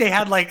 it's not like they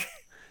had like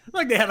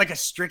a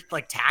strict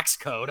like tax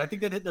code. I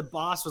think that the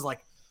boss was like,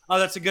 oh,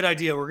 that's a good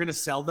idea. We're gonna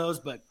sell those,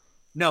 but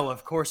no,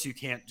 of course you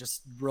can't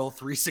just roll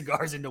 3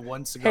 cigars into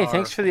one cigar. Hey,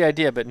 thanks for the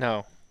idea, but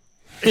no.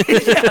 Yeah,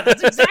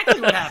 that's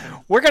exactly what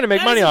happened. We're gonna make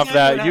That money is off exactly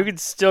that. what You happened. can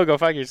still go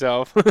fuck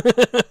yourself.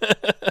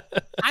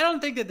 I don't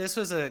think that this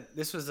was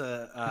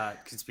a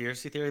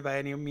conspiracy theory by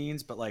any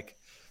means, but like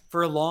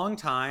for a long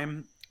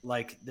time,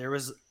 like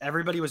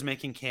everybody was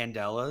making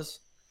candelas,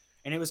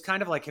 and it was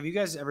kind of like, have you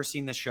guys ever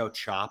seen the show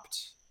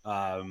Chopped?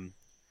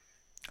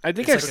 I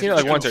think It's I've like a seen it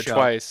like once or cooking show.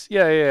 twice.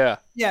 Yeah.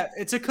 Yeah,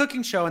 it's a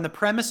cooking show, and the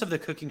premise of the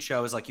cooking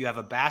show is like you have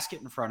a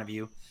basket in front of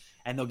you,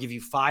 and they'll give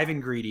you 5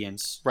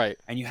 ingredients, Right.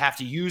 and you have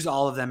to use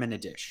all of them in a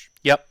dish.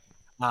 Yep.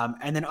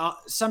 And then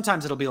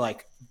sometimes it'll be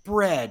like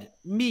bread,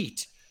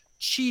 meat,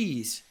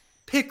 cheese,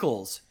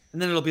 pickles,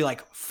 and then it'll be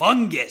like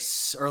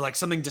fungus or like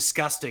something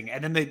disgusting.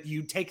 And then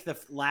you take the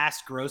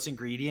last gross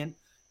ingredient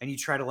and you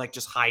try to like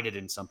just hide it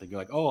in something. You're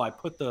like, oh, I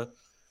put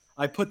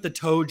the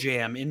toe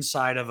jam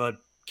inside of a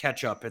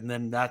ketchup, and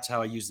then that's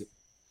how I used it.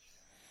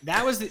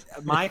 That was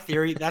my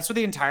theory. That's what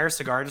the entire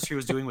cigar industry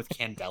was doing with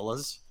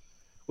candelas.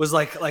 Was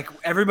like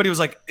everybody was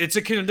like, it's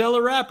a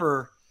candela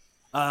wrapper.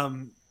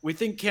 We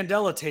think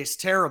candela tastes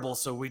terrible,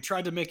 so we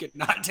tried to make it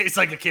not taste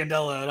like a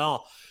candela at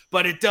all.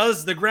 But it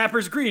does. The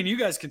wrapper's green. You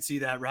guys can see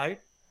that, right?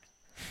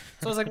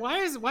 So I was like,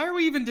 why are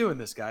we even doing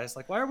this, guys?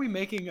 Like, why are we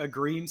making a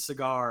green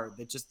cigar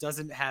that just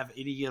doesn't have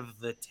any of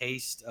the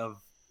taste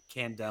of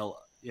candela?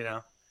 You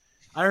know,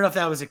 I don't know if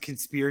that was a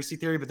conspiracy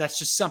theory, but that's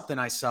just something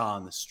I saw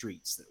on the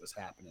streets that was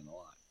happening a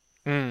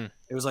lot.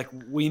 It was like,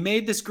 we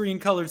made this green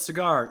colored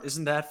cigar.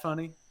 Isn't that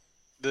funny?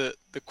 The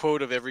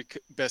quote of every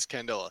best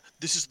candela: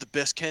 "This is the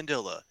best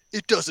candela.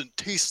 It doesn't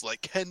taste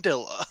like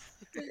candela."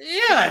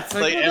 Yeah, it's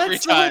Like well, every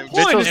that's the whole time,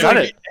 point. Mitchell's It's done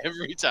like- it.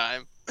 every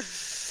time.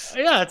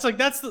 Yeah, it's like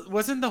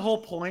wasn't the whole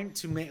point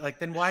to make like,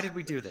 then why did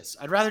we do this?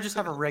 I'd rather just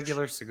have a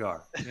regular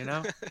cigar, you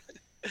know?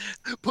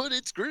 But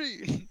it's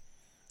green.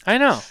 I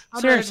know.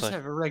 I'd rather just Seriously.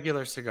 have a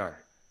regular cigar.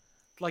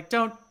 Like,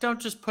 don't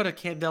just put a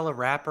candela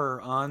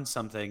wrapper on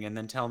something and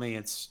then tell me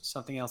it's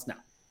something else. No.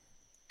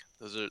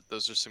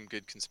 Those are some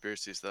good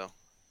conspiracies, though.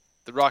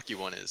 The Rocky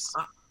one is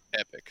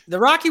epic. The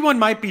Rocky one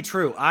might be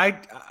true.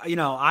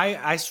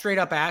 I straight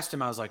up asked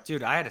him. I was like,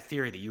 dude, I had a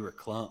theory that you were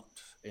cloned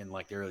in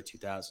like the early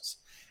 2000s.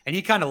 And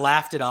he kind of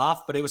laughed it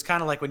off, but it was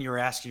kind of like when you were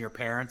asking your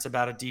parents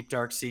about a deep,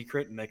 dark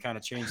secret and they kind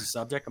of changed the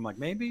subject. I'm like,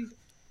 maybe,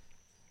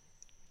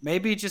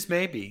 just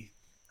maybe.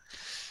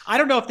 I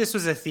don't know if this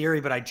was a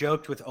theory, but I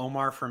joked with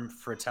Omar from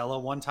Fratello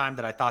one time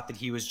that I thought that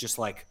he was just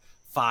like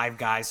 5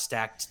 guys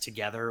stacked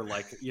together,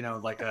 like, you know,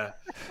 like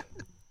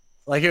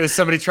it was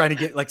somebody trying to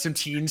get, like some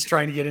teens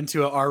trying to get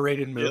into an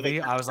R-rated movie.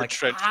 like I was a like,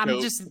 trench I'm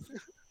coat.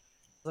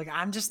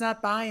 just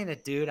not buying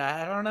it, dude.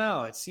 I don't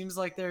know. It seems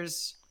like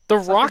there's The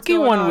something's Rocky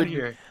going one on would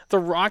here. the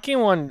Rocky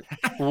one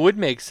would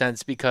make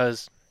sense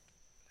because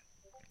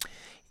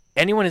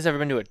anyone who's ever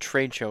been to a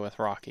trade show with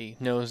Rocky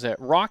knows that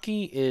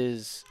Rocky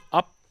is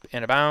up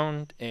and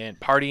abound and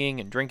partying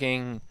and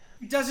drinking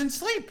He doesn't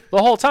sleep. the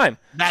whole time.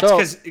 That's So-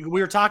 because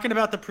we were talking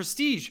about the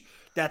Prestige.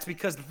 That's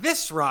because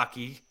this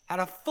Rocky had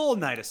a full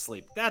night of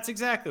sleep. That's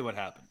exactly what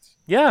happens.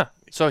 Yeah.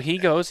 So he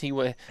goes.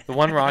 The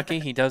one Rocky.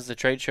 He does the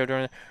trade show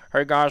during.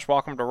 Hey guys,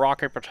 welcome to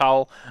Rocky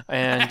Patel,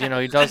 and he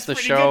does That's the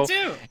pretty show,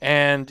 good, too.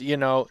 and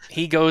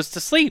he goes to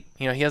sleep.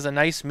 He has a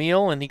nice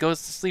meal, and he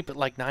goes to sleep at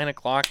like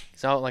 9:00.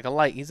 He's out like a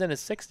light. He's in his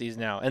 60s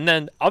now, and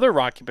then other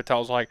Rocky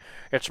Patel's like,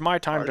 "It's my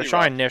time Party to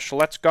shine, Nish.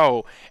 Let's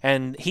go."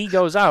 And he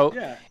goes out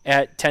Yeah.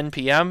 at 10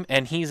 p.m.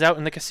 and he's out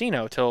in the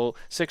casino till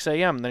 6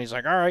 a.m. Then he's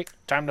like, "All right,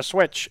 time to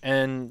switch."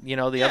 And the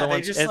other They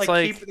ones, just it's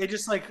they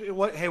just like,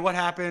 what? Hey, what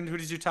happened? Who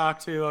did you talk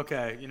to?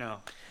 Okay,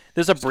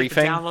 there's a just keep the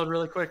briefing. download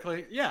really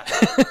quickly. Yeah.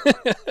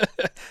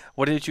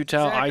 What did you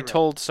tell? Exactly I right.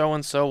 told so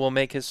and so we'll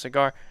make his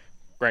cigar.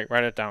 Right,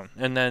 write it down,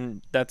 and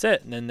then that's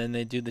it. And then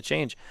they do the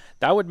change.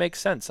 That would make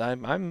sense.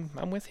 I'm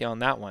with you on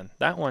that one.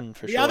 That one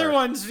for The sure. other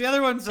one's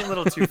a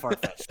little too far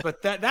fetched,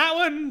 but that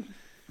one,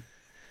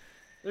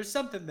 there's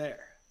something there.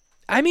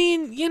 I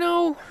mean,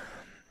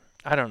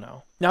 I don't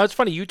know. Now it's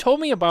funny. You told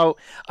me about.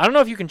 I don't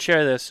know if you can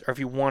share this or if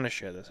you want to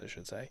share this. I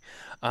should say.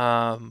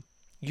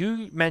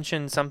 You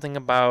mentioned something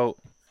about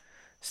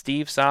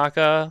Steve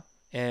Saka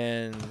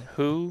and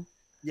who.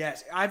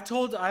 Yes, I've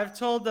told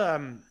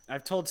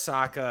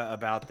Saka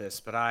about this,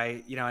 but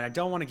and I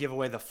don't want to give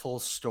away the full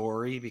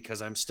story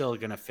because I'm still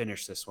gonna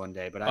finish this one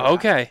day. But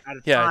Okay. at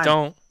a Yeah.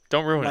 time,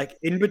 Don't ruin it. like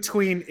in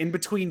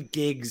between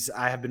gigs,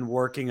 I have been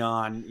working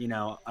on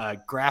a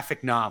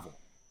graphic novel,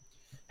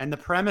 and the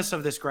premise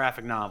of this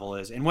graphic novel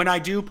is, and when I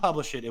do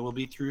publish it, it will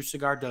be through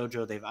Cigar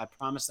Dojo. I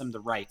promised them the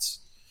rights.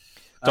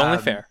 It's only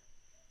fair.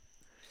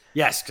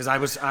 Yes,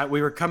 because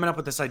we were coming up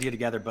with this idea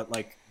together, but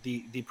like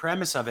the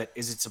premise of it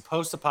is it's a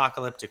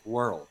post-apocalyptic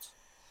world,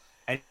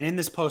 and in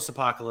this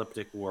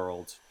post-apocalyptic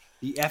world,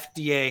 the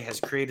FDA has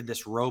created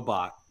this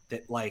robot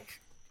that like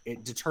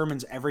it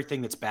determines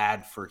everything that's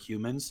bad for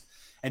humans,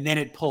 and then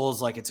it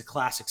pulls like it's a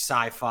classic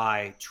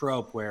sci-fi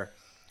trope where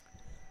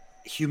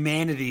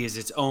humanity is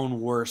its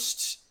own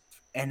worst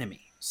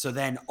enemy. So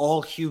then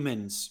all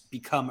humans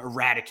become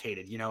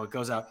eradicated. You know, it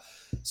goes out.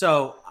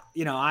 So,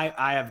 you know,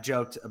 I have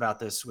joked about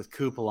this with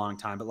Coop a long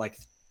time, but like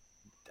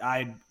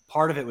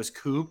part of it was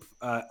Coop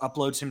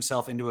uploads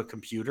himself into a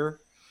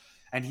computer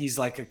and he's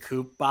like a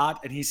Coop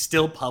bot and he's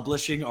still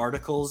publishing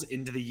articles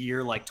into the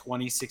year like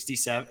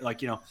 2067,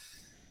 like, you know,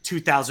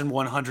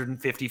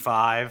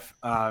 2155.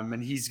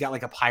 And he's got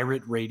like a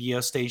pirate radio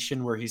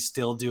station where he's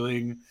still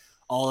doing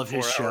all of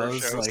his 4-hour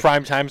shows. shows. Like,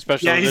 Prime time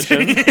special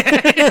edition.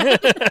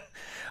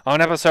 On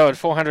episode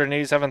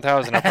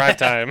 487,000 of prime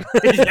time.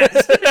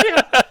 Yes.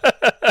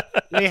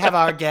 We have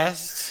our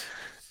guest.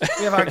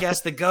 We have our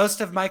guest, the ghost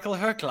of Michael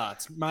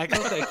Herklotz.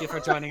 Michael, thank you for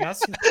joining us.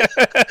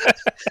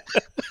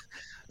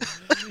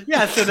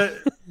 Yeah, so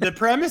the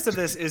premise of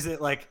this is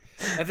that like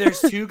if there's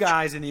two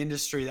guys in the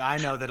industry that I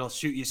know that'll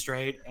shoot you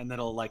straight and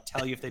that'll like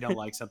tell you if they don't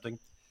like something,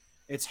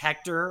 it's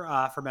Hector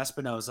from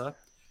Espinoza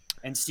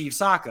and Steve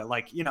Saka.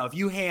 Like, you know, if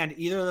you hand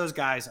either of those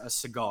guys a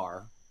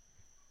cigar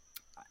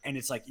and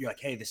it's like you're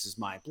like, hey, this is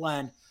my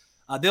blend,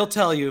 they'll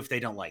tell you if they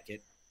don't like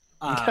it.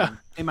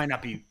 They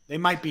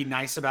might be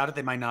nice about it.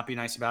 They might not be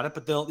nice about it,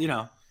 but they'll, you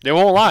know, They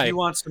won't lie. if you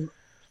want some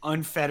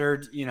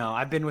unfettered, you know,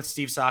 I've been with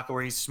Steve Saka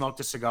where he's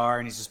smoked a cigar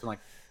and he's just been like,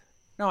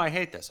 no, I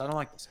hate this. I don't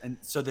like this. And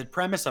so the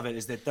premise of it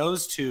is that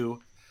those two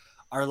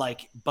are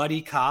like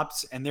buddy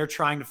cops and they're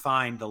trying to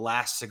find the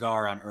last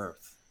cigar on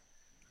earth.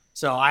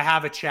 So I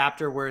have a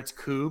chapter where it's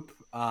Coop.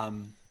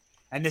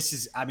 And this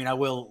is, I mean, I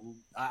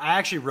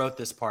actually wrote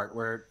this part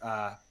where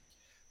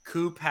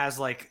Coop has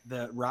like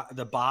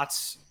the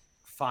bots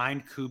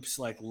find Coop's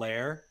like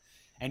lair.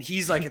 And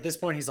he's like, at this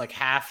point, he's like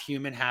half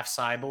human, half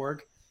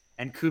cyborg.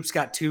 And Coop's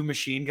got 2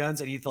 machine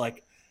guns. And he's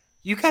like,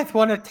 you guys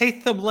want to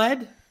taste some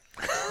lead?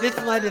 This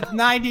lead is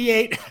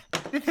 98.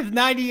 This is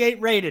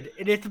 98 rated.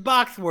 And it's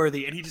box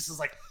worthy. And he just is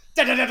like,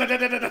 so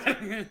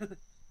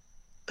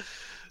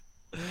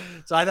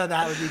I thought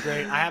that would be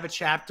great. I have a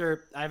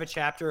chapter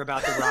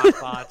about the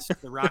rock bots,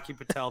 the Rocky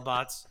Patel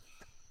bots.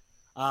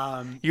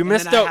 You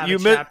missed out.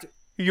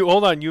 You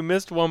hold on. You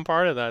missed one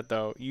part of that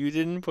though. You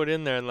didn't put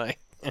in there like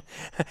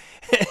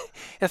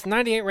it's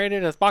 98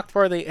 rated, it's box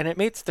worthy, and it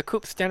meets the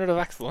Coop standard of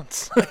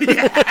excellence.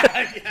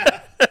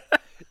 Yeah.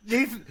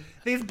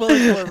 These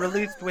bullets were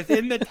released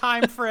within the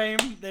time frame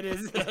that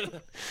is.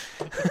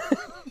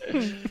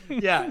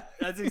 Yeah,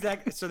 that's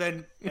exactly. So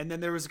then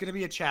there was going to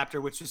be a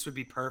chapter which this would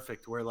be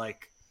perfect, where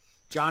like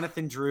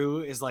Jonathan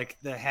Drew is like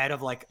the head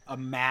of like a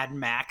Mad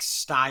Max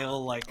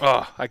style like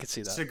I could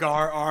see that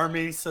cigar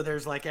army. So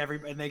there's like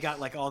and they got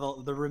like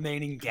all the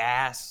remaining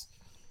gas.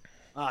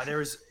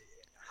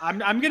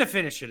 I'm gonna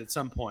finish it at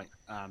some point,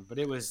 but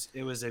it was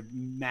a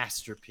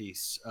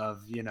masterpiece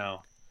of, you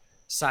know,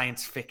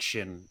 science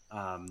fiction,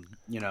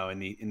 you know, in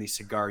the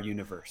cigar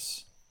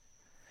universe.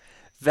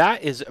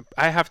 That is,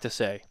 I have to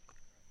say,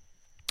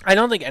 I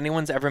don't think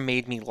anyone's ever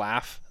made me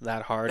laugh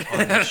that hard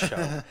on this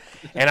show.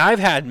 And I've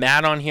had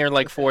Matt on here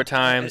like 4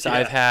 times. Yeah.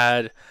 I've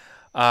had,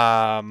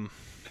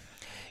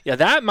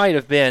 that might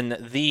have been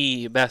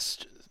the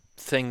best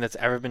thing that's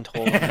ever been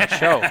told on this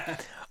show.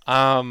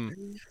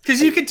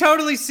 Because you can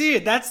totally see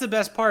it. That's the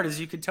best part, is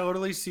you can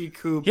totally see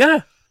Coop.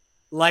 Yeah.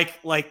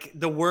 Like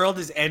the world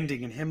is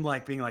ending and him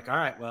like being like, all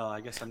right, well,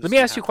 I guess I'm just. Let me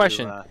ask you a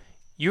question.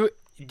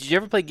 Did you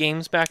ever play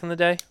games back in the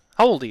day?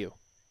 How old are you?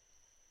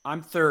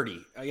 I'm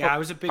 30. I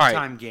was a big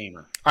time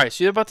gamer. All right,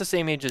 so you're about the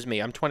same age as me.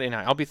 I'm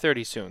 29. I'll be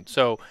 30 soon.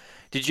 So,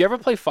 did you ever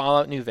play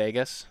Fallout New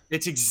Vegas?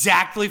 It's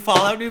exactly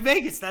Fallout New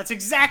Vegas. That's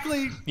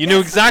exactly. You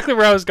knew exactly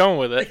where I was going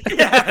with it.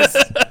 Yes.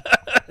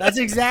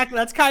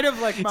 That's kind of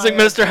like it's like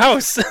Mr.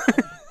 House.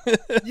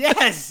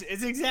 Yes,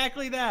 it's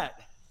exactly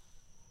that.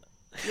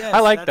 Yes, I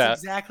like that.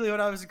 That's exactly what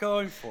I was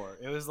going for.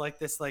 It was like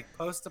this like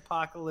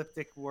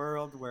post-apocalyptic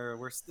world where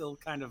we're still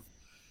kind of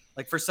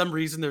like, for some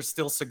reason there's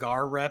still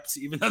cigar reps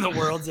even though the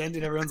world's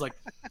ended. Everyone's like,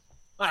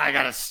 I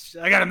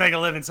gotta make a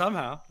living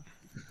somehow.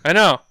 I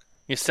know.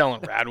 You're selling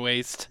rad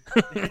waste.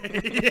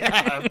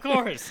 Yeah, of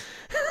course.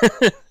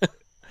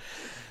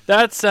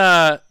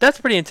 That's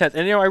pretty intense.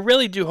 And you know, I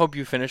really do hope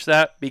you finish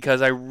that,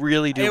 because I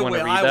really do want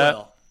to read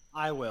that.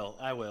 I will.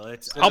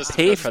 I'll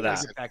pay for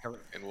that.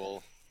 And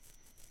we'll.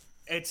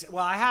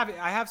 I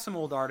have some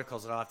old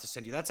articles that I'll have to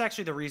send you. That's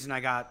actually the reason I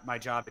got my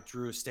job at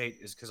Drew Estate,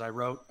 is because I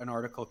wrote an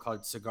article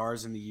called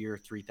Cigars in the Year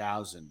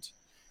 3000,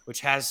 which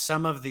has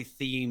some of the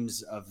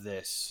themes of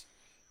this,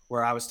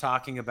 where I was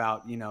talking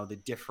about, you know, the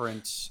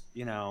different,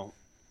 you know,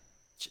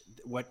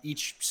 what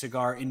each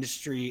cigar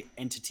industry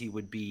entity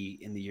would be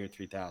in the year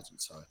 3000.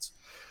 So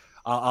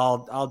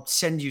I'll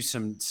send you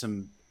some,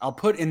 I'll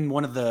put in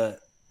one of the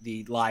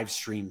live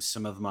streams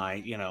some of my,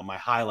 you know, my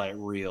highlight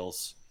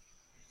reels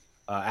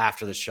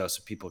after the show,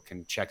 so people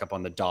can check up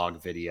on the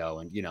dog video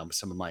and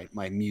some of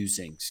my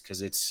musings,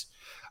 because it's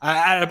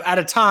at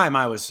a time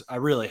I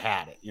really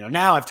had it.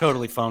 Now I've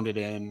totally phoned it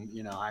in.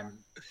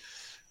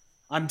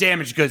 I'm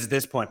damaged goods at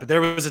this point, but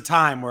there was a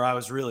time where I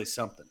was really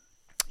something.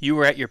 You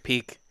were at your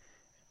peak.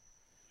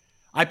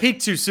 I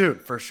peaked too soon,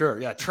 for sure.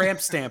 Yeah,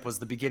 tramp stamp was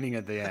the beginning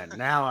of the end.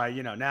 Now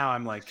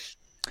I'm like,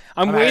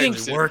 I'm waiting.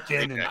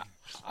 Working. And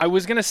I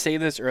was gonna say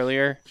this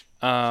earlier,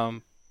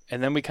 and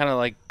then we kind of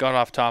like got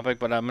off topic,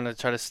 but I'm gonna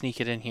try to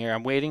sneak it in here.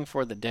 I'm waiting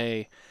for the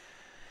day.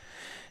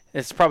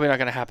 It's probably not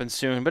gonna happen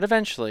soon, but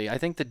eventually, I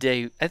think the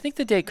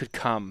day could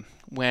come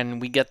when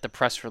we get the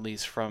press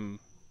release from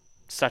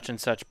such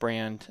and such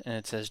brand, and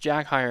it says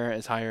Jack Hire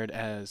is hired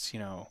as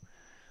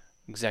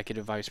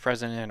executive vice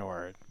president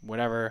or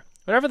whatever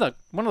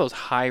one of those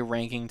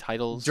high-ranking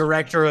titles.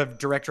 Director of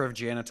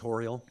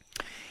janitorial.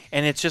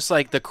 And it's just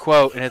like the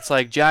quote, and it's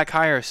like Jack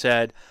Hire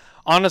said,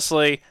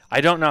 "Honestly, I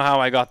don't know how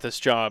I got this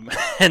job,"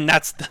 and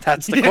that's the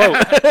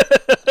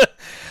quote.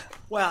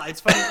 Well,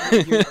 it's funny.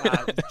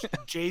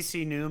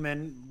 JC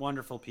Newman,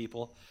 wonderful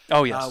people.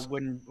 Oh yes.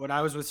 When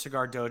I was with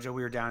Cigar Dojo,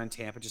 we were down in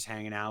Tampa just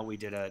hanging out. We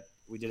did a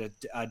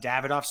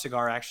Davidoff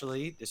cigar,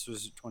 actually. This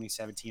was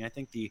 2017, I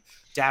think, the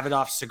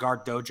Davidoff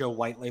Cigar Dojo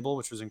white label,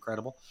 which was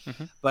incredible.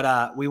 Mm-hmm.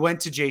 But we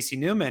went to JC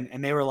Newman,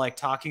 and they were like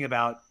talking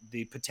about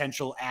the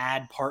potential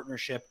ad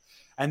partnership.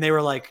 And they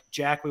were like,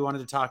 Jack, we wanted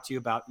to talk to you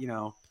about,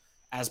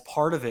 as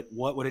part of it,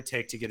 what would it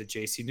take to get a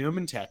JC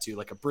Newman tattoo,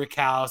 like a brick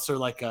house or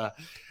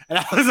and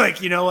I was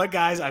like, you know what,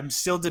 guys, I'm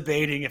still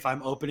debating if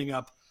I'm opening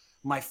up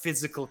my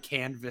physical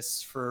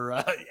canvas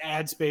for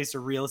ad space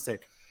or real estate.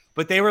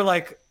 But they were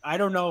like, I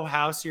don't know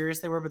how serious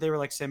they were, but they were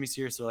like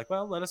semi-serious. They're like,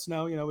 well, let us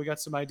know. We got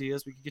some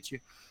ideas. We could get you,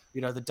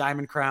 the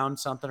Diamond Crown,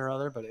 something or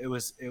other. But it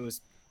was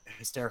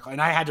hysterical.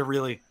 And I had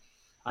to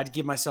I'd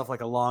give myself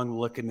like a long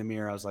look in the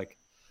mirror. I was like,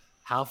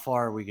 how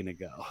far are we going to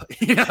go?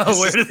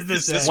 Where does this end?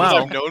 Is this what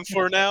I'm known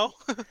for now?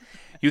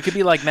 You could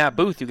be like Matt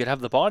Booth. You could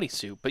have the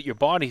bodysuit, but your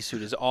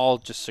bodysuit is all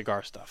just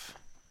cigar stuff.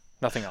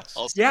 Nothing else.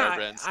 All cigar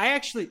brands. I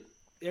actually...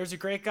 There's a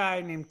great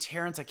guy named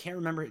Terrence. I can't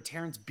remember it.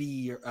 Terrence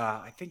B.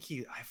 I think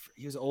he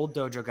was an old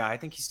dojo guy. I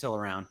think he's still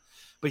around.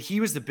 But he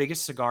was the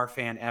biggest cigar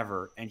fan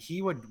ever. And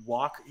he would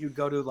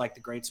go to like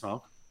the Great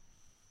Smoke,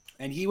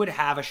 and he would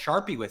have a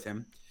Sharpie with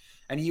him.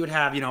 And he would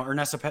have,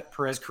 Ernesto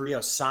Perez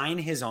Carrillo sign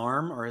his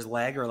arm or his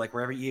leg or like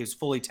wherever he was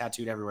fully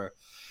tattooed everywhere.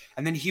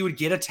 And then he would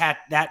get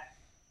that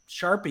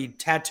Sharpie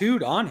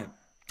tattooed on him.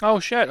 Oh,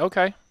 shit.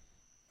 Okay.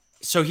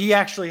 So he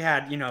actually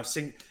had,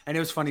 and it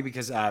was funny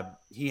because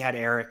he had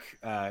Eric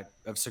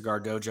of Cigar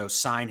Dojo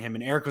sign him,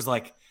 and Eric was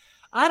like,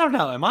 I don't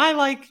know, am I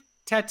like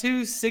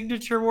tattoo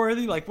signature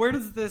worthy? Like,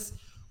 where's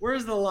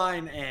the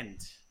line end?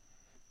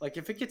 Like,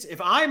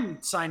 if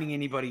I'm signing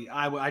anybody,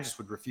 I just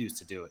would refuse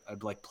to do it. I'd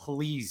be like,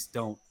 please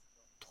don't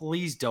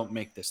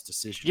make this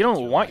decision. You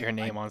don't want your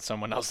name on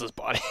someone else's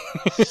body.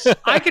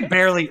 I can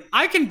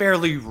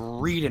barely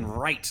read and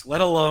write,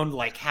 let alone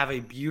like have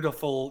a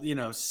beautiful,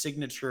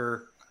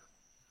 signature.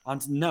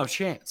 No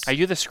chance. Are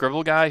you the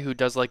scribble guy who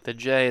does like the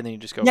J and then you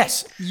just go?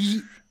 Yes,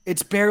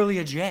 it's barely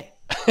a J.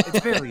 It's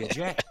barely a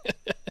J.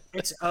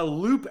 It's a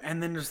loop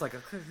and then there's like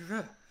a,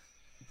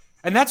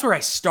 and that's where I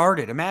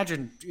started.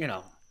 Imagine,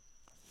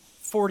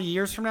 40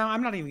 years from now,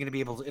 I'm not even going to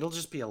be able to. It'll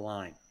just be a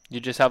line.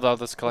 You just have all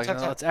this collection.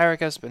 Oh, it's Eric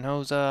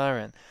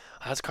Espinoza and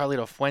that's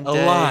Carlito Fuente.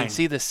 A line. You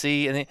see the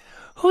C and then,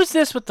 who's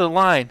this with the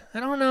line? I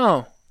don't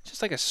know. It's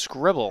just like a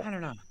scribble. I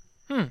don't know.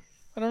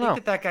 I don't know. I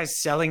think that guy's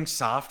selling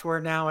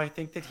software now. I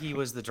think that he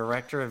was the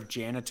director of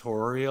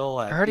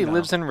janitorial. I heard he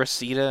lives in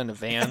Reseda in a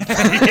van.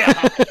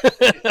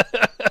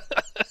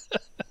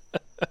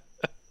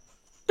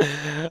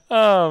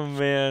 Oh,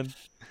 man.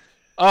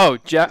 Oh,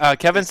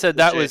 Kevin said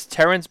that was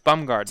Terrence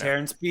Bumgardner.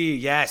 Terrence B,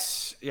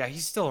 yes. Yeah,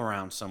 he's still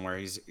around somewhere.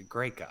 He's a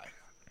great guy.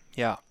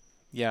 Yeah.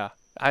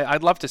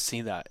 I'd love to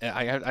see that.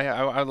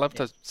 I'd love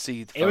to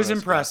see. It was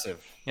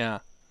impressive. Yeah.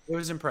 It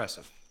was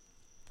impressive.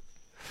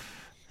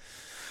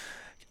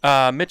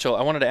 Mitchell,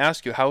 I wanted to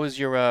ask you, how's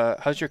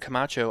your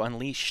Camacho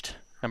Unleashed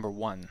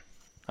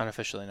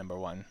unofficially number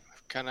one?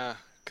 I've kind of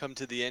come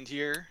to the end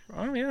here.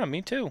 Oh yeah,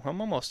 me too.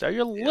 I'm almost there.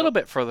 You're a little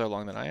bit further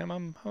along than I am.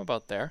 I'm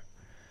about there.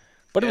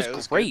 But it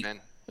was great. Good,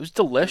 man. It was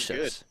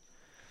delicious.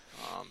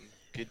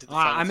 Good to the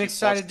I'm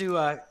excited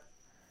to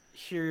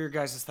hear your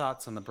guys'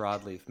 thoughts on the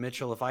broadleaf.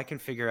 Mitchell, if I can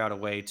figure out a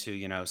way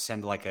to,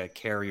 send like a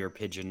carrier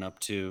pigeon up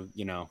to,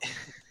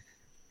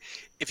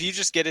 If you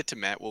just get it to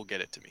Matt, we'll get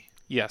it to me.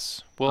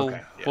 Yes, we'll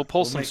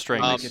pull some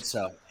strings. We'll make it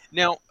so.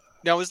 Now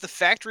is the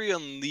Factory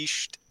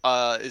Unleashed?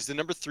 Is the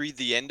number 3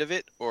 the end of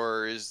it,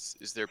 or is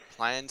there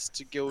plans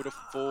to go to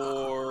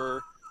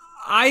 4?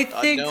 I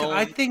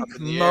think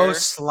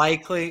most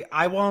likely.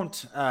 I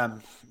won't.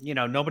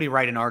 Nobody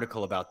write an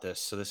article about this,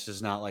 so this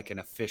is not like an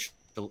official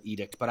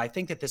edict. But I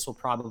think that this will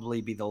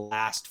probably be the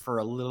last for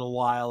a little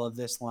while of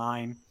this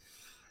line.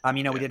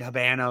 We did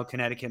Habano,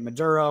 Connecticut,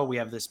 Maduro. We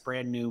have this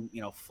brand new,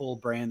 full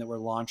brand that we're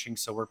launching.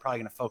 So we're probably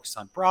going to focus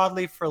on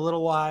broadleaf for a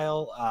little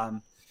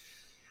while.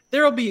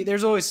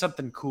 There's always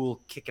something cool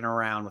kicking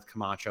around with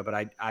Camacho, but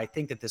I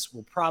think that this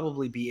will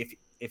probably be,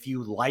 if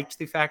you liked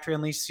the Factory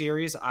Unleashed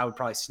series, I would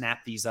probably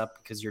snap these up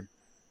because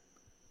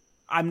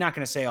I'm not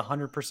going to say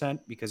 100%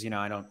 because,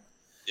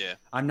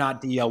 I'm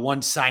not the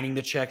one signing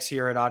the checks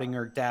here at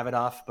Ottinger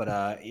Davidoff,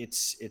 but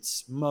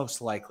it's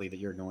most likely that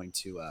you're going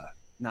to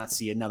not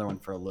see another one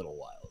for a little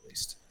while at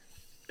least.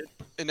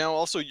 And now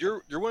also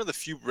you're one of the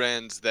few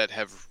brands that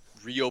have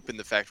reopened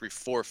the factory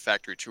for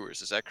factory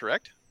tours. Is that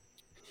correct?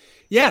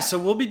 Yeah, so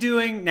we'll be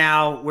doing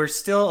now. We're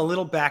still a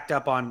little backed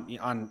up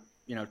on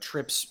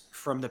trips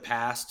from the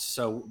past.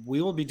 So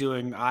we will be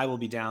doing. I will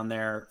be down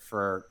there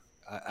for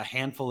a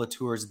handful of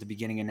tours at the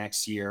beginning of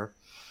next year.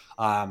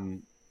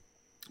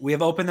 We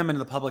have opened them into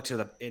the public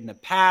in the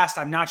past.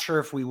 I'm not sure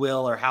if we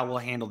will or how we'll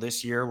handle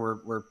this year.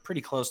 We're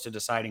pretty close to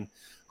deciding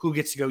who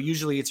gets to go.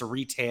 Usually it's a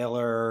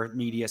retailer,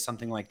 media,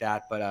 something like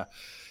that. But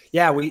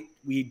yeah,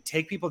 we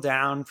take people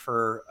down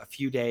for a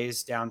few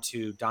days down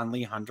to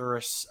Donley,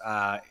 Honduras.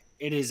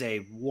 It is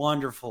a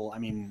wonderful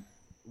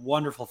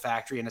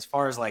factory. And as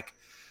far as like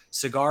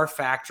cigar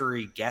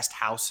factory guest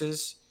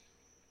houses,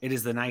 it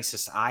is the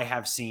nicest I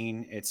have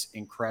seen. It's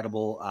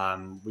incredible.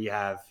 We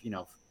have,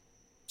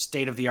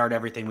 state of the art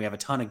everything. We have a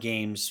ton of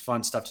games,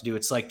 fun stuff to do.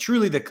 It's like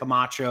truly the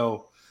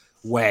Camacho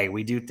way.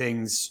 We do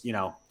things,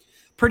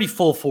 pretty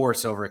full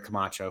force over at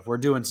Camacho. If we're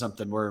doing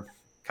something, we're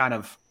kind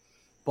of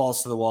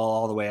balls to the wall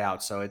all the way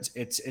out. So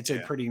it's a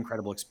pretty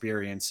incredible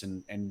experience.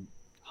 And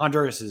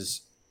Honduras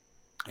is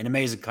an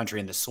amazing country,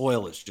 and the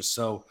soil is just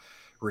so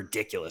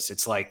ridiculous.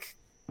 It's like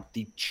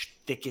the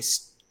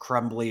thickest,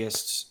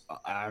 crumbliest.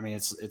 I mean,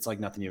 it's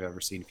like nothing you've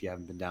ever seen if you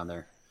haven't been down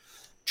there.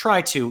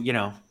 Try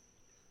to,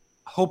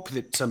 hope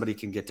that somebody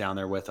can get down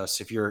there with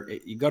us. If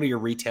you go to your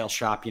retail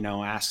shop,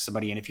 ask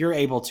somebody. And if you're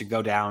able to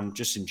go down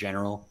just in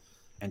general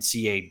and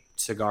see a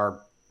cigar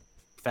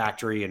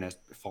factory and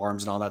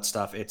farms and all that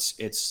stuff,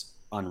 it's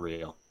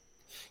unreal.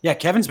 Yeah,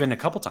 Kevin's been a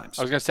couple times.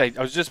 I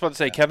was just about to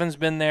say, Kevin's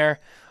been there,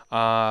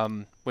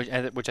 which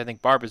I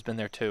think Barb has been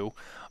there too.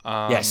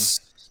 Yes.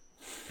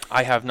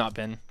 I have not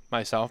been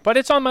myself, but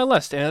it's on my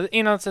list. And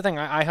it's the thing.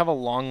 I have a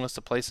long list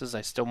of places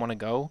I still want to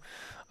go.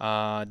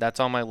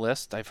 That's on my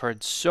list. I've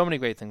heard so many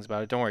great things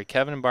about it. Don't worry,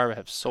 Kevin and Barbara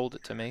have sold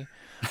it to me.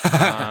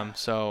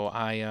 So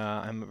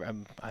I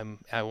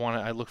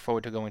look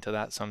forward to going to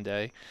that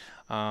someday.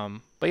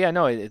 But yeah,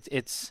 no,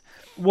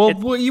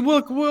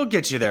 we'll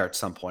get you there at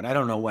some point. I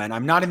don't know when.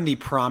 I'm not in the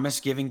promise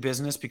giving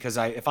business because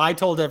if I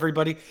told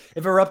everybody, if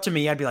it were up to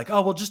me, I'd be like,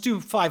 oh, we'll just do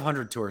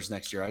 500 tours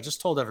next year. I just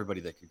told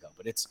everybody they could go,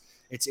 but it's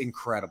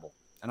incredible.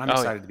 And I'm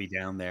excited to be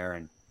down there.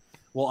 And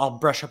I'll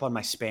brush up on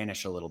my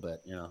Spanish a little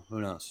bit,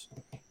 who knows?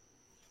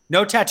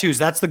 No tattoos.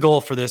 That's the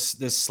goal for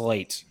this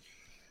slate,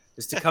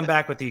 is to come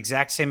back with the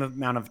exact same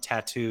amount of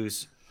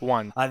tattoos.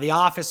 One. The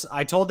office.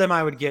 I told them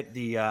I would get a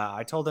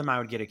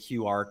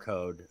QR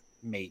code,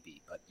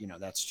 maybe, but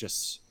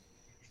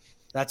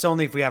that's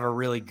only if we have a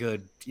really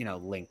good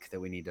link that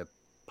we need to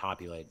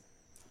populate.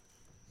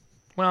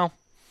 Well,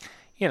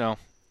 you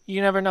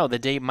never know. The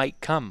day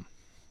might come.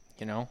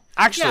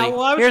 Actually, I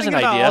was here's an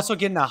idea. Also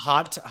getting a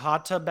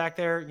hot tub back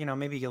there.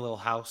 Maybe get a little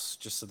house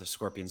just so the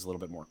scorpion's a little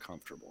bit more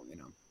comfortable.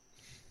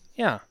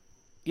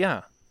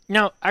 Yeah.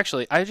 Now,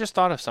 actually, I just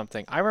thought of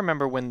something. I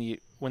remember when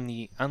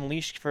the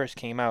Unleashed first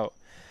came out.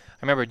 I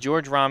remember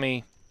George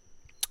Rami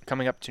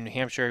coming up to New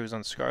Hampshire. He was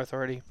on the Cigar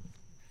Authority.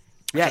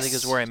 Yes. I think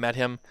is where I met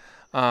him.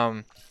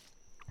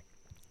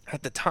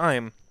 At the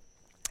time,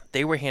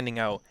 they were handing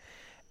out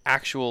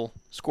actual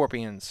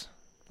scorpions,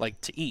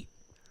 like to eat.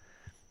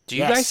 Do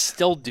you guys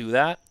still do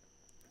that?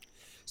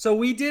 So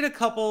we did a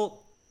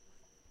couple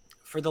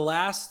for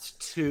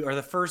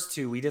the first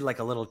two. We did like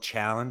a little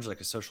challenge, like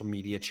a social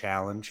media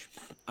challenge.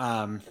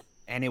 And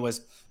it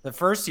was the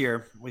first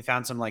year we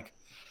found some like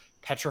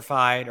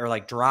petrified or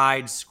like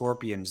dried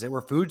scorpions that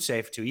were food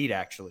safe to eat,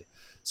 actually.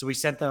 So we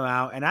sent them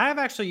out, and I've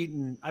actually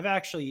eaten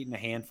a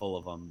handful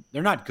of them.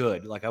 They're not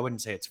good. Like, I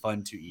wouldn't say it's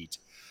fun to eat,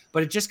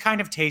 but it just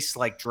kind of tastes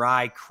like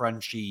dry,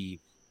 crunchy,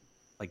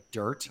 like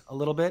dirt a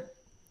little bit.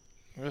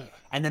 Ugh.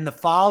 And then the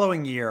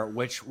following year,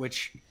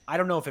 which I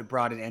don't know if it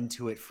brought an end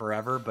to it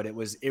forever, but it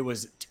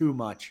was too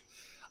much.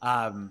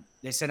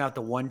 They sent out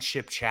the one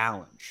chip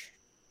challenge.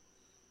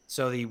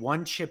 So the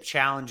one chip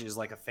challenge is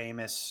like a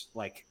famous,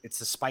 like, it's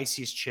the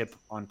spiciest chip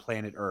on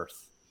planet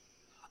Earth.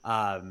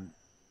 And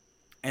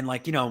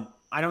like,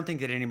 I don't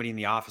think that anybody in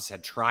the office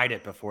had tried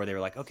it before. They were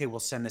like, okay, we'll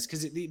send this.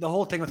 Because the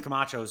whole thing with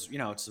Camacho is,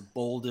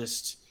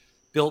 it's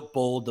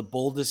the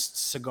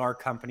boldest cigar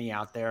company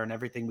out there. And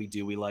everything we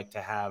do, we like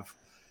to have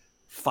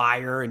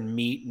fire and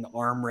meat and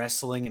arm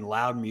wrestling and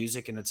loud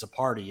music. And it's a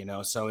party,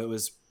 So it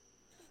was,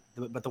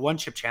 but the one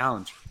chip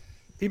challenge,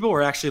 people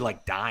were actually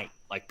like dying.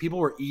 Like, people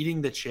were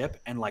eating the chip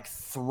and like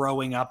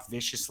throwing up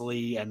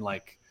viciously. And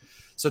like,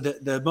 so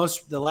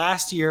the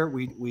last year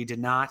we did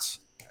not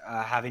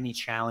have any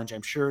challenge.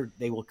 I'm sure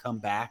they will come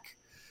back,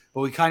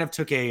 but we kind of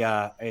took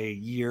a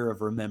year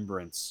of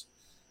remembrance.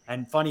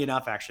 And funny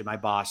enough, actually, my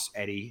boss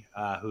Eddie,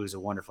 who's a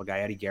wonderful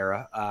guy, Eddie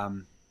Guerra,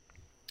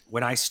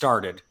 when I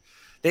started,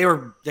 they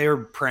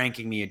were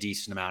pranking me a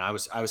decent amount.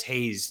 I was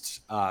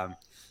hazed.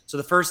 So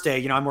the first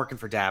day, I'm working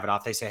for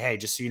Davidoff. They say, hey,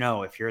 just so you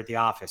know, if you're at the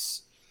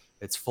office,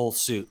 It's full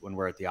suit when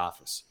we're at the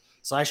office.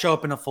 So I show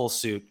up in a full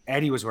suit.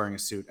 Eddie was wearing a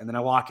suit. And then I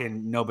walk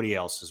in. Nobody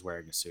else is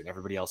wearing a suit.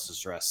 Everybody else is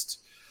dressed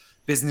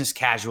business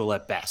casual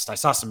at best. I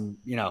saw some,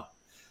 I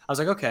was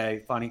like,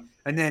 okay, funny.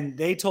 And then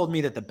they told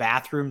me that the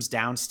bathrooms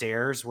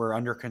downstairs were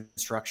under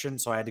construction.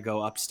 So I had to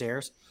go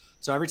upstairs.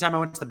 So every time I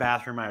went to the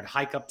bathroom, I would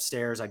hike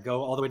upstairs. I'd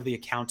go all the way to the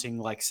accounting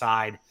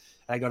side.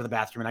 And I'd go to the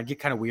bathroom and I'd get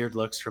kind of weird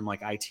looks from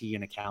IT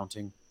and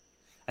accounting.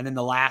 And then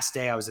the last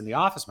day I was in the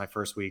office, my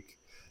first week,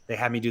 they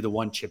had me do the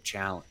 1 chip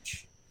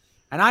challenge.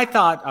 And I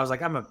thought, I was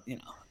like, I'm a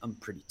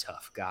pretty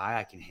tough guy.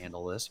 I can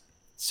handle this.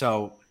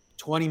 So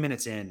 20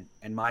 minutes in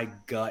and my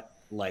gut,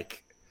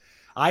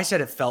 I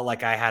said it felt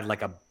like I had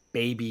a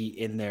baby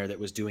in there that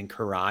was doing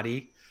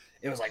karate.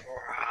 It was like,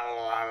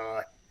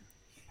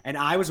 and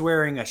I was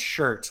wearing a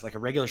shirt, like a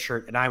regular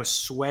shirt, and I was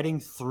sweating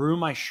through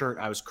my shirt.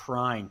 I was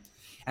crying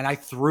and I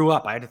threw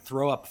up. I had to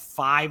throw up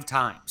 5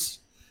 times,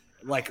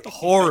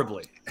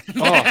 horribly.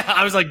 Oh.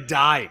 I was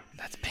dying.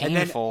 That's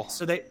painful.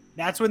 And then,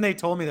 that's when they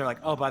told me, they're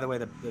like, oh, by the way,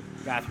 the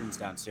bathroom's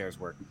downstairs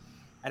work.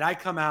 And I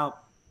come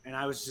out and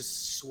I was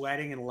just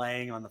sweating and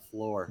laying on the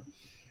floor.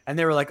 And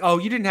they were like, oh,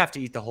 you didn't have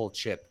to eat the whole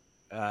chip.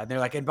 And they're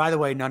like, and by the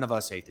way, none of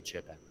us ate the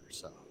chip ever.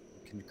 So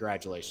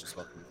congratulations,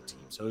 welcome to the team.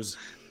 So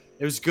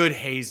it was good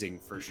hazing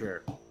for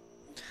sure.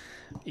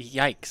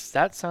 Yikes,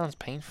 that sounds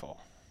painful.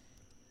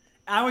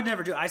 I would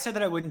never do it. I said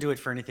that I wouldn't do it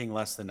for anything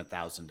less than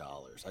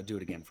 $1,000. I'd do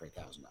it again for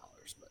 $1,000,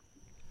 but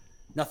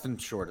nothing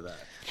short of that.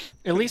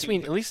 At least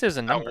there's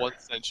a number. Not 1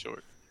 cent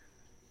short.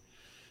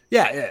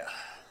 Yeah.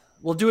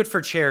 We'll do it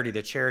for charity.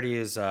 The charity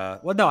is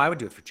no, I would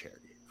do it for charity.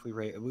 If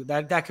we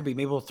that could be,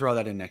 maybe we'll throw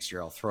that in next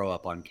year. I'll throw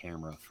up on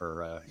camera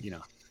for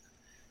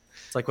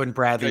It's like when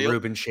Bradley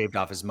Rubin shaved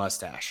off his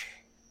mustache.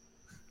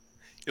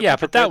 Yeah,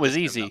 but that was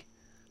easy.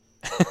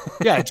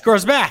 Yeah, it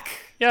grows back.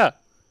 Yeah.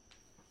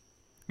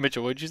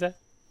 Mitchell, what'd you say?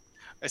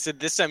 I said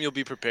this time you'll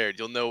be prepared.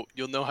 You'll know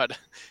how to.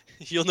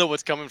 You'll know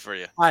what's coming for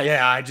you.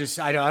 Yeah, I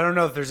don't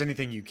know if there's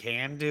anything you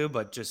can do,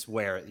 but just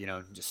wear it.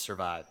 Just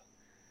survive.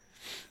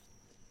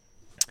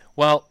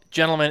 Well,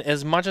 gentlemen,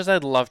 as much as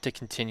I'd love to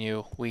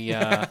continue,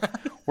 we're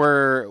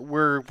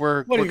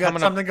What, you got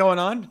something going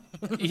on?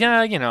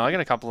 Yeah, I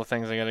got a couple of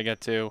things I got to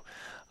get to.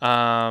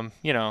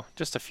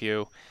 Just a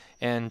few.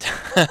 And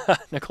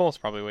Nicole's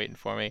probably waiting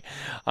for me.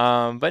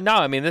 But no,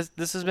 I mean,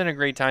 this has been a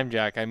great time,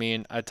 Jack. I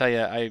mean, I tell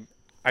you,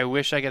 I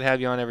wish I could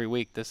have you on every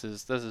week. This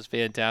is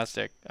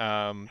fantastic.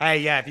 Hey,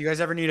 yeah, if you guys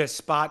ever need a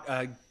spot,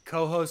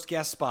 co-host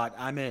guest spot,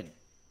 I'm in.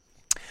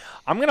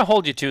 I'm gonna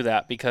hold you to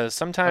that because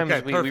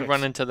sometimes we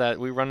run into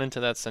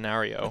that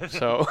scenario.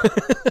 So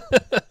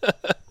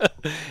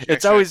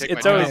it's always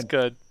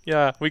good.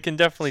 Yeah, we can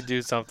definitely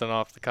do something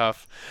off the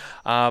cuff.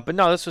 But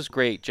no, this was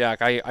great,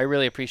 Jack. I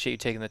really appreciate you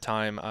taking the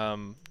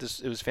time.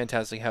 It was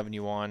fantastic having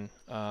you on.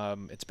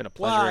 It's been a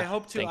pleasure. Well, I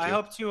hope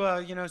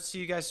to see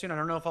you guys soon. I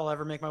don't know if I'll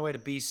ever make my way to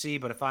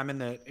BC, but if I'm in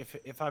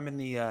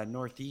the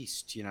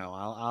Northeast,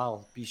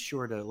 I'll be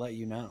sure to let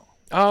you know.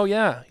 Oh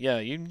yeah.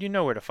 You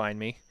know where to find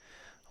me.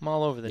 I'm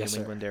all over the New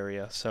England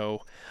area,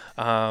 so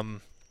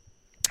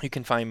you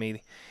can find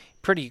me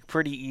pretty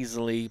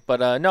easily.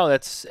 But no,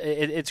 it's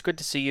good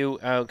to see you.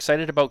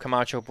 Excited about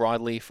Camacho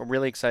broadleaf. I'm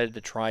really excited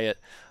to try it.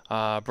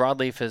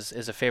 Broadleaf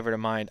is a favorite of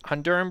mine.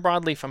 Honduran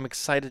broadleaf, I'm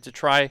excited to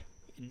try.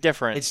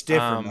 Different. It's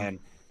different, man.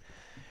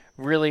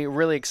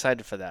 Really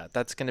excited for that.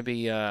 That's going to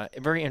be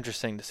very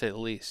interesting to say the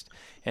least.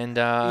 And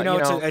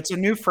it's a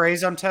new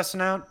phrase I'm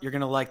testing out. You're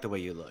going to like the way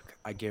you look.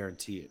 I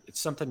guarantee it. It's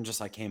something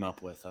just I came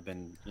up with. I've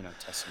been,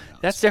 testing it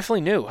out. That's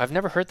definitely new. I've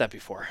never heard that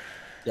before.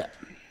 Yeah.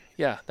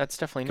 Yeah, that's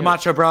definitely new.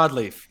 Camacho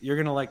broadleaf. You're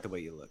going to like the way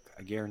you look.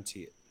 I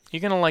guarantee it. You're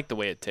going to like the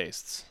way it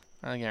tastes.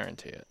 I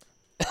guarantee it.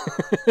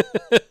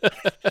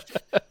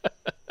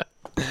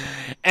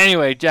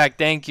 Anyway, Jack,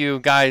 thank you.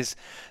 Guys,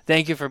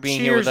 thank you for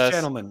being here with us.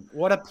 Cheers, gentlemen.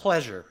 What a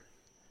pleasure.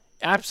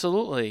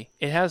 Absolutely.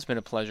 It has been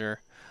a pleasure.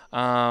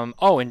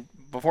 And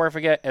before I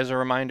forget, as a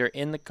reminder,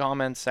 in the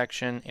comments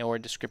section or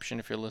description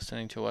if you're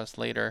listening to us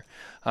later,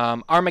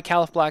 our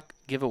McAuliffe Black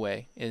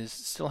giveaway is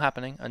still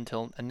happening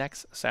until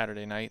next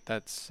Saturday night.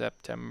 That's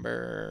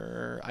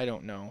September, I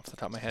don't know off the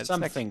top of my head.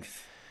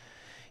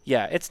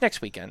 It's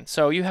next weekend,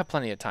 so you have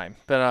plenty of time.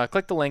 But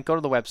click the link, go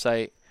to the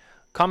website,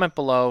 comment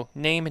below,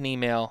 name and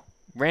email.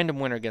 Random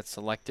winner gets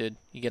selected.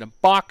 You get a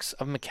box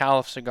of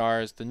McAuliffe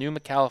cigars, the new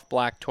McAuliffe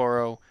Black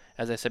Toro,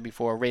 as I said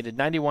before, rated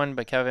 91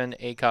 by Kevin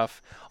Acuff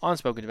on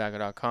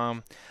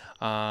SmokinTobacco.com.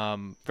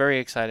 Very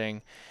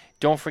exciting.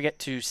 Don't forget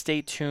to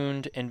stay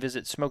tuned and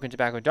visit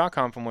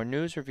SmokinTobacco.com for more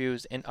news,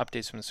 reviews, and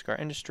updates from the cigar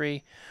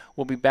industry.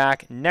 We'll be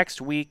back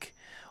next week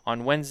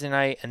on Wednesday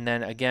night and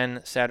then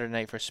again Saturday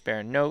night for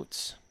Spare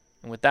Notes.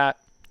 And with that,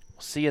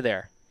 we'll see you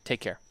there.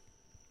 Take care.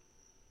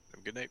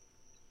 Have a good night.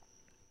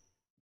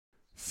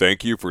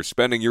 Thank you for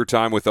spending your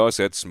time with us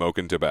at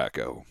Smokin'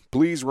 Tobacco.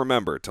 Please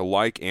remember to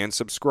like and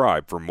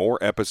subscribe for more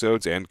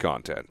episodes and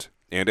content.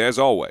 And as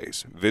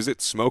always, visit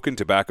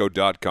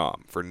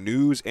SmokinTobacco.com for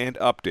news and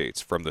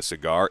updates from the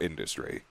cigar industry.